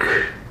drink?"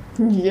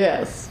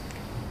 Yes.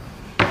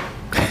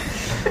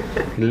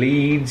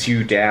 Leads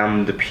you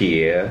down the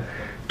pier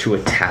to a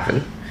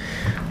tavern.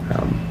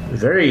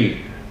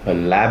 Very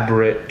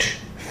elaborate,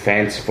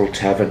 fanciful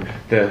tavern.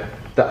 The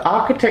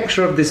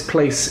architecture of this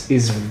place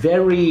is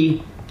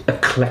very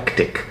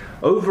eclectic.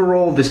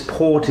 Overall, this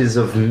port is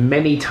of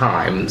many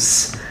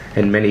times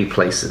and many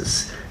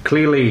places.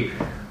 Clearly,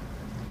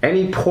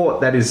 any port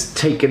that is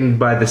taken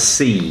by the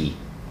sea,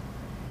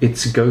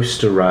 its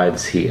ghost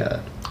arrives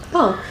here.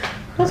 Oh,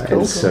 that's cool.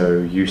 And so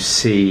you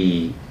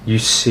see,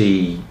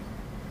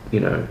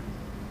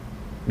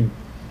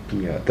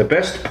 the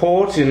best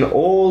port in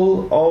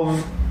all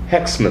of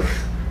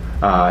Hexmouth.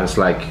 It's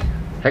like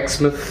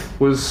Hexmouth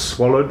was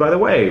swallowed by the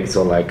waves,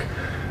 or like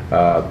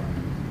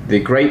the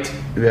great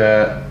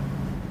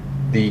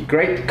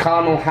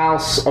carnal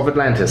house of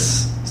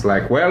Atlantis. It's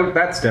like, well,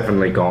 that's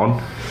definitely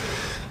gone,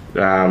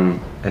 and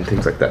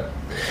things like that.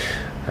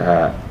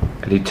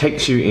 And he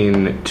takes you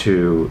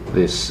into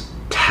this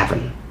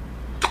tavern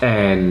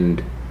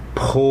and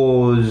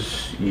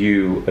pours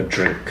you a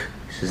drink.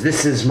 He says,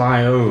 "This is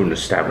my own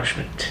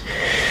establishment.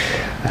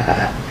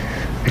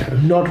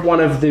 Not one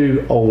of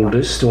the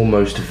oldest or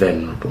most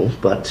venerable,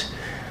 but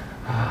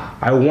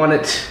I won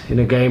it in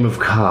a game of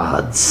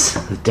cards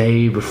the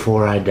day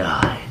before I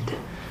died,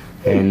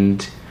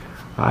 and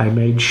I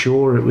made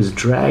sure it was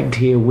dragged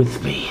here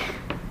with me."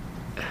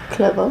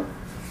 Clever.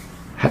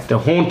 Had to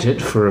haunt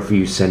it for a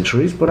few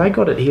centuries, but I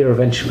got it here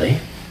eventually.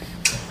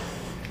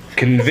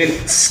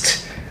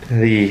 Convinced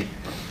the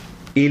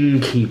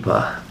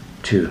innkeeper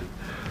to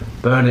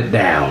burn it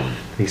down.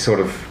 He sort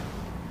of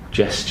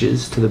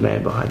gestures to the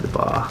man behind the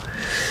bar.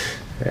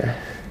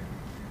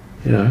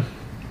 You know,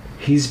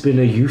 he's been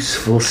a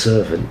useful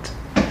servant.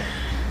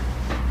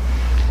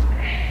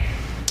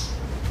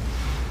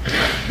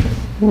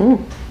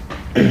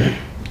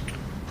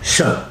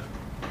 So,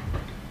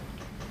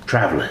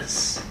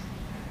 travelers,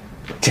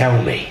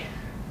 tell me,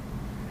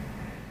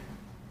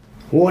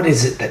 what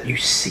is it that you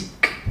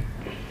seek?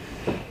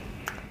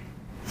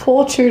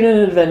 Fortune and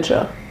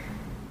adventure.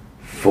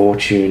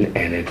 Fortune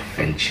and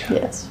adventure.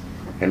 Yes.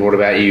 And what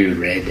about you,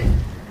 Red?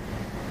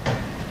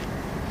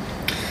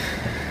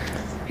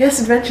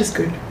 Yes, adventure's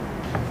good.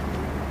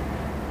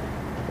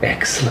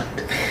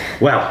 Excellent.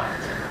 Well,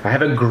 I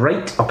have a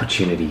great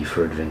opportunity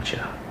for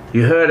adventure.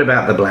 You heard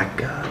about the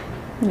Blackguard.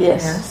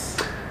 Yes.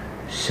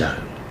 So,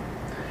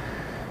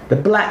 the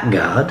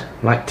Blackguard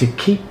like to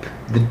keep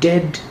the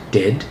dead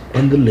dead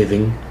and the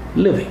living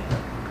living.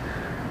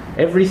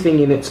 Everything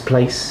in its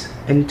place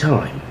and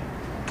time.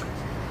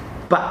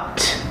 But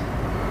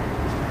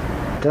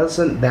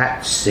doesn't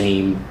that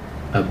seem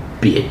a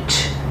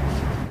bit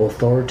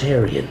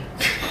authoritarian?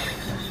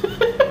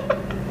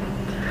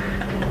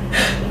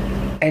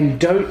 And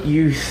don't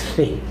you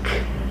think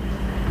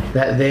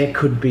that there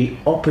could be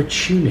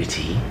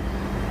opportunity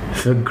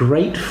for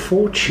great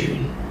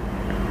fortune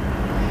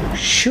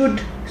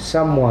should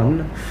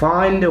someone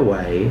find a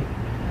way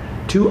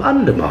to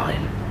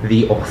undermine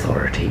the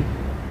authority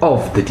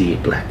of the dear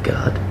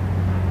Blackguard?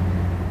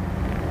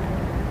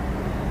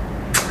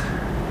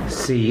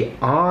 See,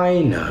 I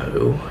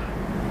know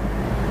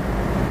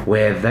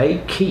where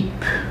they keep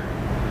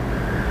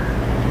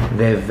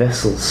their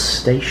vessels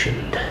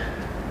stationed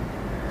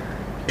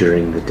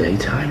during the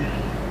daytime.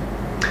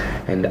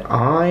 And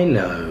I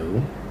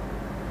know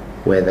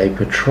where they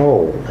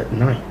patrol at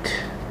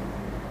night.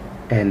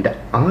 And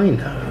I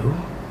know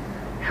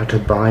how to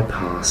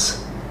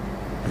bypass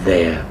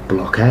their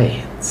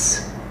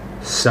blockades.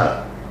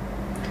 So,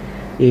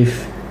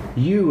 if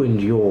you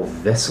and your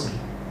vessel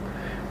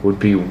would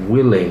be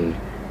willing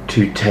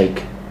to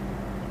take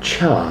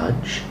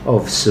charge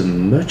of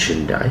some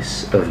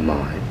merchandise of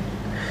mine,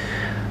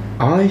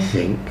 I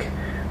think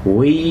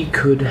we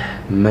could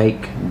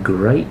make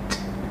great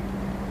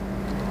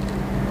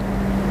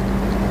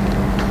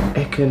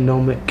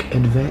economic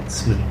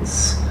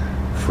advancements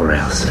for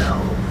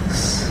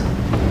ourselves.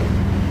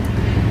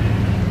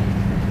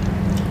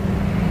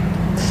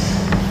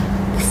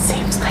 This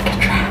seems like a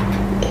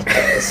trap.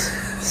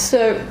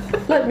 So,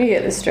 let me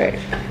get this straight.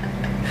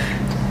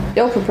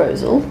 Your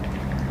proposal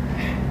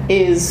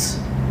is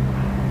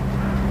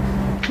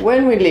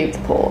when we leave the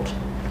port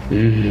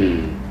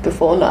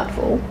before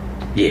nightfall,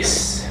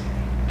 Yes.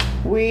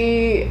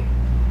 we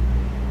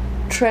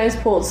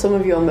transport some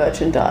of your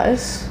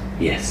merchandise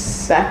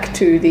Yes. back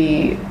to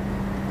the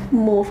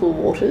mortal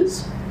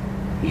waters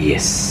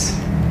Yes.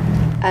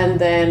 and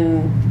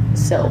then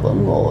sell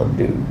them or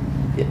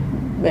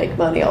make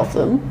money off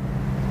them,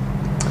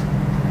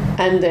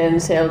 and then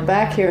sail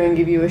back here and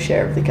give you a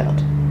share of the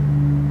cut.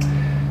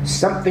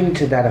 Something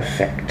to that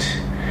effect.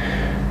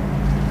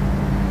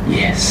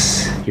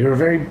 Yes. You're a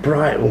very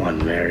bright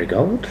one,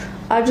 Marigold.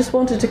 I just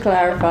wanted to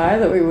clarify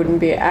that we wouldn't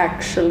be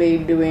actually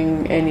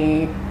doing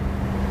any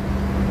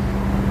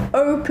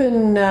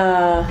open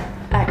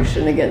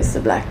action against the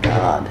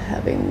Blackguard,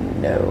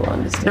 having no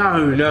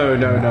understanding.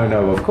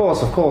 No. Of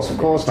course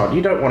not.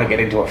 You don't want to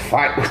get into a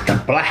fight with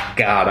the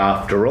Blackguard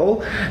after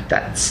all.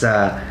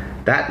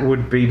 That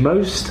would be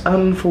most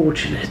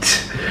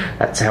unfortunate.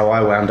 That's how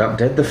I wound up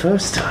dead the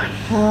first time.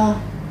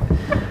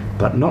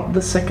 But not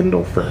the second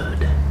or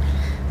third.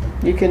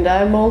 You can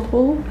die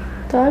multiple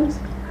times?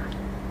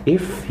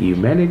 If you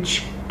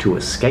manage to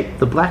escape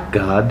the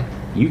Blackguard,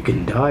 you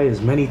can die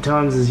as many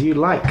times as you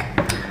like.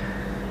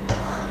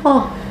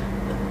 Oh.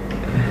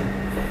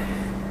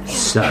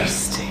 So,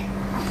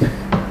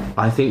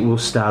 I think we'll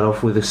start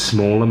off with a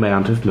small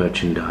amount of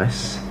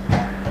merchandise.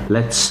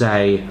 Let's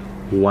say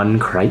 1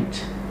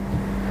 crate.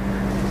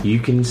 You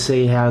can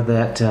see how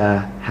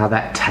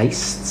that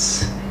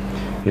tastes.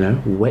 You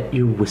know, wet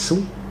your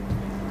whistle.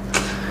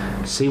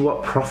 See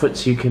what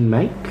profits you can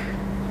make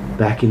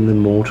back in the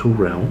mortal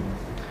realm.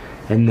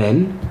 And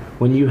then,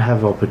 when you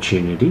have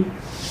opportunity,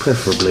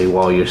 preferably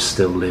while you're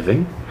still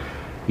living,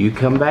 you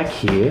come back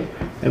here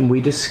and we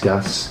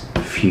discuss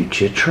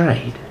future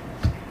trade.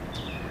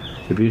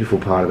 The beautiful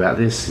part about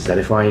this is that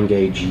if I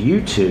engage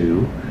you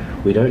two,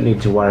 we don't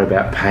need to worry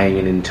about paying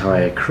an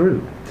entire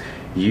crew.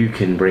 You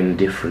can bring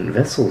different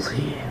vessels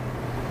here.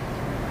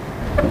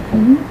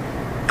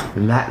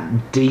 And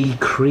that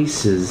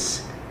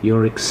decreases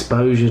your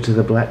exposure to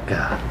the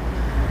Blackguard.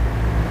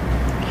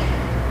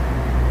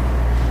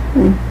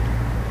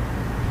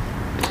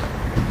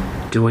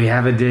 Do we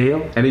have a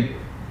deal? And he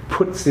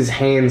puts his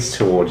hands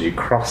towards you,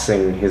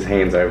 crossing his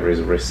hands over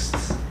his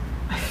wrists.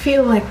 I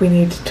feel like we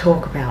need to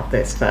talk about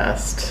this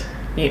first.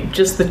 Yeah,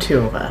 just the two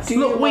of us.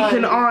 Look, we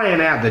can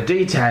iron out the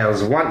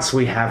details once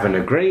we have an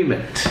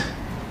agreement.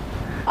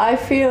 I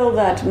feel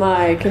that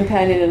my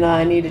companion and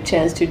I need a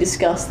chance to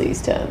discuss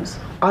these terms.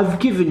 I've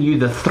given you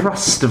the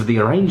thrust of the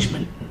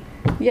arrangement.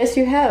 Yes,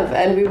 you have,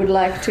 and we would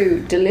like to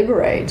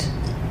deliberate.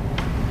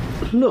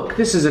 Look,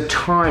 this is a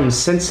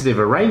time-sensitive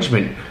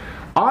arrangement.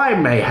 I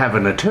may have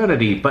an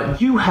eternity,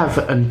 but you have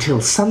until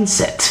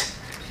sunset.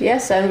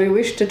 Yes, and we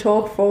wish to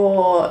talk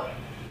for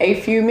a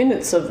few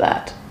minutes of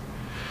that.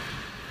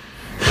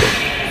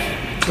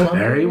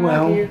 Very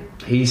well.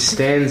 He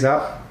stands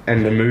up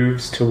and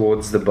moves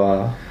towards the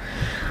bar.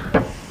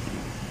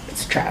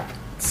 It's a trap.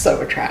 It's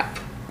so a trap.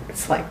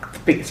 It's like the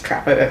biggest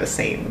trap I've ever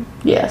seen.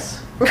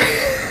 Yes.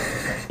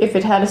 If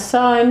it had a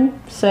sign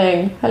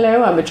saying,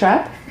 "Hello, I'm a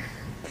trap,"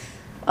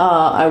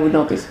 I would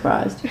not be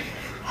surprised.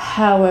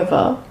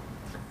 However,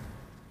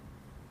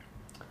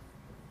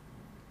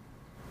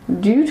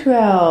 due to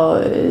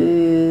our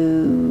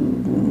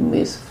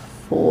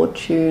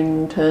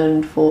misfortune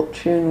turned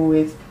fortune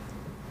with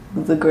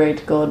the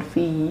great god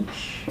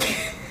Fish,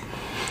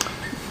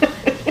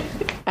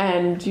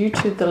 and due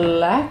to the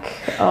lack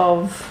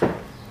of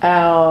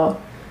our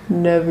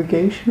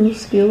navigational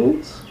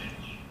skills,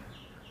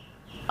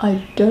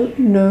 I don't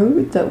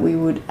know that we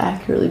would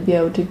accurately be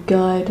able to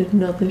guide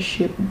another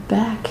ship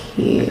back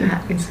here.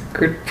 That is a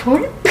good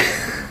point.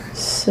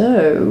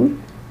 So,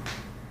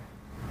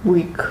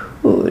 we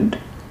could,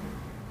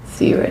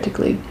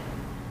 theoretically,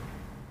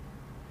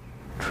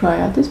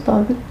 try out this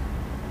bargain,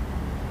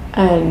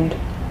 and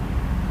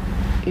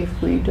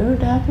if we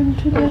don't happen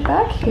to get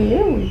back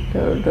here, we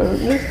don't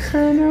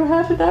necessarily know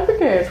how to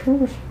navigate.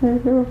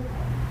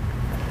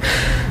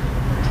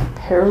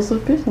 Perils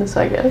of business,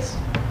 I guess.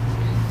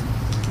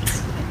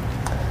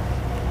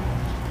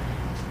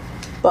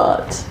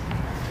 But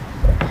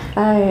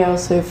I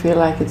also feel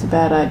like it's a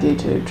bad idea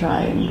to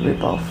try and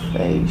rip off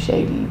a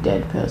shady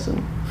dead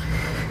person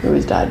who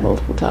has died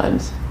multiple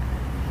times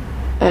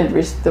and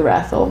risk the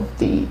wrath of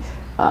the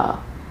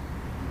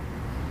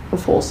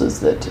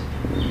forces that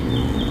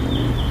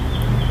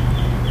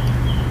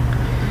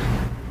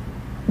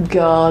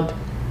guard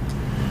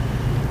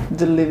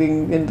the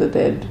living and the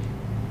dead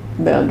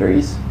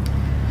boundaries.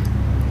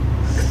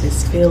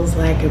 This feels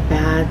like a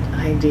bad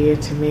idea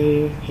to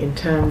me in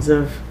terms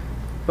of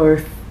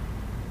both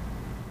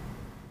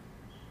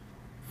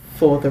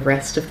for the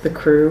rest of the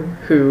crew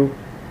who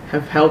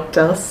have helped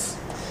us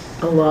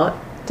a lot.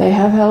 They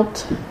have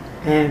helped.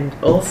 And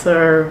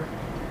also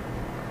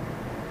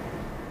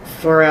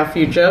for our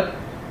future.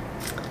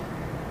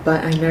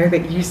 But I know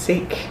that you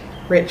seek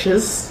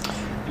riches.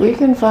 We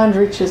can find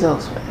riches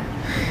elsewhere.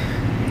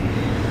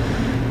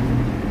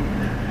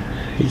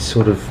 He's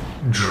sort of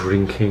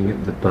drinking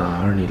at the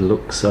bar and he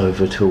looks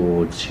over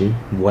towards you,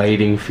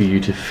 waiting for you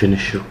to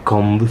finish your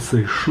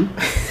conversation.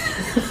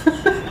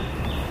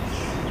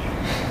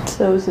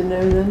 So is a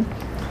no then? I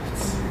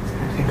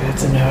think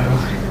that's a no.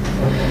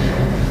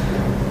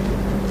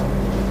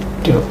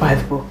 Do it by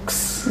the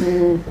books.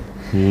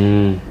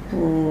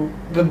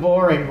 The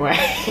boring way.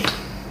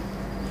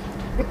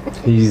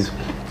 He's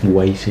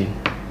waiting.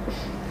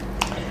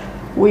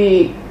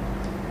 We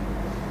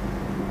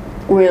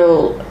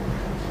will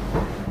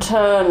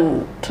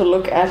turn to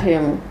look at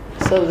him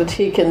so that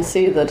he can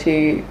see that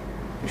he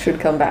should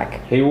come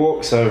back. He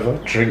walks over,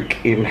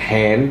 drink in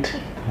hand,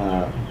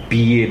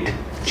 beard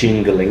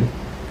jingling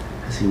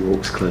as he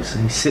walks closer.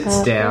 He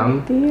sits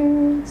down,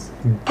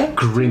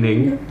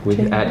 grinning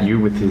at you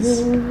with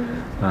his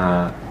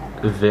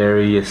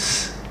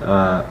various...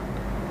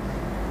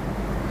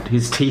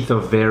 his teeth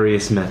of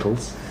various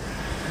metals.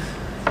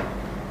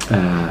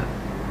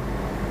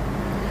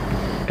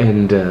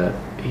 And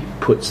he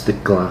puts the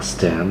glass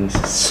down and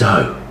says,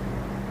 "So,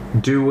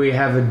 do we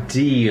have a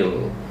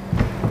deal?"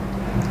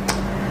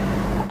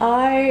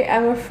 I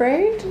am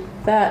afraid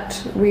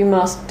that we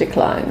must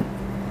decline.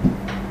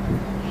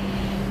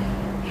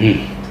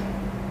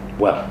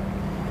 Well,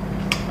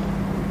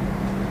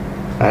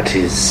 that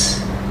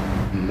is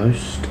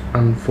most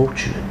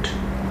unfortunate.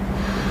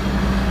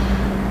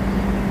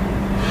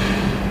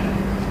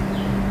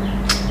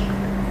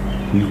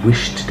 You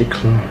wish to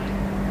decline.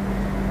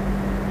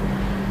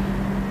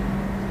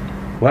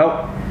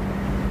 Well,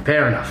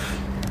 fair enough.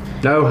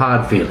 No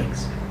hard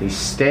feelings. He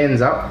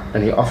stands up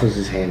and he offers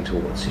his hand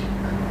towards you.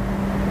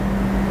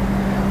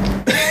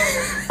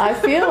 I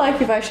feel like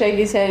if I shake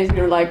his hand, he's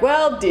going to be like,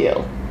 "Well,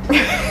 deal."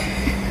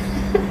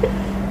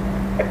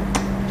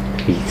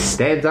 He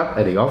stands up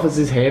and he offers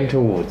his hand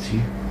towards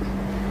you.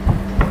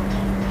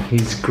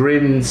 His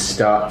grin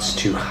starts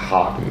to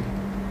harden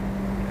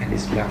and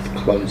his mouth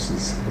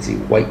closes as he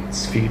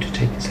waits for you to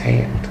take his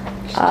hand.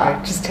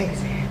 Just take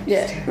his hand.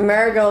 Yeah,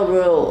 Marigold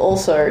will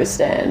also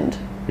stand.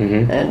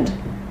 And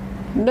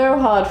no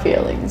hard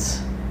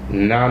feelings.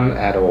 None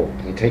at all.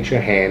 He takes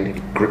your hand and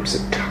he grips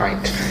it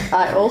tight.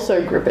 I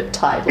also grip it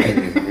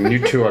tightly. You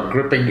two are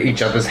gripping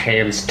each other's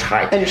hands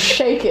tight. And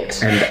shake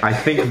it. And I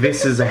think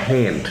this is a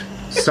hand.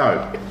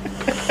 So,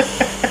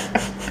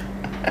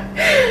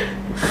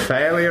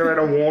 failure and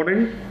a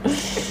warning.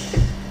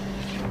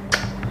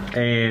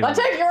 And I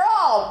take your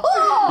arm!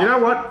 Ah! you know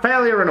what?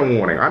 Failure and a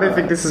warning. I don't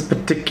think this is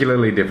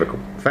particularly difficult.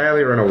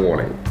 Failure and a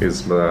warning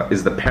is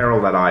the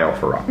peril that I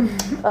offer up.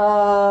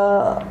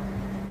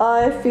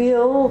 I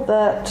feel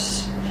that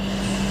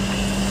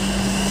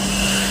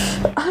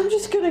I'm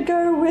just gonna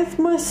go with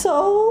my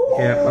soul.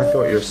 Yeah, I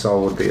thought your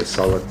soul would be a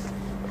solid.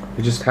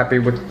 You're just happy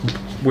with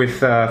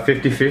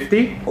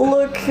 50-50?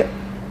 Look,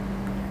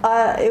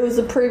 it was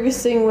the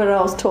previous thing when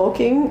I was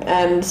talking,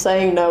 and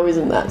saying no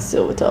isn't that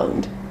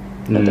silver-tongued.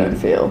 I don't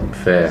feel.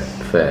 Fair.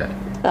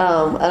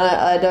 And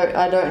I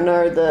don't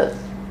know that,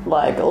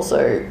 like,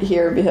 also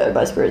hear and be heard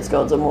by spirits,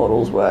 gods, or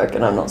mortals work,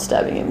 and I'm not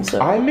stabbing him, so...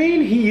 I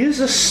mean, he is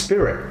a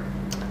spirit.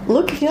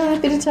 Look, if you're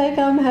happy to take,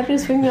 I'm happy to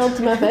swing the odds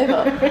in my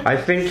favour. I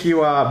think you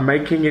are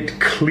making it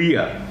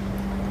clear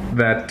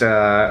that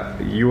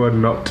you are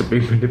not to be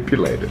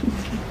manipulated.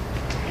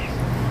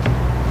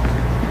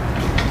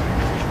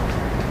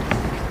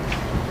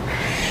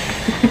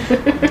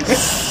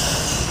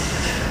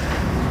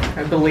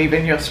 I believe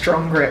in your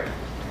strong grip.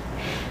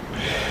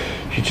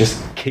 You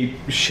just keep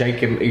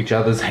shaking each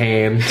other's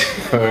hand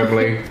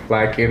firmly,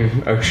 like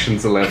in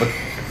Ocean's 11.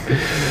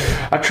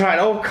 I tried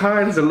all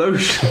kinds of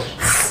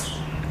lotions.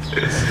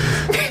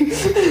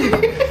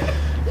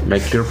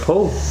 Make your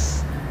pull.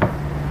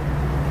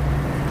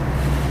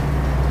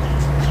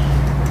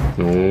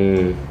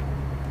 Oh,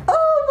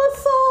 my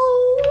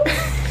soul!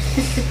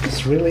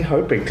 Just really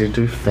hoping to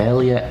do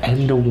failure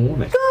and a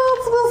warning. God's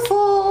my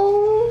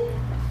soul!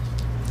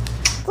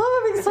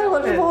 I'm having so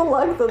much more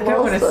luck than I don't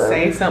want last to time.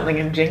 say something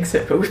and jinx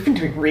it, but we've been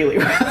doing really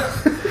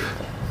well.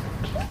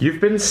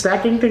 You've been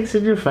stacking things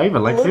in your favour.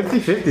 Like Look.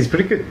 50-50 is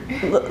pretty good.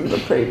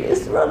 The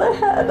previous run I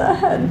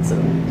had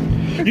some...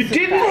 You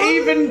didn't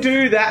even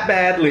do that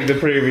badly the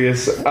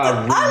previous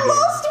I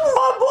lost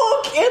my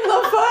book in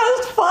the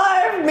first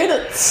 5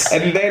 minutes!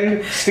 and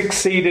then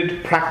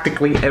succeeded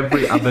practically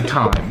every other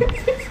time.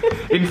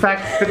 In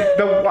fact,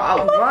 the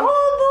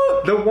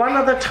one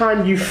other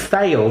time you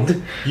failed,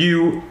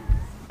 you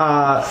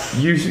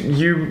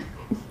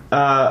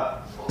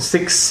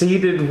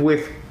succeeded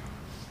with.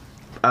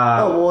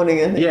 A warning,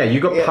 I think. Yeah, you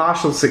got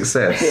partial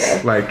success.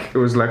 Yeah. Like it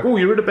was like, oh,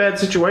 you're in a bad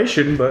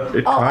situation, but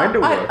it kind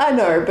of worked. I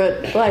know,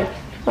 but like,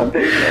 my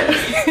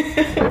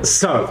book.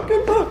 So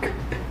Good book.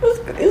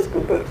 It's a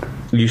good book.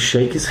 you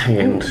shake his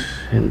hand,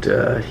 and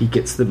he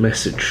gets the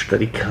message that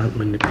he can't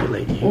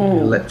manipulate you. He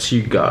lets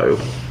you go,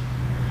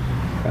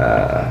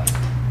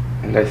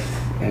 and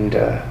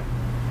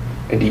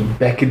he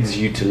beckons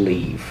you to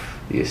leave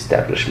the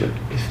establishment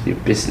if your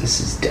business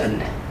is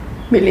done.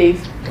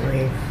 Believe.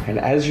 And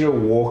as you're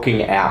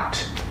walking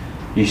out,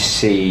 you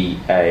see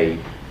a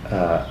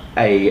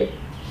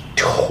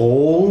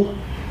tall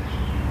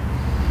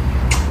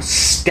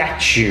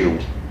statue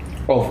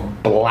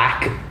of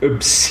black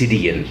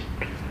obsidian,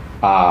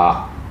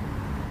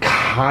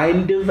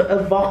 kind of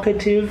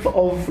evocative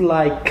of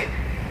like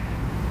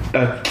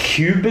a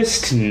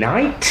cubist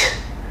knight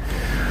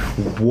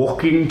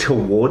walking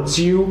towards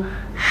you,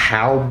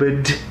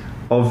 halberd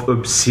of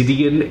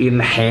obsidian in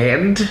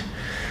hand.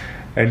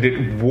 And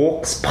it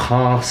walks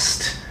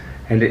past,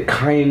 and it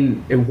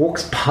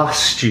walks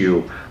past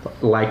you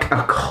like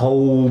a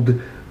cold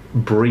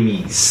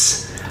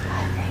breeze.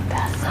 I think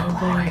that's the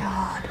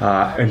black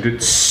god. And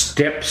it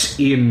steps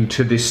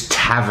into this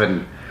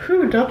tavern,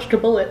 Who dodged a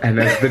bullet? and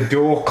as the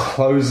door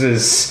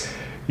closes,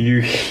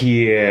 you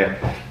hear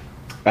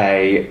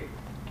a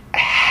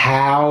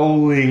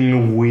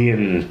howling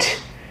wind,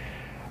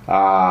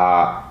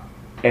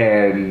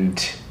 and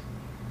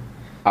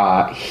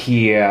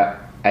hear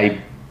a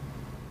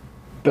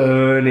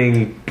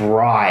burning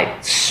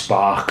bright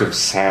spark of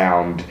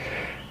sound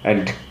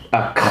and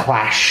a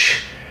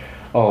clash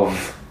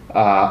of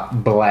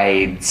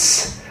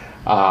blades,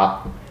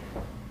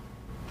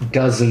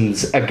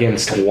 dozens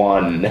against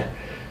one,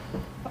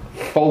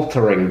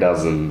 faltering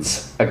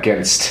dozens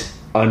against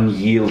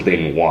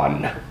unyielding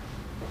one.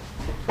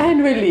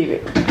 And we're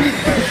leaving.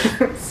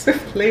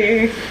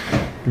 Swiftly.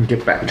 And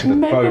get back to the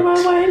Making my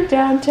boat. way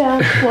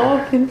downtown,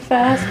 walking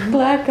fast.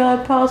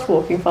 Blackguard past,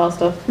 walking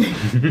faster.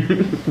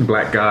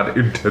 Blackguard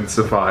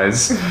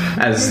intensifies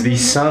as the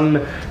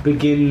sun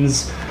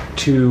begins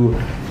to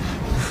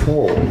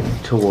fall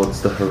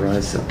towards the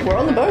horizon. We're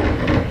on the boat.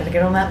 Gotta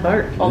get on that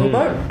boat. On the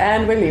boat.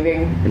 And we're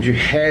leaving. And you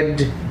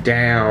head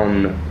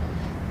down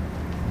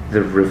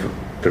the river.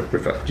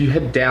 You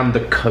head down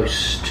the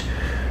coast.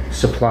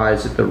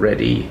 Supplies at the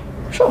ready.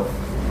 Sure.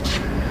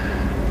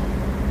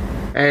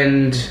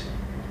 And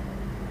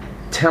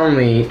tell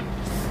me,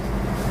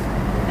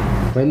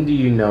 when do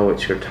you know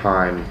it's your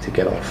time to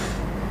get off?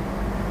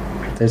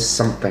 There's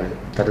something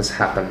that has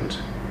happened,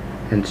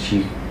 and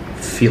you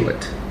feel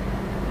it.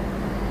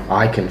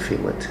 I can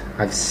feel it.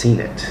 I've seen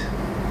it.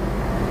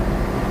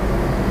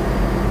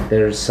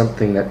 There's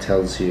something that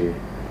tells you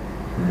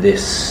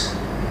this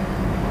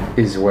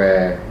is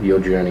where your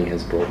journey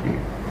has brought you.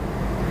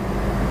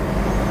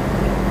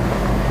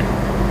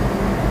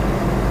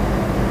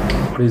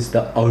 What is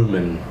the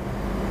omen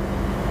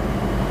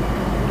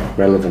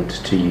relevant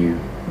to you?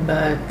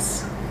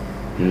 Birds.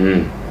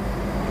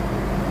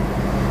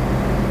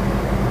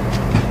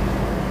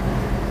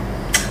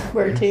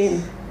 We're a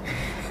team.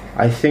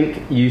 I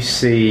think you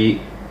see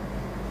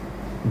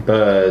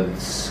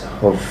birds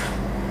of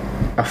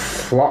a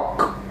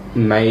flock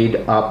made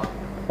up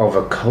of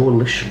a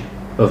coalition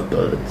of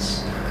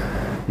birds.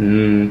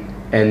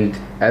 And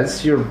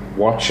as you're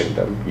watching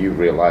them, you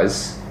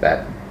realize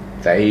that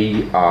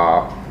they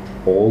are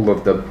all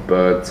of the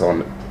birds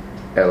on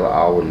El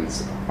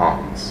Awen's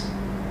arms.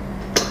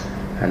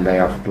 And they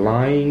are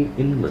flying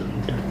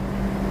inland.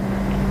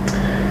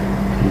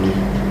 And you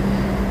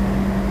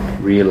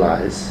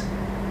realize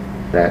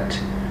that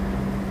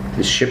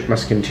the ship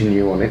must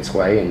continue on its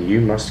way and you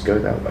must go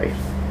that way.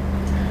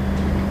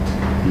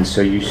 And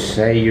so you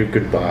say your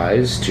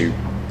goodbyes to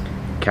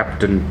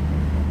Captain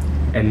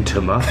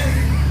Entema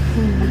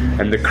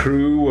and the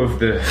crew of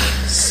the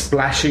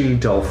Splashing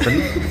Dolphin.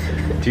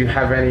 Do you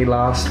have any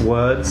last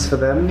words for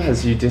them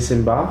as you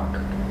disembark?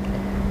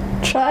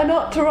 Try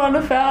not to run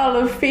afoul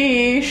of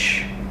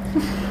fish.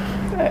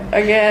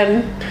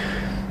 Again.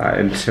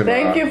 Entema,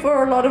 Thank you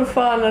for a lot of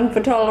fun and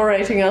for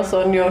tolerating us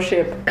on your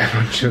ship.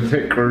 to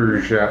the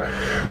crew shout,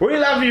 "We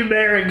love you,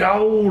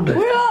 Marigold!"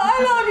 Well, I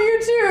love you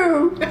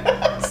too,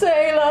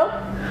 sailor.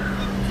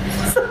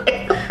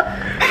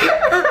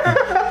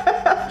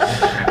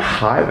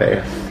 Hi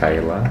there,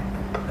 Thaler.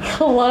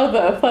 Hello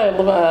there,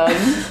 sailor man.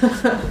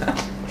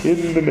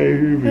 In the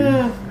Navy.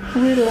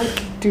 We like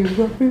to do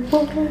what we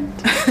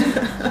want.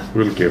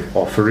 We'll give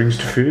offerings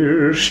to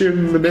fish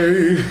in the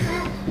Navy.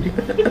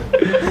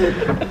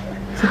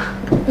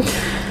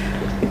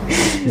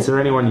 Is there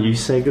anyone you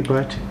say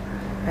goodbye to?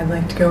 I'd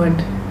like to go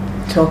and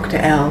talk to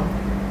Elle.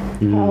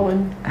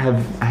 Owen.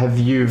 Have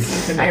you,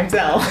 Her name's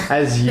Elle.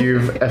 as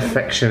you've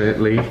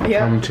affectionately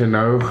come to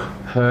know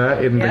her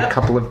in the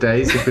couple of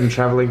days you've been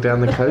travelling down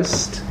the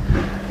coast?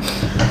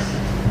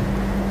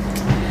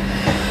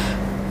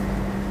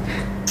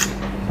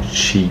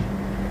 She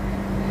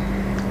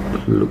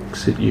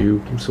looks at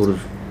you, sort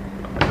of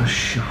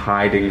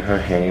hiding her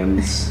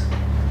hands,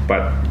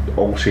 but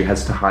all she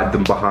has to hide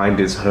them behind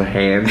is her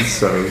hands,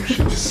 so she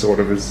just sort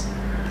of is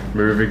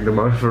moving them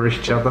over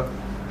each other.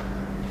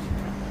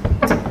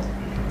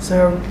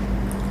 So,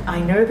 I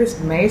know this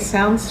may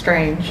sound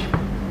strange,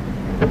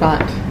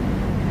 but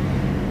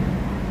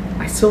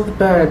I saw the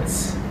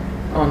birds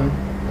on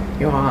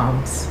your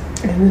arms.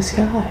 In the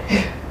sky.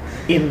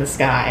 In the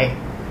sky.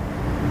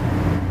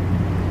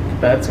 The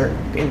birds are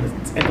in the,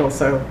 and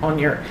also on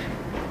your...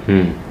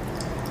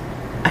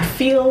 I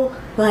feel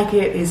like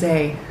it is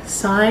a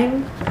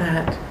sign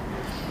that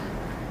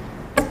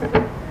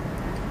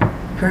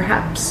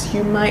perhaps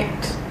you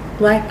might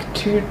like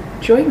to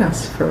join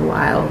us for a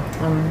while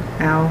on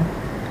our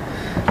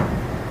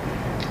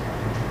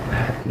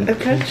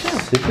adventure.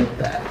 Consider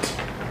that.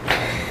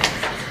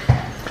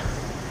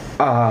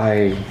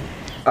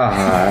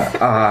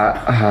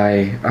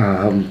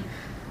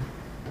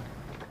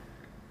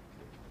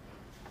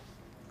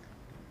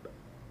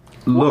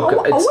 Look,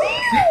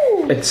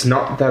 it's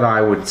not that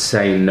I would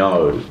say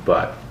no,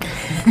 but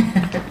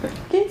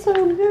Get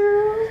some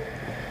girl.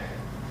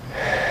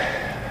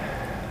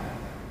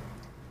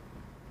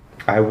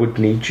 I would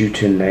need you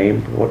to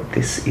name what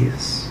this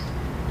is.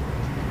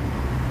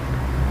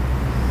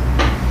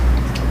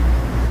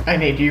 I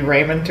need you,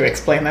 Raymond, to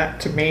explain that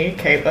to me,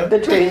 Caitlin.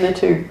 Between the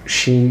two.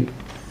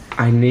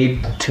 I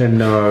need to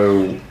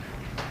know,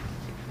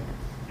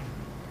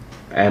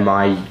 am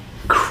I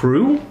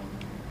crew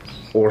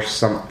or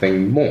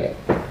something more?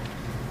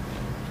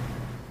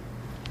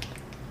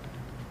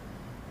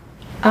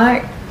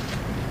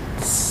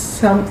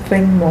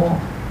 Something more.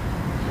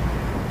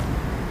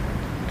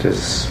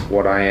 Does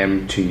what I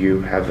am to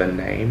you have a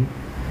name?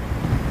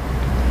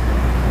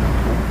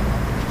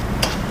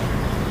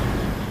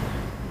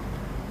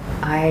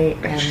 I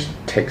It am just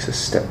takes a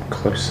step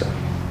closer.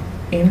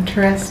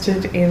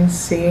 interested in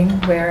seeing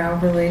where our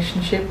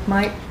relationship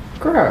might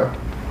grow.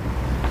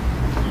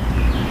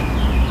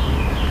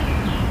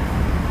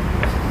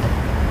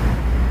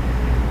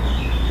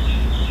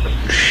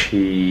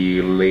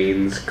 She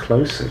leans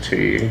closer to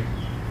you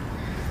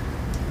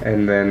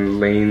and then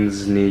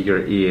leans near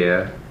your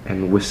ear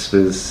and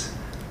whispers,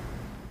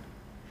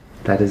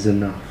 "That is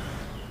enough."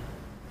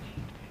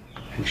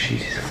 And she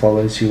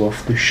follows you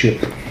off the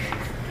ship,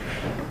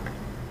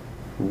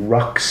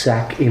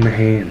 rucksack in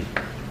hand.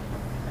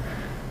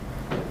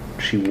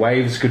 She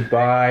waves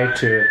goodbye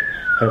to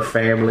her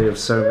family of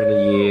so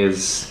many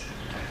years,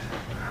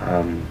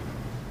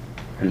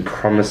 and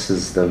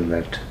promises them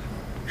that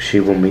she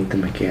will meet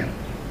them again.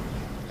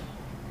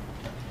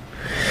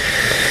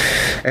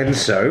 And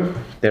so,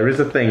 there is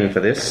a thing for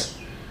this.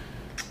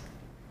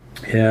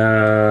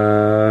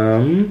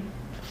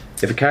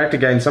 If a character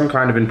gains some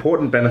kind of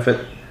important benefit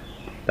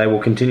they will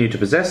continue to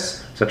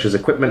possess, such as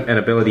equipment, an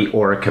ability,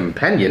 or a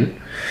companion,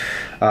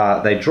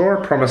 they draw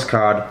a promise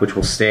card which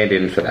will stand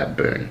in for that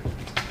boon.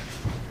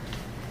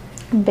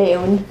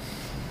 Bound.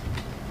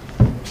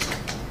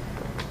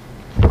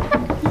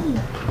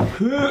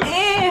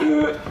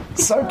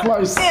 So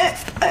close.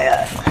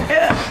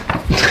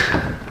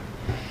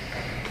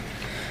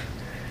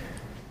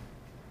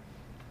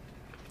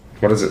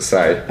 What does it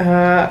say?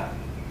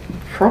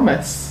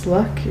 promise.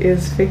 Luck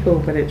is fickle,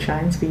 but it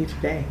shines for you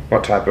today.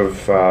 What type of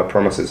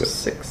promise is it?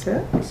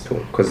 Success. Cool.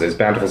 Because there's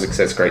bountiful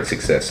success, great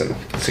success, and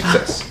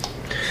success.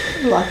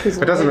 Luck is.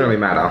 It doesn't really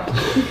matter.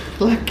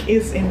 Luck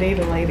is indeed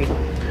a lady.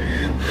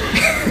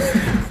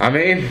 I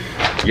mean,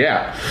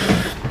 yeah.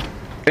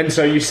 And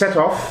so you set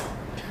off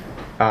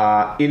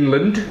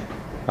inland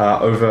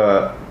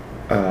over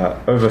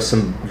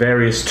some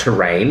various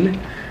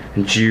terrain,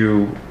 and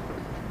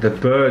the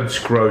birds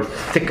grow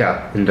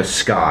thicker in the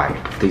sky,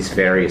 these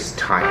various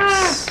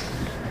types.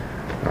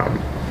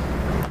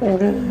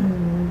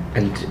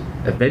 And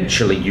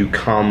eventually you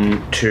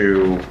come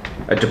to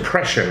a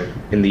depression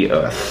in the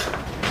earth.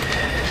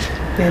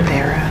 Been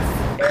there.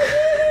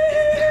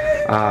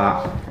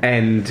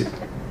 And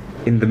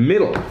in the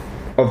middle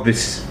of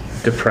this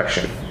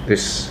depression,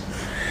 this...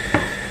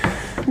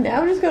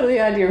 Now I've just got the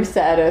idea of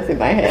sad earth in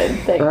my head.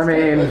 Thanks. I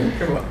mean, Caitlin.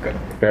 You're welcome.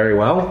 very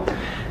well.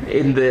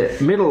 In the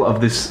middle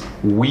of this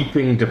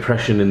weeping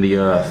depression in the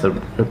earth,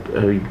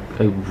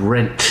 a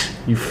rent,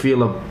 you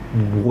feel a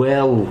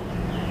well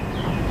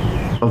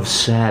of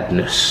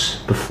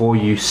sadness before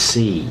you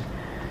see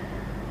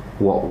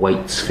what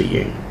waits for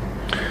you.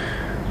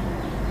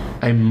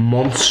 A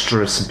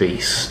monstrous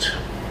beast,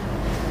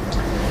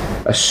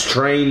 a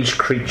strange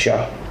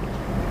creature,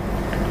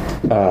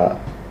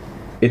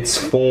 its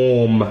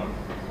form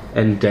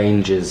and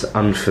dangers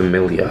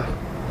unfamiliar.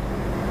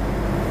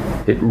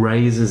 It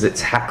raises its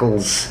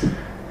hackles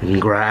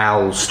and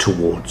growls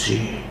towards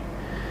you.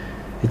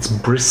 It's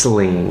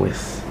bristling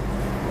with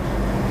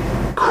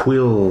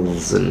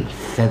quills and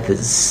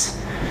feathers.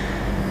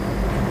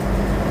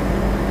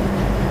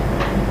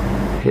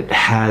 It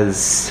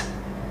has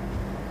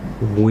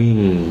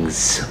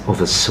wings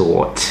of a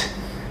sort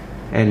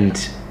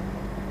and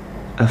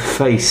a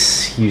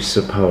face, you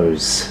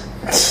suppose.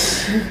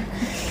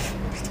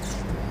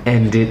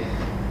 And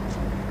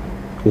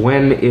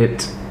when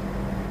it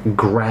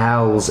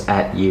growls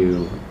at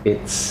you,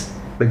 it's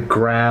the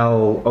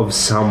growl of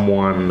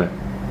someone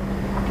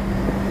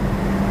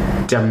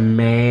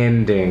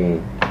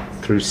demanding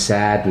through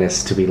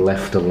sadness to be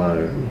left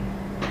alone.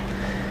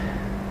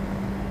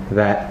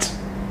 That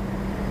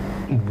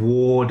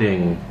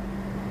warding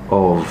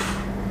of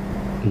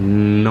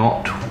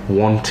not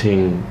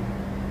wanting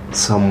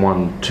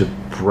someone to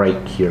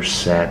break your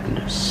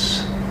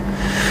sadness.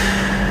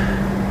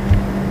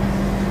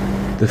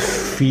 The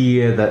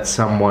fear that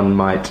someone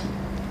might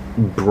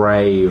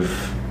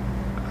brave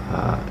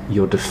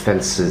your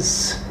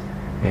defenses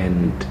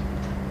and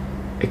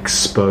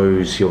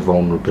expose your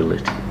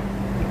vulnerability.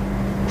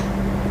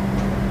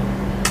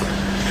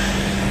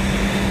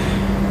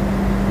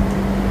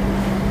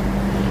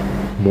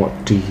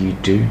 What do you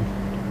do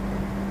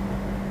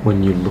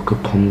when you look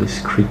upon this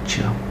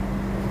creature?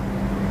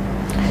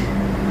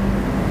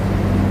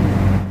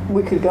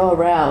 We could go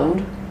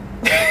around.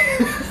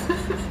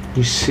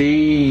 You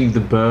see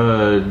the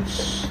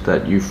birds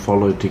that you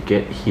followed to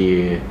get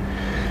here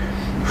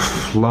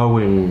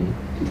flowing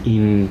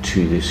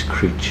into this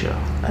creature.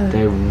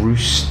 They're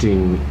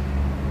roosting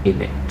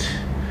in it.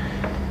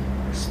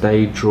 As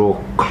they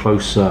draw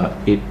closer,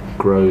 it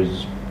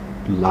grows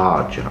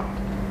larger.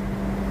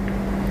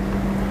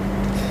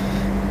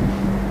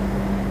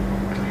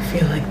 I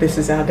feel like this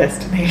is our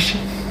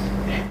destination.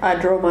 I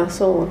draw my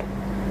sword.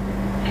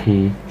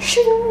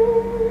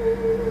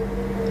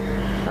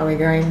 Are we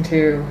going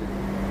to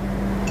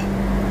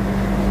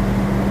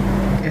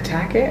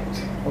attack it,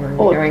 or are we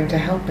Or- going to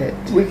help it?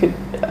 We could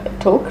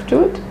talk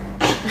to it.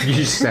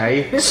 You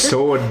say,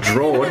 sword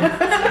drawn.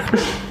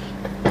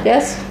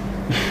 Yes.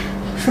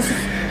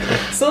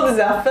 Sword is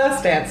our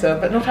first answer,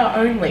 but not our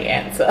only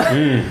answer.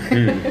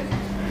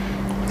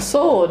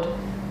 Sword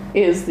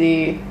is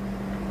the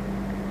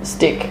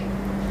stick.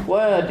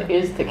 Word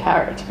is the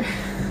carrot.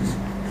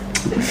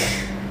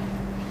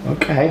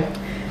 Okay.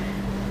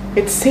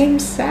 It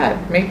seems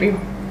sad. Maybe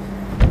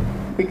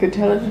We could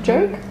tell it a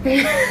joke.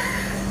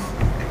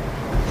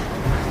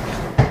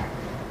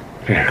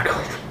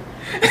 Miracle.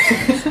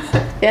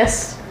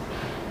 Yes.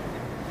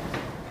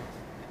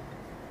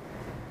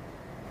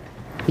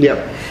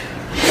 Yep.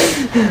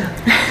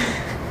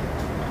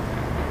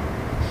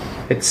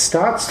 It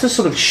starts to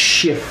sort of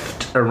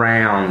shift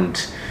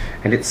around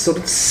and it sort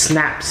of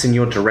snaps in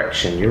your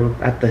direction. You're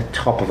at the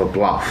top of a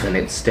bluff and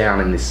it's down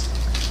in this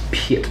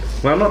pit.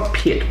 Well, not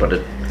pit, but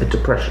a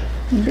depression.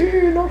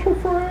 Be not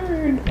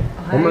afraid.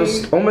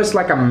 Almost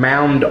like a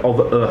mound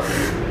of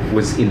earth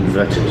was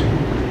inverted.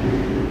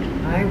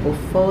 I will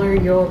follow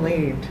your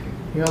lead.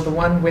 You're the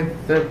one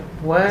with the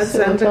words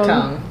and the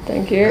tongue.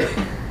 Thank you.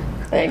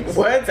 Thanks.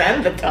 Words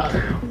and the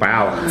tongue.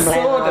 Wow.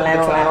 Sword and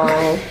the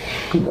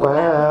tongue.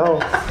 Wow.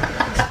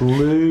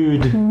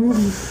 Lewd.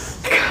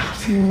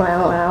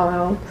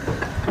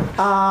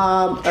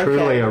 Wow.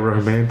 Truly Okay. a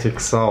romantic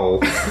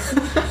soul.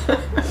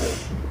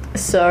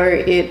 So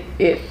it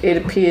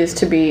appears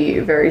to be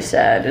very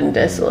sad and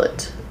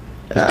desolate.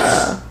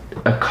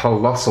 A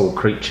colossal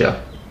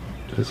creature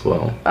as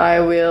well.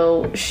 I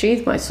will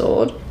sheath my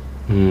sword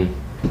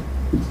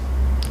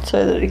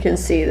so that it can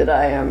see that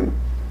I am.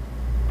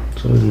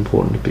 So it's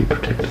important to be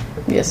protected.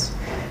 Yes.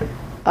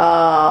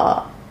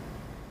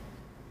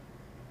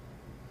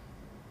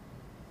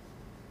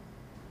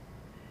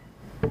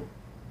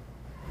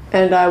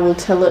 And I will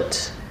tell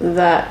it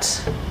that.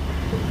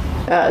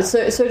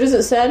 So does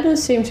it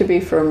sadness seem to be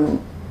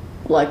from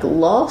like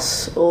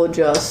loss or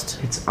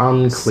just It's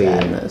unclear.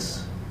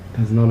 sadness?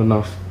 There's not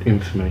enough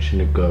information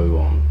to go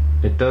on.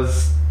 It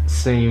does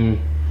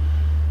seem.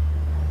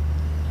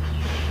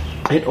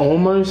 It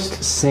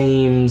almost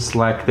seems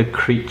like the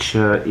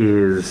creature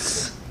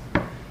is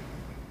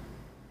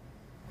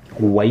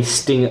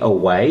wasting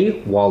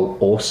away while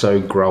also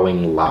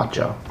growing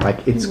larger.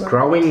 Like it's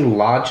growing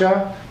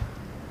larger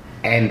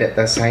and at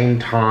the same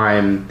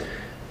time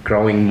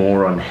growing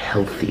more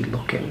unhealthy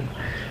looking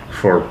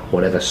for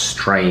whatever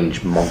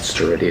strange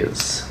monster it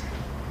is.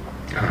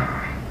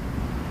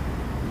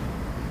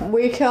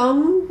 We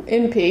come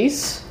in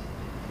peace,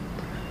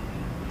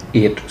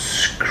 It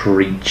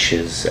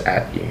screeches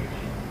at you.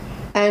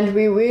 and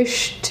we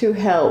wish to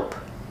help.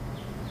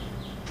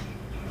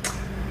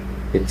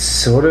 It's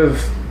sort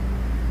of...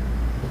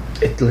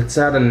 It lets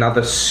out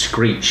another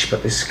screech,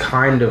 but this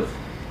kind of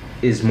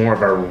is more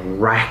of a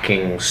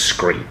racking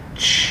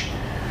screech.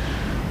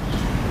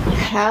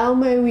 How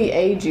may we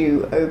aid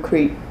you, O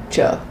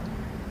creature?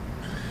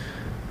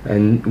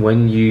 And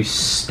when you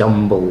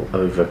stumble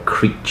over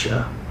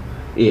creature,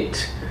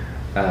 it's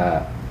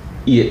I'm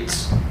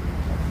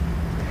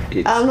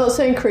not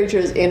saying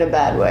creatures in a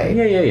bad way.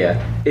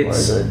 yeah.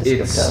 is it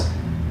a It's descriptor?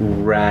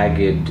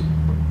 ragged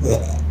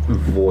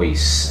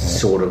voice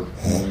sort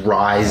of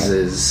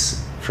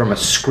rises from a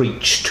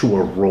screech to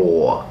a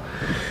roar,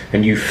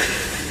 and you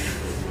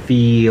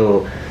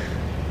feel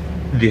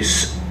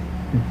this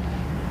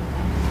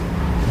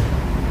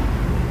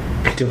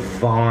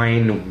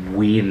divine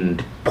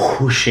wind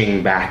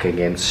pushing back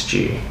against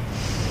you.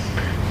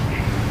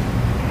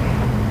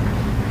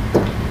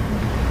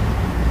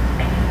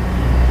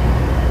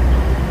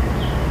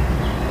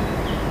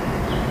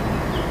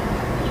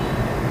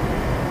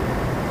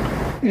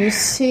 You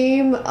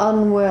seem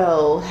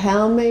unwell.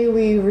 How may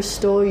we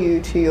restore you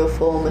to your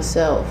former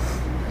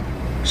self?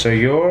 So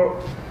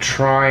you're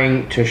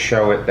trying to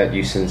show it that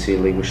you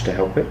sincerely wish to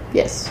help it?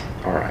 Yes.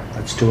 Alright,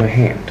 let's do a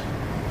hand.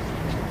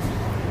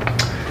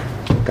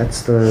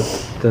 That's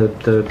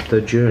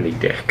the journey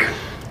deck.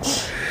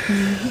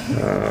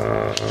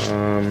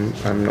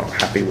 I'm not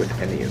happy with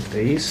any of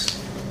these.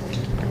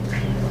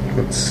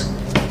 Let's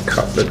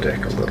cut the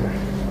deck a little.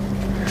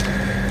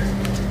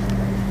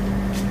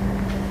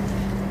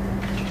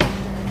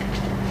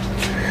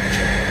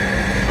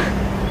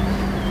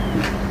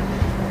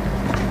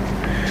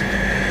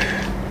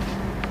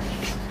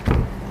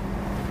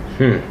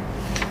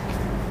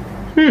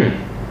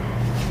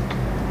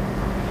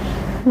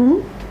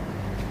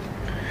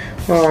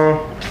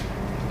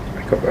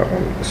 I got that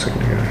one a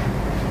second ago.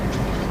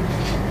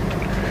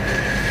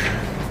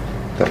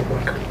 That'll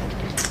work.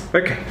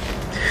 Okay.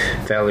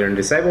 Failure and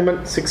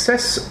disablement,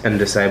 success and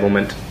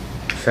disablement,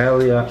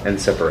 failure and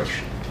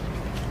separation.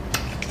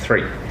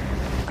 3.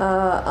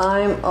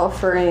 I'm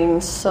offering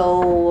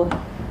Soul,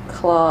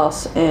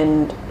 Class,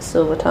 and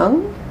Silver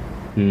Tongue.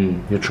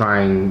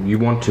 You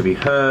want to be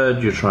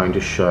heard, you're trying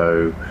to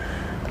show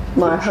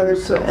My Finish hope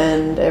yourself.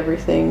 and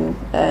everything,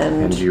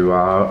 and and you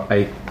are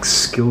a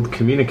skilled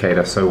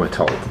communicator, so we're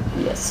told.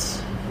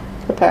 yes,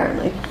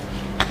 apparently. –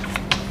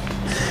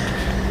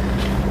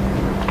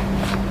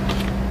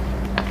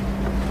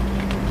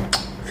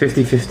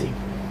 50-50.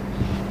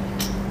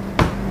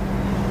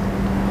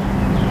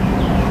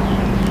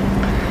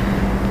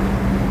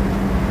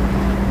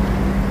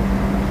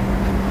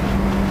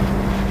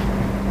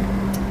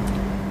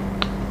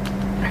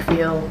 I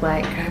feel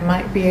like I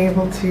might be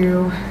able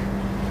to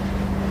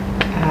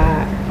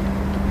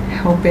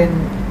help in,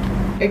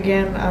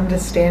 again,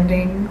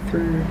 understanding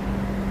through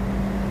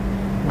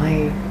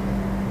my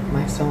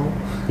soul.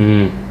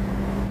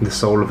 The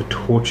soul of a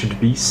tortured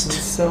beast.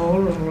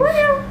 Soul.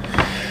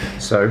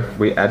 So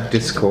we add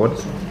Discord.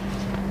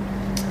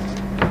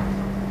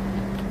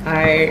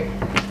 I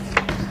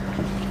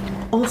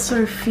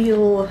also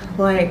feel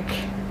like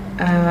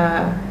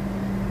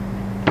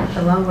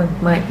Alawin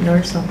might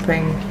know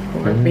something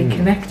or be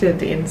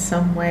connected in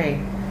some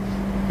way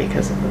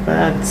because of the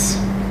birds.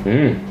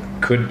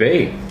 Could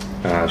be.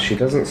 She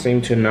doesn't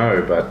seem to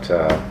know, but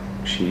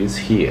she is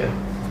here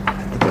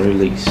at the very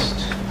least.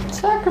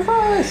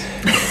 Sacrifice!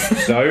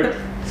 So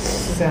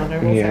This is our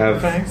noble you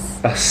have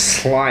sacrifice. a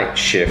slight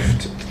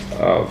shift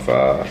of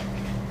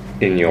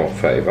in your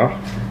favor.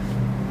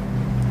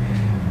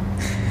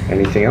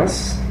 Anything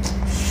else?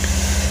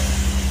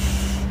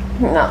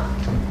 No,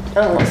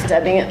 I'm not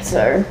stabbing it,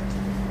 so.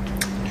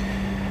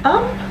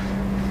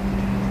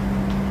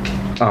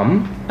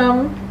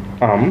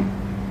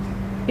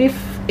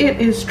 If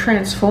it is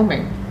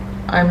transforming,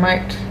 I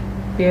might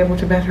be able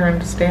to better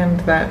understand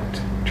that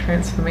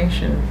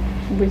transformation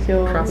With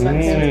your process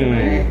of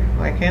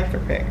my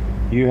lycanthropy.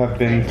 You have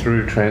been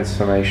through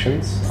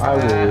transformations.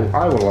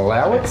 I will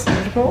allow it.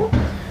 Suitable?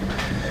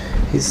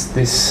 Is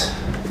this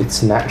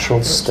its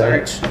natural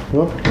state?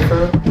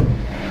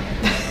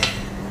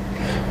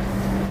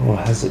 Or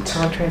has it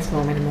Can't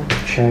transform anymore.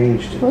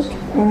 changed? Look,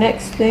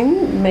 next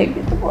thing, maybe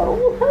the bottle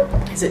will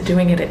help. Is it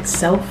doing it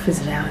itself?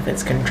 Is it out of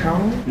its control?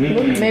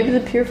 Look, maybe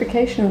the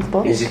purification of the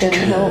bottle Is it can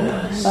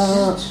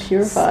help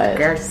purify it.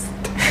 Cursed.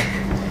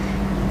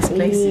 This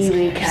place is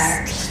Really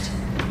cursed.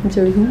 I'm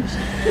sorry, who's?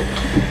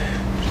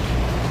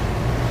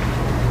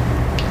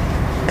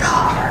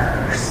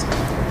 Cursed.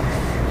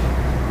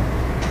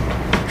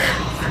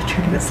 I'm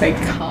trying to say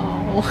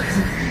Carl.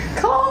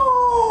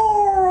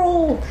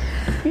 Carl!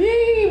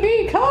 Ye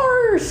be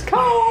cursed,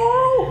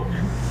 Carl!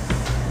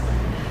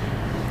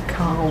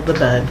 Carl the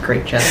bird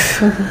creature.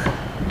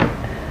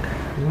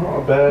 Not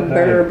a bad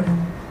name.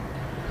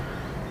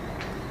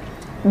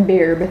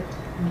 Burb.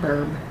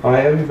 Burb.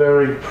 I am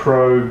very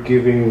pro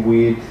giving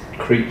weird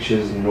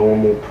creatures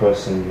normal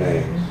person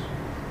names.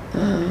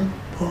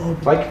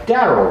 Like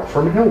Daryl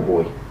from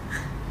Hellboy.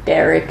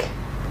 Derek.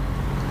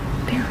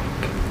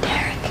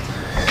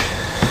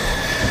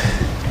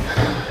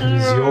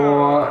 Is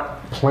your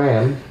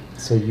plan,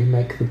 so you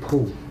make the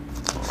pull.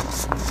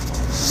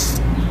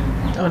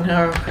 Oh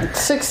no.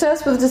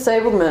 Success with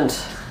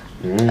disablement.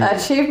 I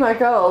achieved my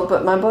goal,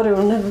 but my body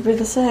will never be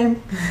the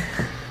same.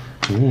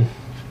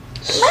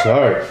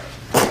 So,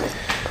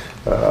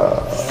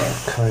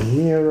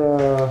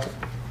 Chimera.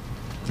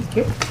 Thank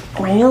you.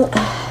 Well,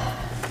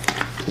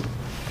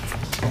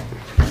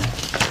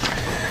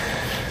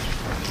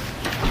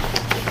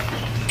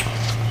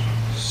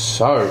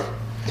 So,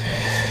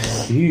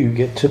 you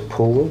get to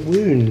pull a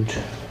wound.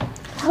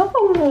 I'm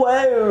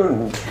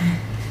wound.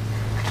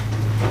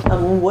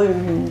 I'm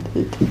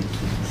wounded.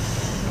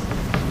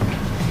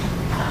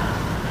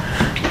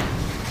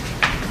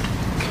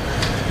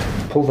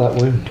 Pull that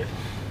wound.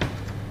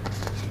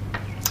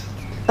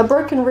 A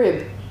broken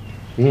rib.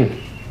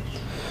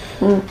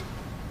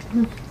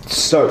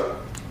 So,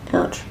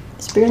 Ouch.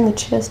 Spear in the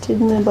chest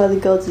hidden there by the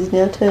gods is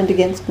now turned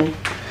against me.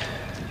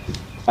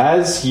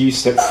 as you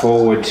step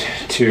forward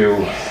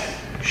to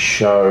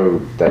show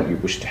that you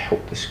wish to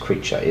help this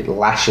creature, it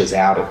lashes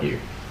out at you.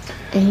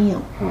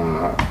 Damn.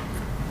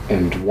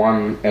 And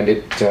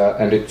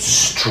it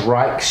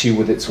strikes you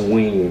with its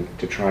wing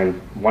to try and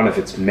one of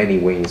its many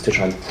wings to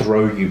try and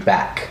throw you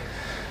back.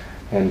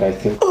 And I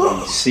think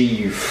we see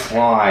you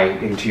fly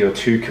into your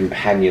two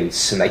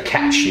companions, and they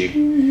catch you.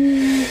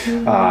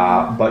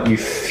 But you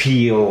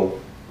feel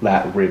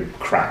that rib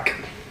crack,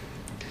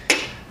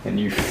 and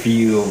you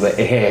feel the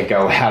air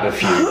go out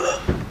of you.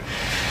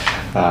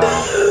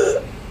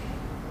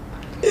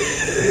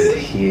 And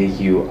here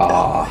you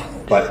are,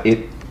 but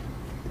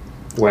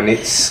when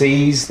it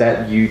sees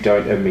that you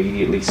don't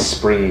immediately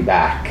spring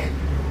back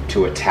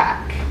to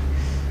attack,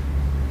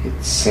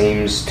 it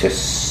seems to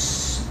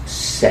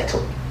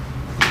settle.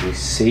 You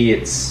see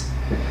its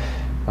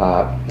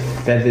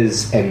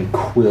feathers and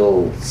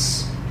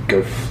quills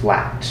go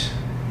flat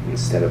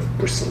instead of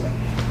bristling,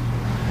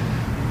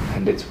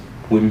 and its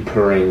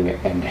whimpering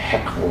and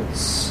heckles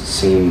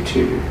seem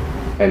to,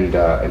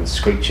 and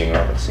screeching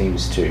rather,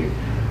 seems to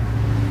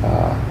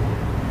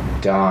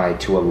die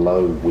to a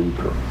low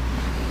whimper.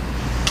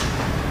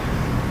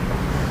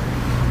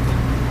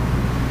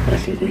 I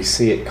think we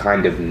see it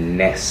kind of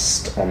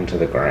nest onto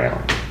the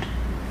ground.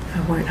 I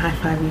won't high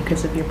five you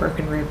because of your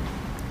broken rib.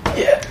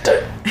 Yeah,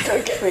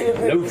 don't get me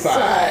in No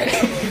fight.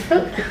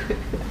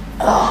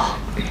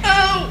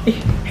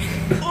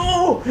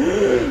 Oh,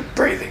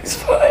 breathing's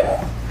fine.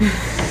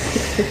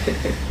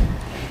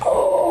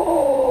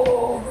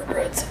 Oh,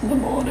 regrets in the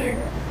morning.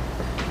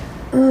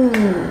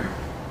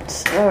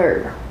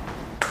 So,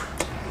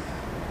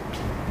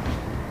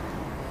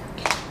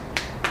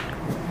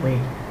 We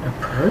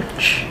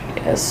approach.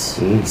 yes,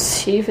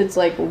 see if it's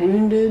like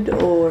wounded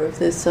or if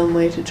there's some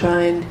way to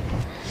try and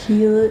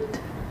heal it.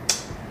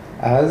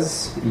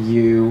 As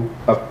you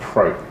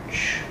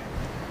approach,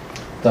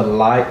 the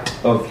light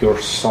of your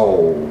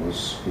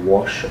souls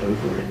wash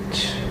over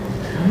it.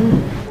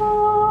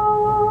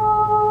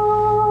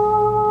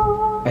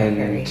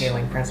 Very And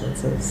healing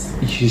presences.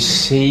 you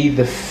see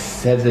the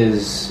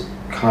feathers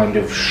kind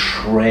of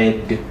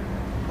shred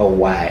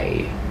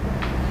away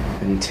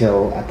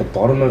until at the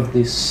bottom of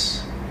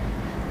this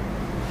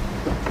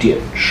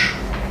ditch,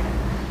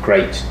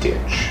 great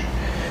ditch,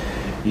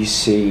 you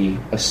see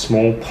a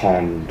small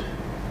pond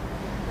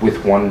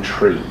with one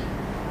tree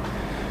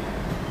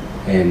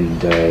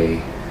and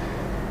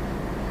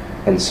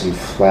some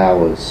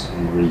flowers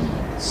and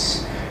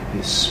reeds and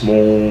a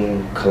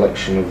small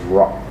collection of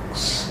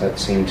rocks that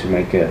seem to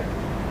make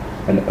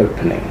an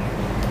opening.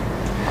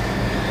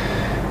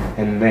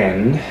 And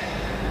then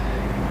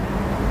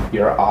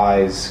your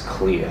eyes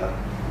clear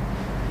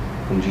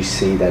and you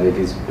see that it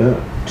is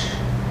burnt.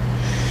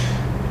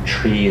 The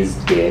tree is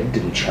dead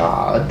and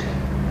charred,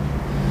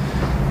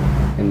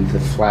 and the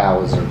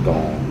flowers are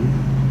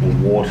gone,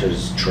 the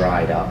water's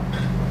dried up,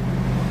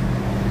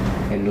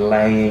 and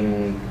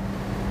laying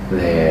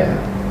there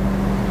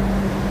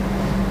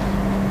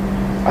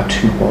are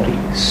two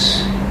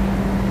bodies.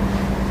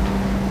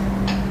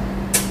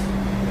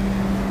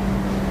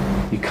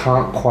 You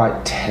can't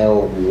quite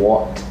tell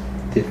what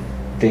the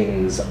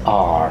things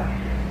are,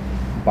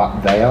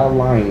 but they are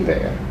lying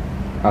there,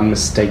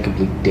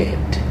 unmistakably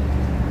dead.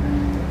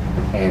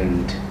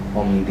 And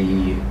on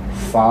the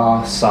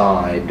far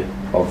side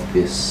of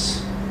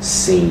this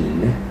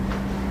scene,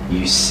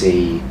 you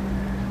see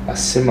a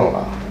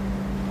similar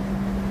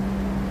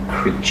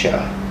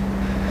creature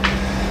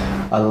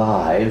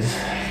alive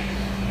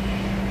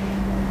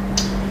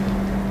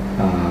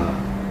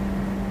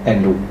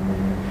and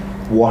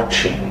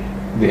watching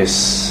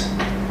this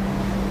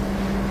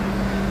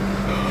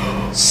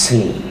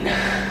scene,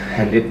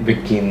 and it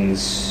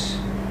begins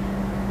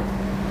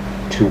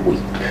to weep.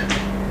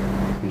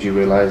 And you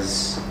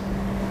realize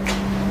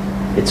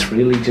it's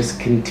really just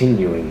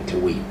continuing to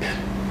weep.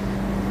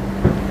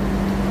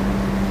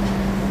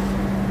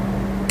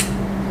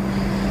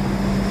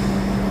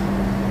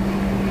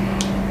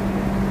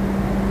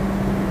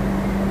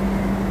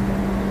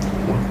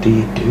 What do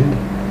you do?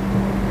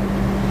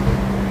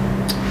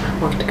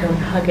 I want to go and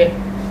hug it.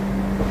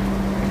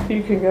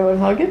 You can go and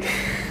hug it.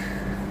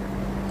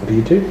 What do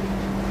you do?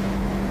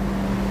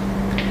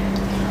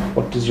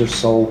 What does your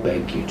soul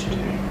beg you to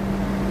do?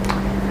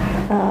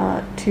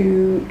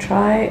 To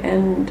try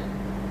and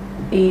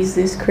ease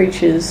this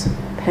creature's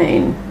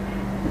pain.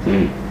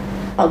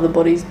 Are the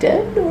bodies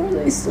dead or are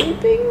they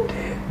sleeping?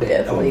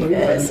 Definitely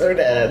dead. So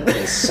dead.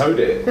 They're so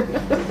dead.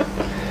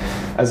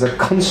 As a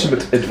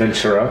consummate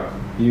adventurer,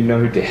 you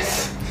know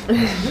death.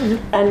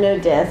 And no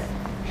death.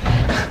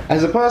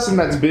 As a person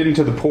that's been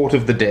to the port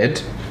of the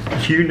dead,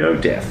 you know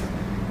death.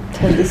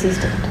 So this is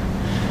dead.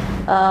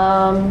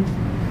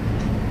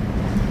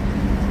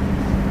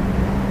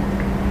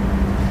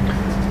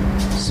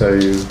 So,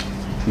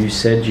 you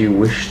said you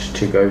wished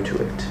to go to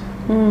it.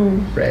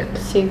 Red.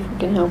 See if we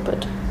can help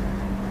it.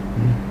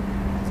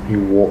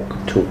 You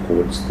walk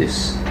towards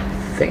this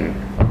thing.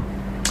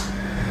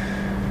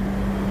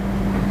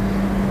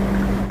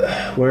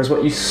 Whereas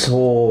what you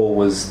saw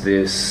was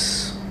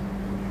this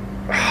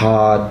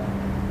hard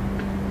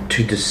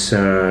to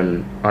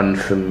discern,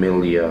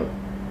 unfamiliar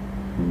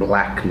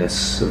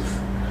blackness of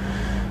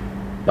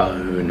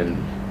bone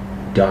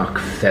and dark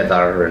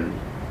feather and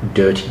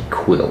dirty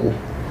quill.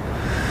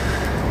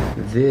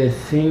 The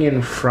thing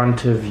in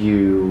front of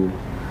you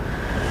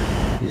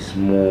is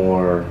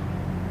more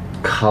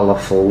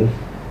colourful.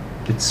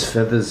 Its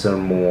feathers are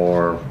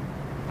more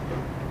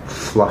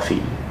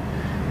fluffy,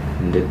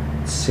 and it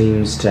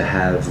seems to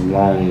have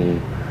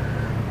long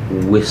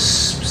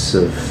wisps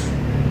of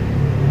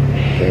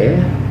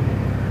hair.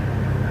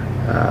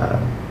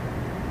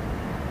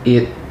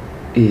 It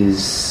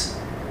is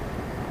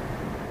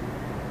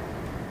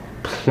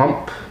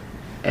plump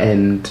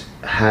and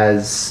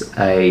has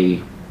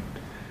a...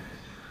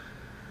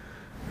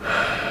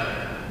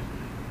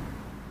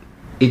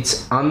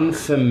 It's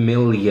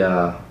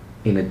unfamiliar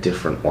in a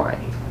different way.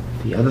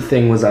 The other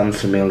thing was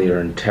unfamiliar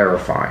and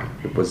terrifying.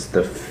 It was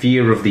the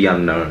fear of the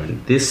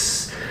unknown.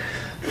 This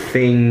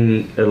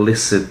thing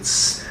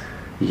elicits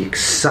the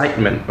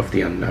excitement of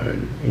the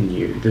unknown in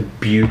you, the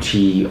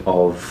beauty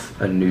of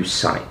a new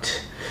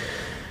sight,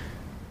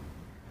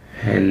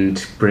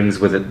 and brings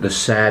with it the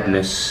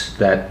sadness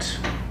that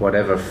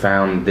whatever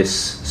found this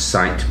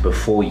sight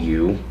before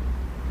you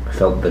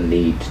felt the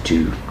need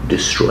to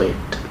destroy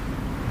it.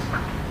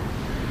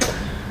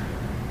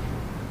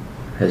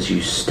 As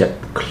you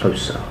step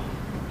closer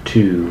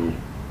to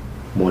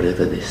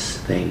whatever this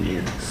thing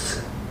is,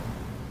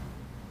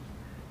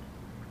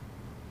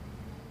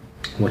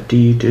 what do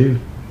you do?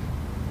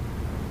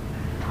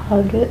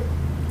 Hug it.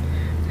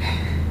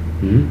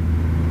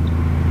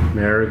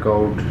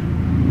 Marigold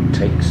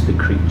takes the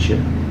creature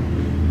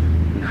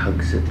and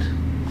hugs it.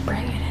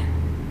 Bring it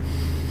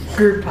in.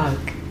 Group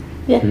hug.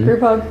 Yeah, group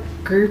hug.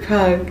 Group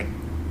hug.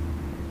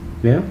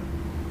 Yeah?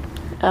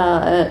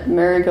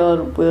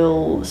 Marigold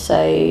will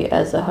say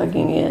as they're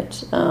hugging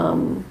it,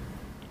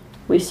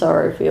 we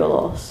sorrow for your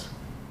loss.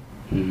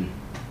 And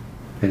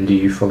do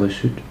you follow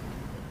suit?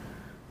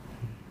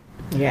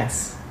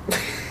 Yes.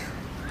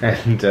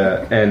 And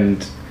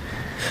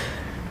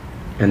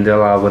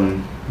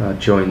Elawan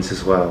joins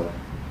as well.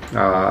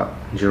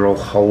 You're all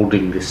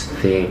holding this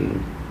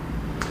thing,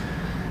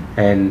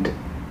 and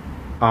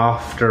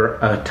after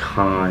a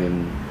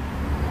time,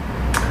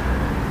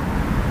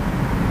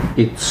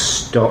 it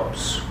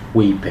stops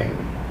weeping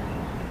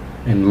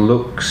and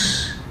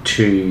looks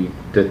to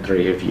the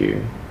three of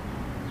you,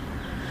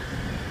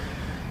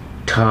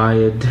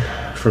 tired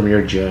from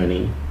your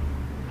journey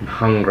and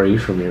hungry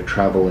from your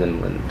travel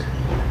inland.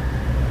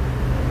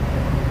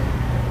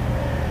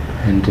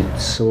 And it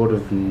sort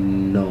of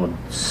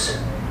nods.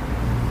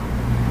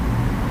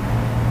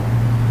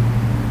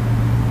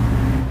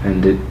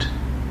 And it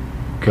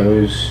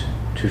goes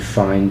to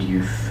find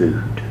you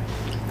food.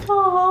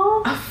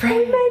 Aww, A friend.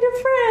 we made a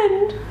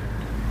friend.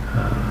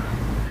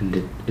 And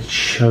it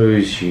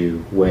shows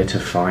you where to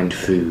find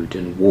food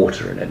and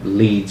water, and it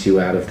leads you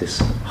out of this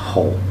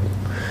hole.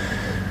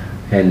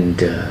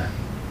 And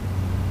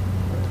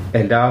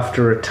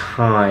after a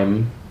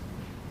time,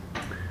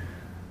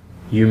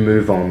 you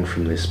move on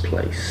from this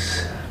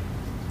place.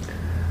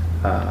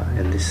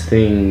 And this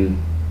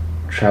thing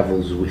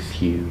travels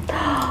with you,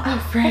 A A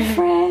friend.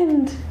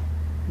 friend.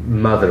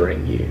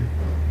 mothering you.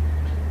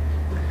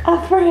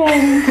 A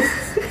friend.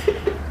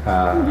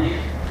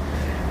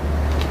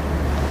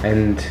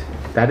 And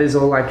that is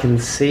all I can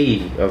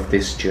see of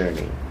this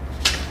journey.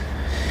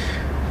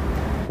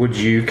 Would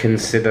you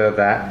consider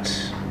that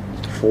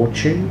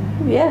fortune?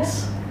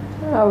 Yes.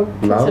 I would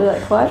consider Love?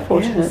 that quite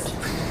fortunate.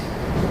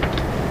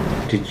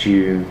 Yes. Did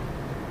you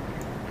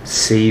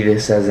see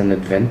this as an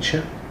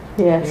adventure?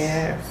 Yes.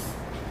 Yes.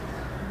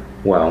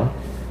 Well,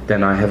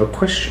 then I have a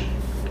question.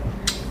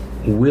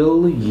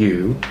 Will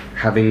you,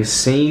 having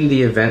seen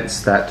the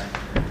events that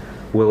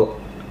will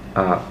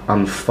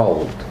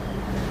unfold,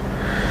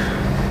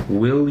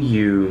 will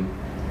you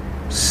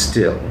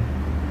still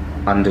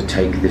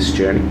undertake this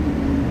journey?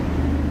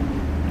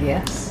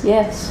 Yes.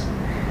 Yes.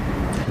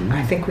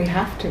 I think we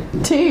have to.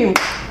 Team.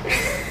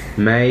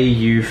 May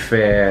you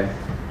fare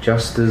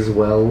just as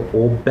well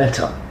or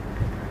better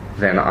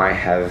than I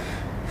have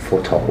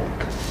foretold.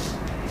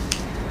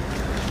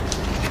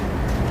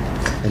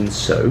 And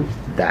so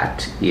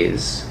that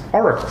is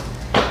Oracle.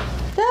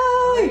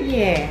 Yay!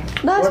 Yeah.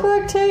 Nice What?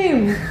 work,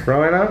 team.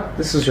 Rowena,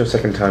 this is your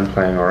second time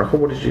playing Oracle.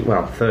 What did you?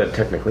 Well, third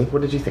technically.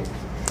 What did you think?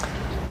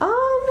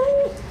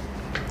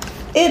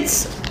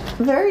 It's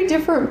very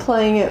different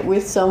playing it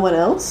with someone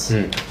else.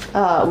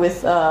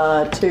 With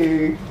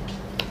two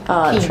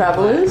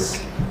travelers.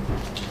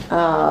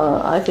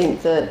 I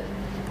think that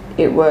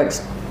it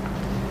works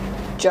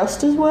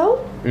just as well.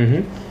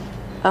 Mm-hmm.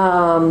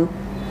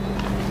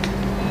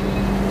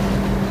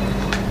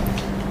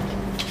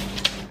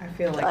 I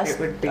feel like it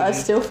would be. I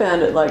still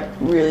found it like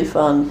really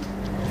fun,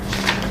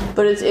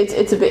 but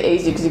it's a bit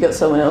easy because you got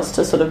someone else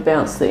to sort of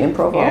bounce the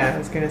improv Yeah, off. I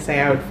was going to say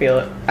I would feel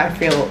it. I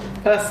feel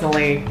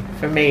personally,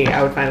 for me,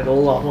 I would find it a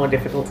lot more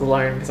difficult to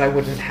learn because I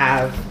wouldn't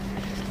have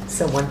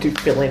someone to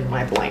fill in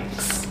my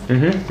blanks.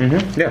 Mm-hmm.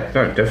 Mm-hmm. Yeah,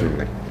 no,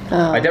 definitely.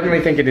 I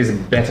definitely think it is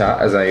better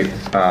as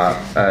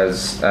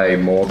a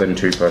more than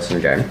two-person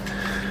game,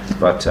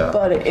 but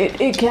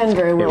it can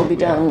very well be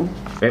done.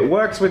 It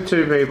works with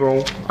two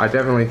people. I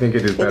definitely think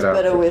it is It's better.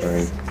 better with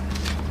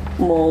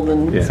more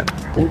than Yeah.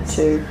 than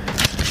two.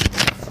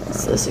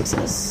 It's a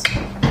success.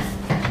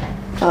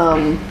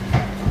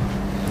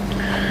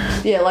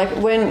 Yeah, like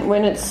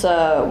when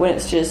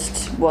it's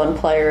just one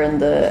player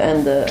and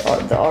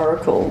the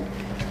Oracle,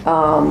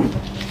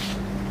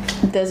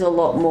 there's a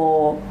lot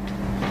more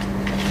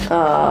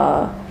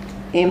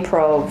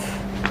improv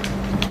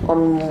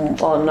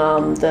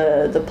on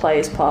the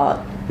player's part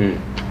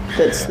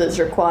that's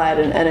required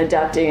and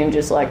adapting and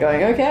just like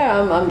going, okay,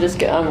 I'm going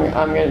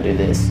to do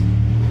this.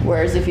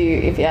 Whereas if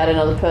you add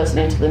another person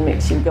into the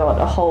mix, you've got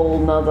a whole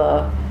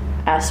nother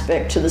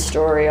aspect to the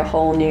story, a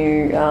whole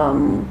new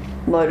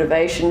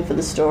motivation for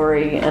the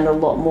story, and a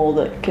lot more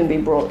that can be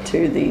brought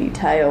to the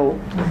tale.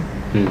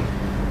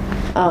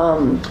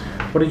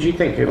 What did you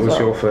think? It was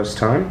your first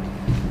time?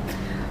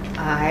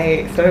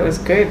 I thought it was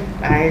good.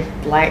 I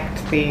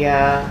liked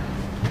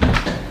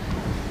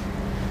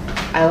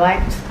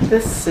the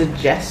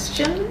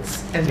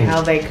suggestions and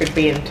how they could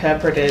be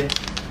interpreted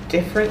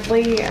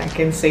differently. I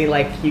can see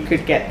like you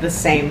could get the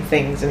same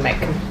things and make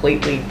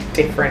completely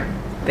different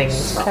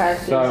things from it.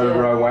 Characters, So yeah.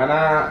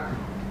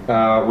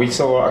 Rowena, we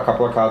saw a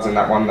couple of cards in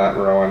that one that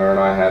Rowena and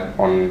I had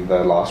on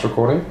the last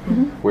recording,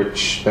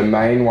 which the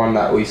main one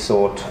that we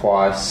saw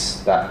twice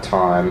that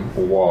time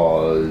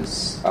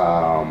was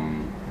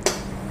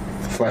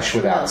Flesh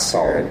Without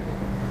Soul. Spirit.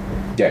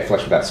 Yeah,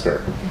 Flesh Without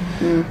Spirit.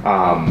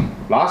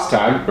 Last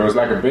time it was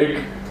like a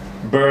big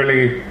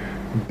burly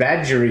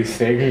badgery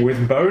thing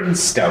with bone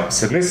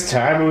stumps, and this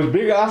time it was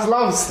big ass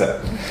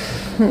lobster.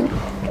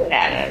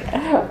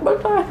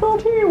 But I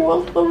thought he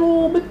was the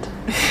Warbit.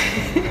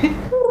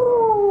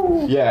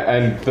 Yeah,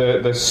 and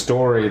the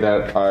story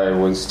that I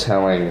was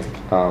telling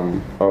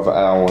of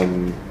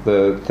Alwyn,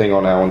 the thing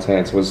on Alwyn's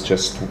hands was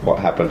just what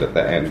happened at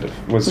the end. It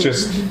was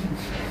just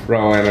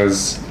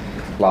Rowena's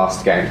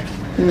last game.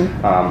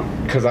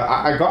 Because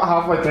I got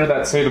halfway through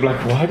that scene of like,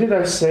 why did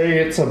I say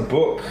it's a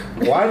book?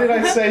 Why did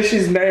I say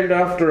she's named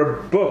after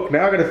a book?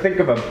 Now I gotta think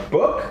of a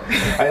book?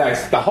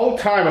 The whole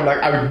time I'm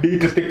like, I need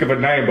to think of a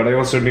name, but I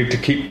also need to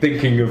keep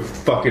thinking of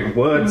fucking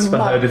words for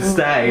her to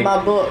say.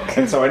 My book.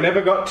 And so I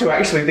never got to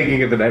actually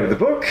thinking of the name of the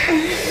book.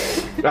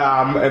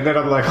 And then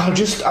I'm like, I'll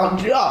just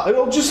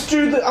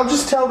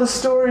tell the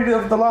story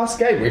of the last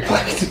game we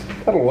played.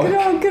 That'll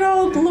work. Good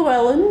old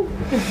Llewellyn.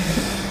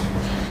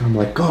 I'm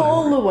like, God.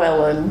 Paul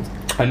Llewellyn.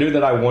 I knew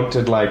that I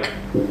wanted like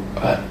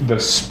the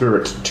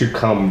spirit to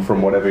come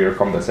from whatever your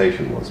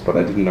conversation was, but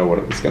I didn't know what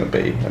it was going to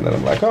be. And then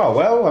I'm like, oh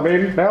well, I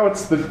mean, now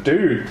it's the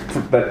dude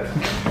that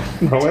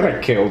Rowena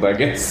killed, I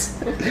guess.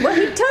 Well,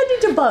 he turned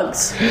into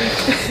bugs.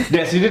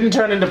 Yes, he didn't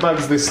turn into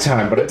bugs this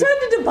time, but I did.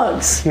 Turned into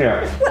bugs.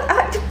 Yeah.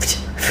 What do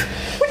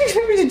you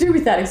expect me to do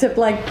with that except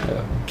like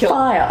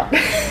fire?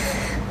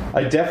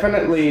 I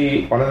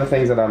definitely, one of the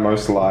things that I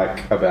most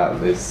like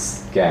about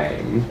this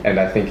game, and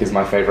I think is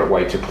my favourite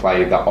way to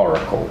play the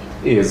Oracle,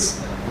 is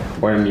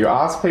when you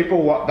ask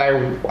people what they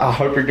are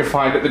hoping to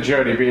find at the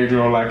journey, and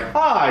you're like,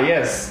 ah,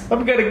 yes,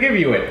 I'm going to give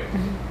you it.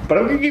 but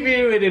I'm gonna give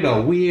you it in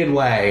a weird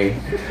way.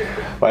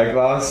 Like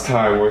last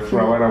time with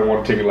Rowena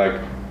wanting like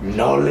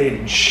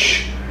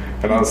knowledge,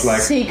 and I was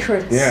like,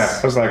 secrets. yeah,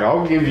 I was like,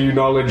 I'll give you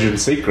knowledge and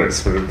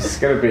secrets, but it's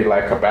gonna be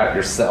like about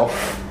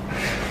yourself.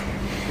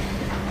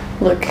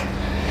 Look,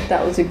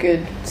 that was a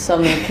good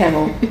Southern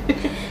Camel.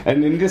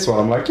 And in this one,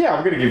 I'm like, yeah,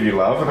 I'm gonna give you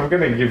love, and I'm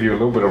gonna give you a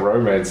little bit of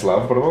romance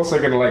love, but I'm also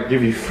gonna like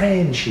give you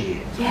friendship.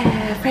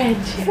 Yeah,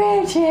 friendship.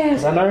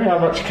 Friendship. I know how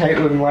much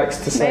Caitlin likes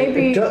to say.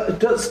 Maybe- It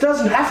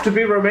doesn't have to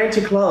be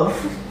romantic love.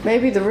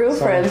 Maybe the real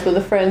friends were the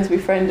friends we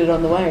friended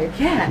on the way.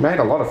 Yeah. Made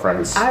a lot of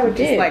friends. I would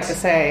just did. like to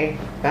say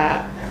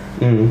that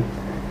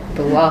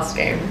the last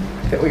game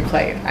that we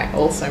played, I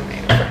also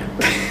made a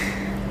friend.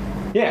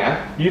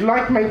 Yeah, you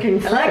like making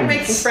I friends. like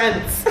making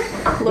friends.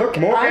 Look,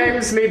 more I'm-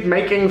 games need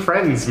making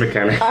friends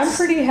mechanics. I'm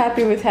pretty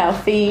happy with how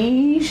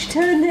Fish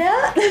turned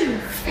out.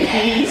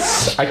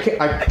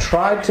 I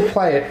tried to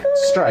play it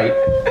straight,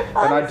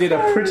 and I did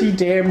a pretty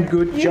damn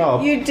good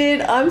job. You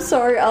did. I'm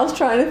sorry. I was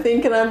trying to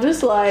think, and I'm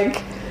just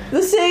like,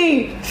 the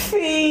sea.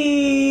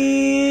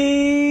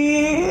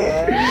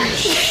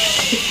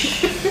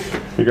 Fish.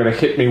 You're gonna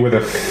hit me with a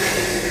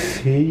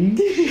fish?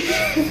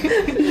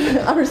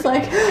 I was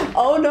like,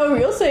 oh no,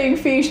 you're saying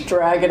fish.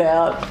 Drag it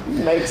out.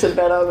 Makes it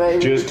better,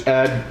 maybe. Just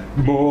add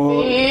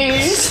more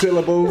Fish.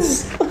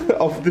 syllables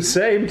of the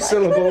same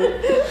syllable.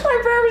 My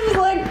brain was just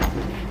like,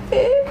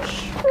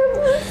 fish from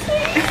the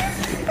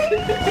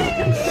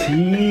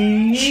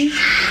sea. Fish.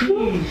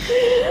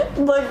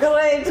 The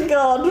great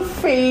god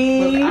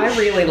fish. Look, I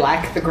really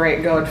like the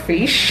great god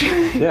fish.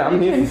 Yeah,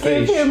 I'm here for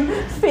Give fish. him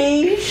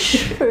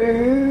fish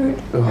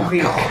food. Oh, The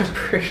God.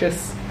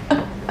 capricious,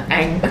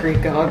 angry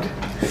god.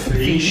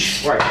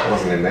 Fish. Wait, that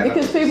wasn't in there.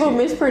 Because people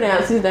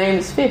mispronounce his name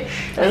as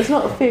fish. And it's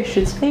not fish,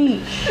 it's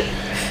fish.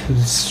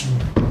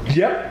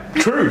 Yep,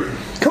 true.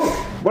 Cool.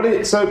 What is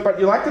it? So, but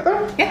you liked it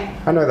though? Yeah.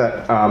 I know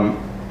that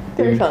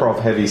Very fun. improv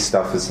heavy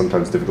stuff is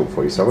sometimes difficult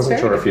for you, so I wasn't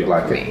sure if you'd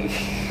like it.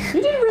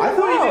 You did really I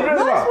thought you well. did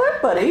really nice well.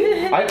 work,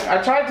 buddy.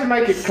 I tried to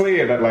make it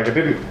clear that like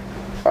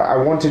I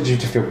wanted you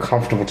to feel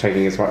comfortable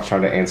taking as much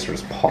time to answer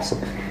as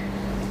possible.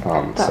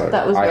 So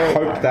that was I very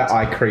hope kind. that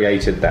I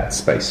created that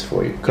space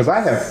for you because I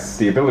have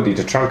the ability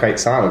to truncate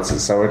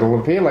silences, so it'll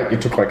appear like you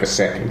took like a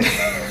second.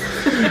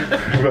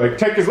 Like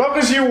take as long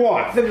as you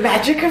want. The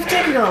magic of The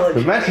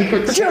technology. magic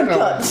of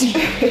technology.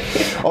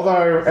 Shortcuts.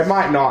 Although it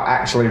might not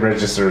actually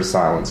register as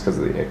silence because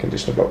of the air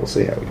conditioner, but we'll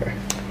see how we go.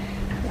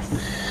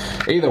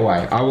 Either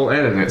way, I will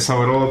edit it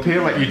so it'll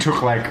appear like you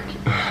took like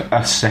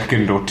a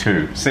second or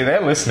two. See,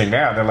 they're listening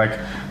now. They're like,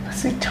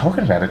 what's he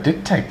talking about? It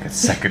did take a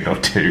second or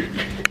two.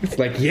 It's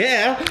like,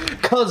 yeah,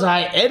 because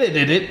I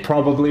edited it,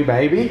 probably,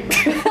 maybe.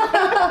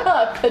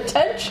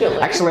 Potentially.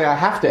 Actually, I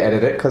have to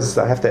edit it because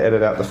I have to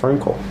edit out the phone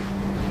call.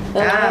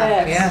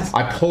 Yes. Yes.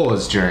 I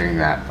paused during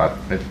that, but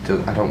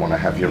I don't want to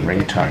have your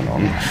ringtone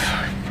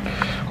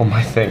on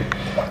my thing.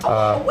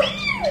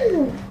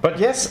 But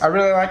yes, I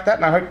really like that,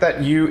 and I hope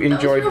that you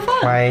enjoyed real fun.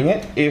 playing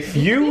it. If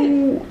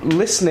you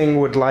listening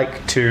would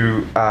like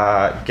to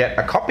get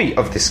a copy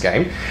of this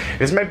game,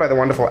 it is made by the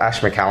wonderful Ash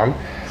McCallum,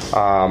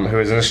 who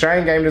is an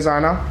Australian game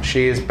designer.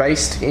 She is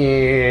based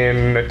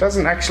in... It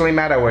doesn't actually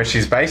matter where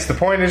she's based. The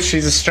point is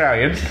she's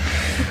Australian.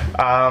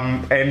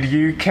 And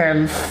you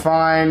can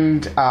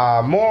find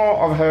more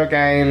of her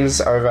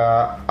games over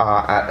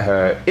at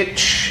her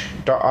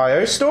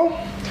itch.io store.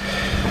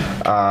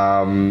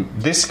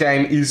 This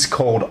game is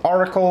called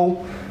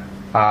Oracle.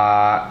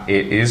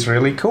 It is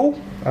really cool.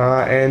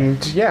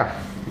 And yeah,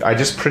 I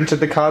just printed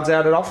the cards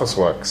out at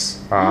Officeworks.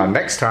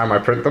 Next time I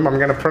print them, I'm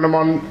going to print them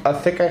on a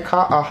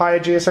higher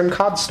GSM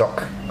card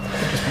stock.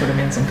 Just put them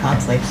in some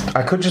card sleeves.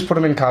 I could just put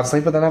them in card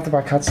sleeve, but then I have to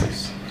buy card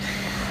sleeves.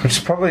 Which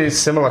is probably a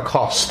similar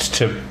cost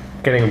to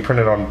getting them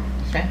printed on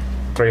Okay.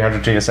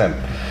 300 GSM.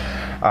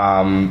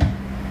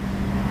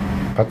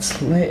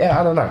 But yeah,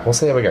 I don't know. We'll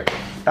see how we go.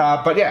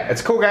 But yeah,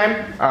 it's a cool game.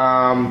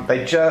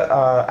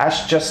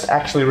 Ash just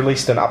actually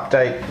released an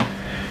update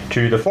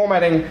to the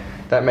formatting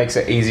that makes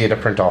it easier to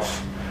print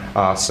off.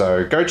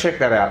 So go check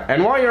that out.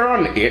 And while you're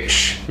on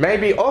itch,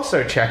 maybe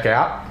also check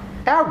out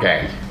our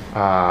game.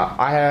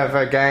 I have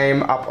a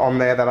game up on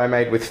there that I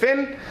made with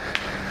Finn,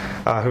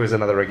 who is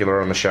another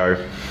regular on the show.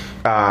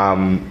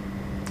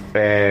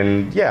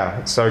 And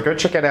yeah, so go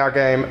check out our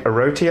game,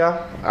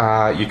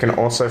 Erotia. You can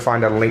also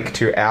find a link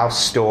to our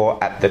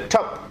store at the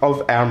top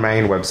of our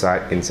main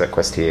website,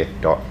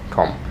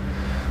 insertquesthere.com.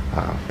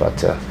 But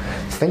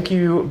thank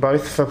you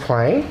both for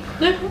playing.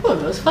 No problem,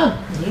 it was fun.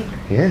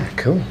 Yeah,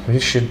 cool. We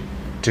should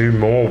do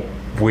more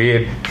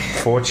weird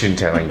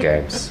fortune-telling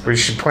games. We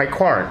should play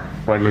Quarant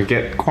when we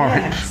get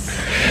Quarant.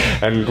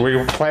 Yes. And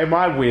we play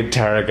my weird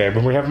tarot game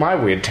when we have my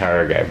weird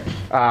tarot game.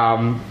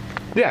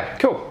 Yeah,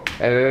 cool.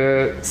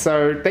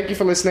 So thank you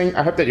for listening.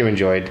 I hope that you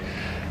enjoyed.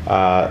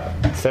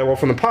 Farewell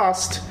from the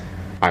past.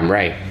 I'm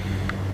Ray.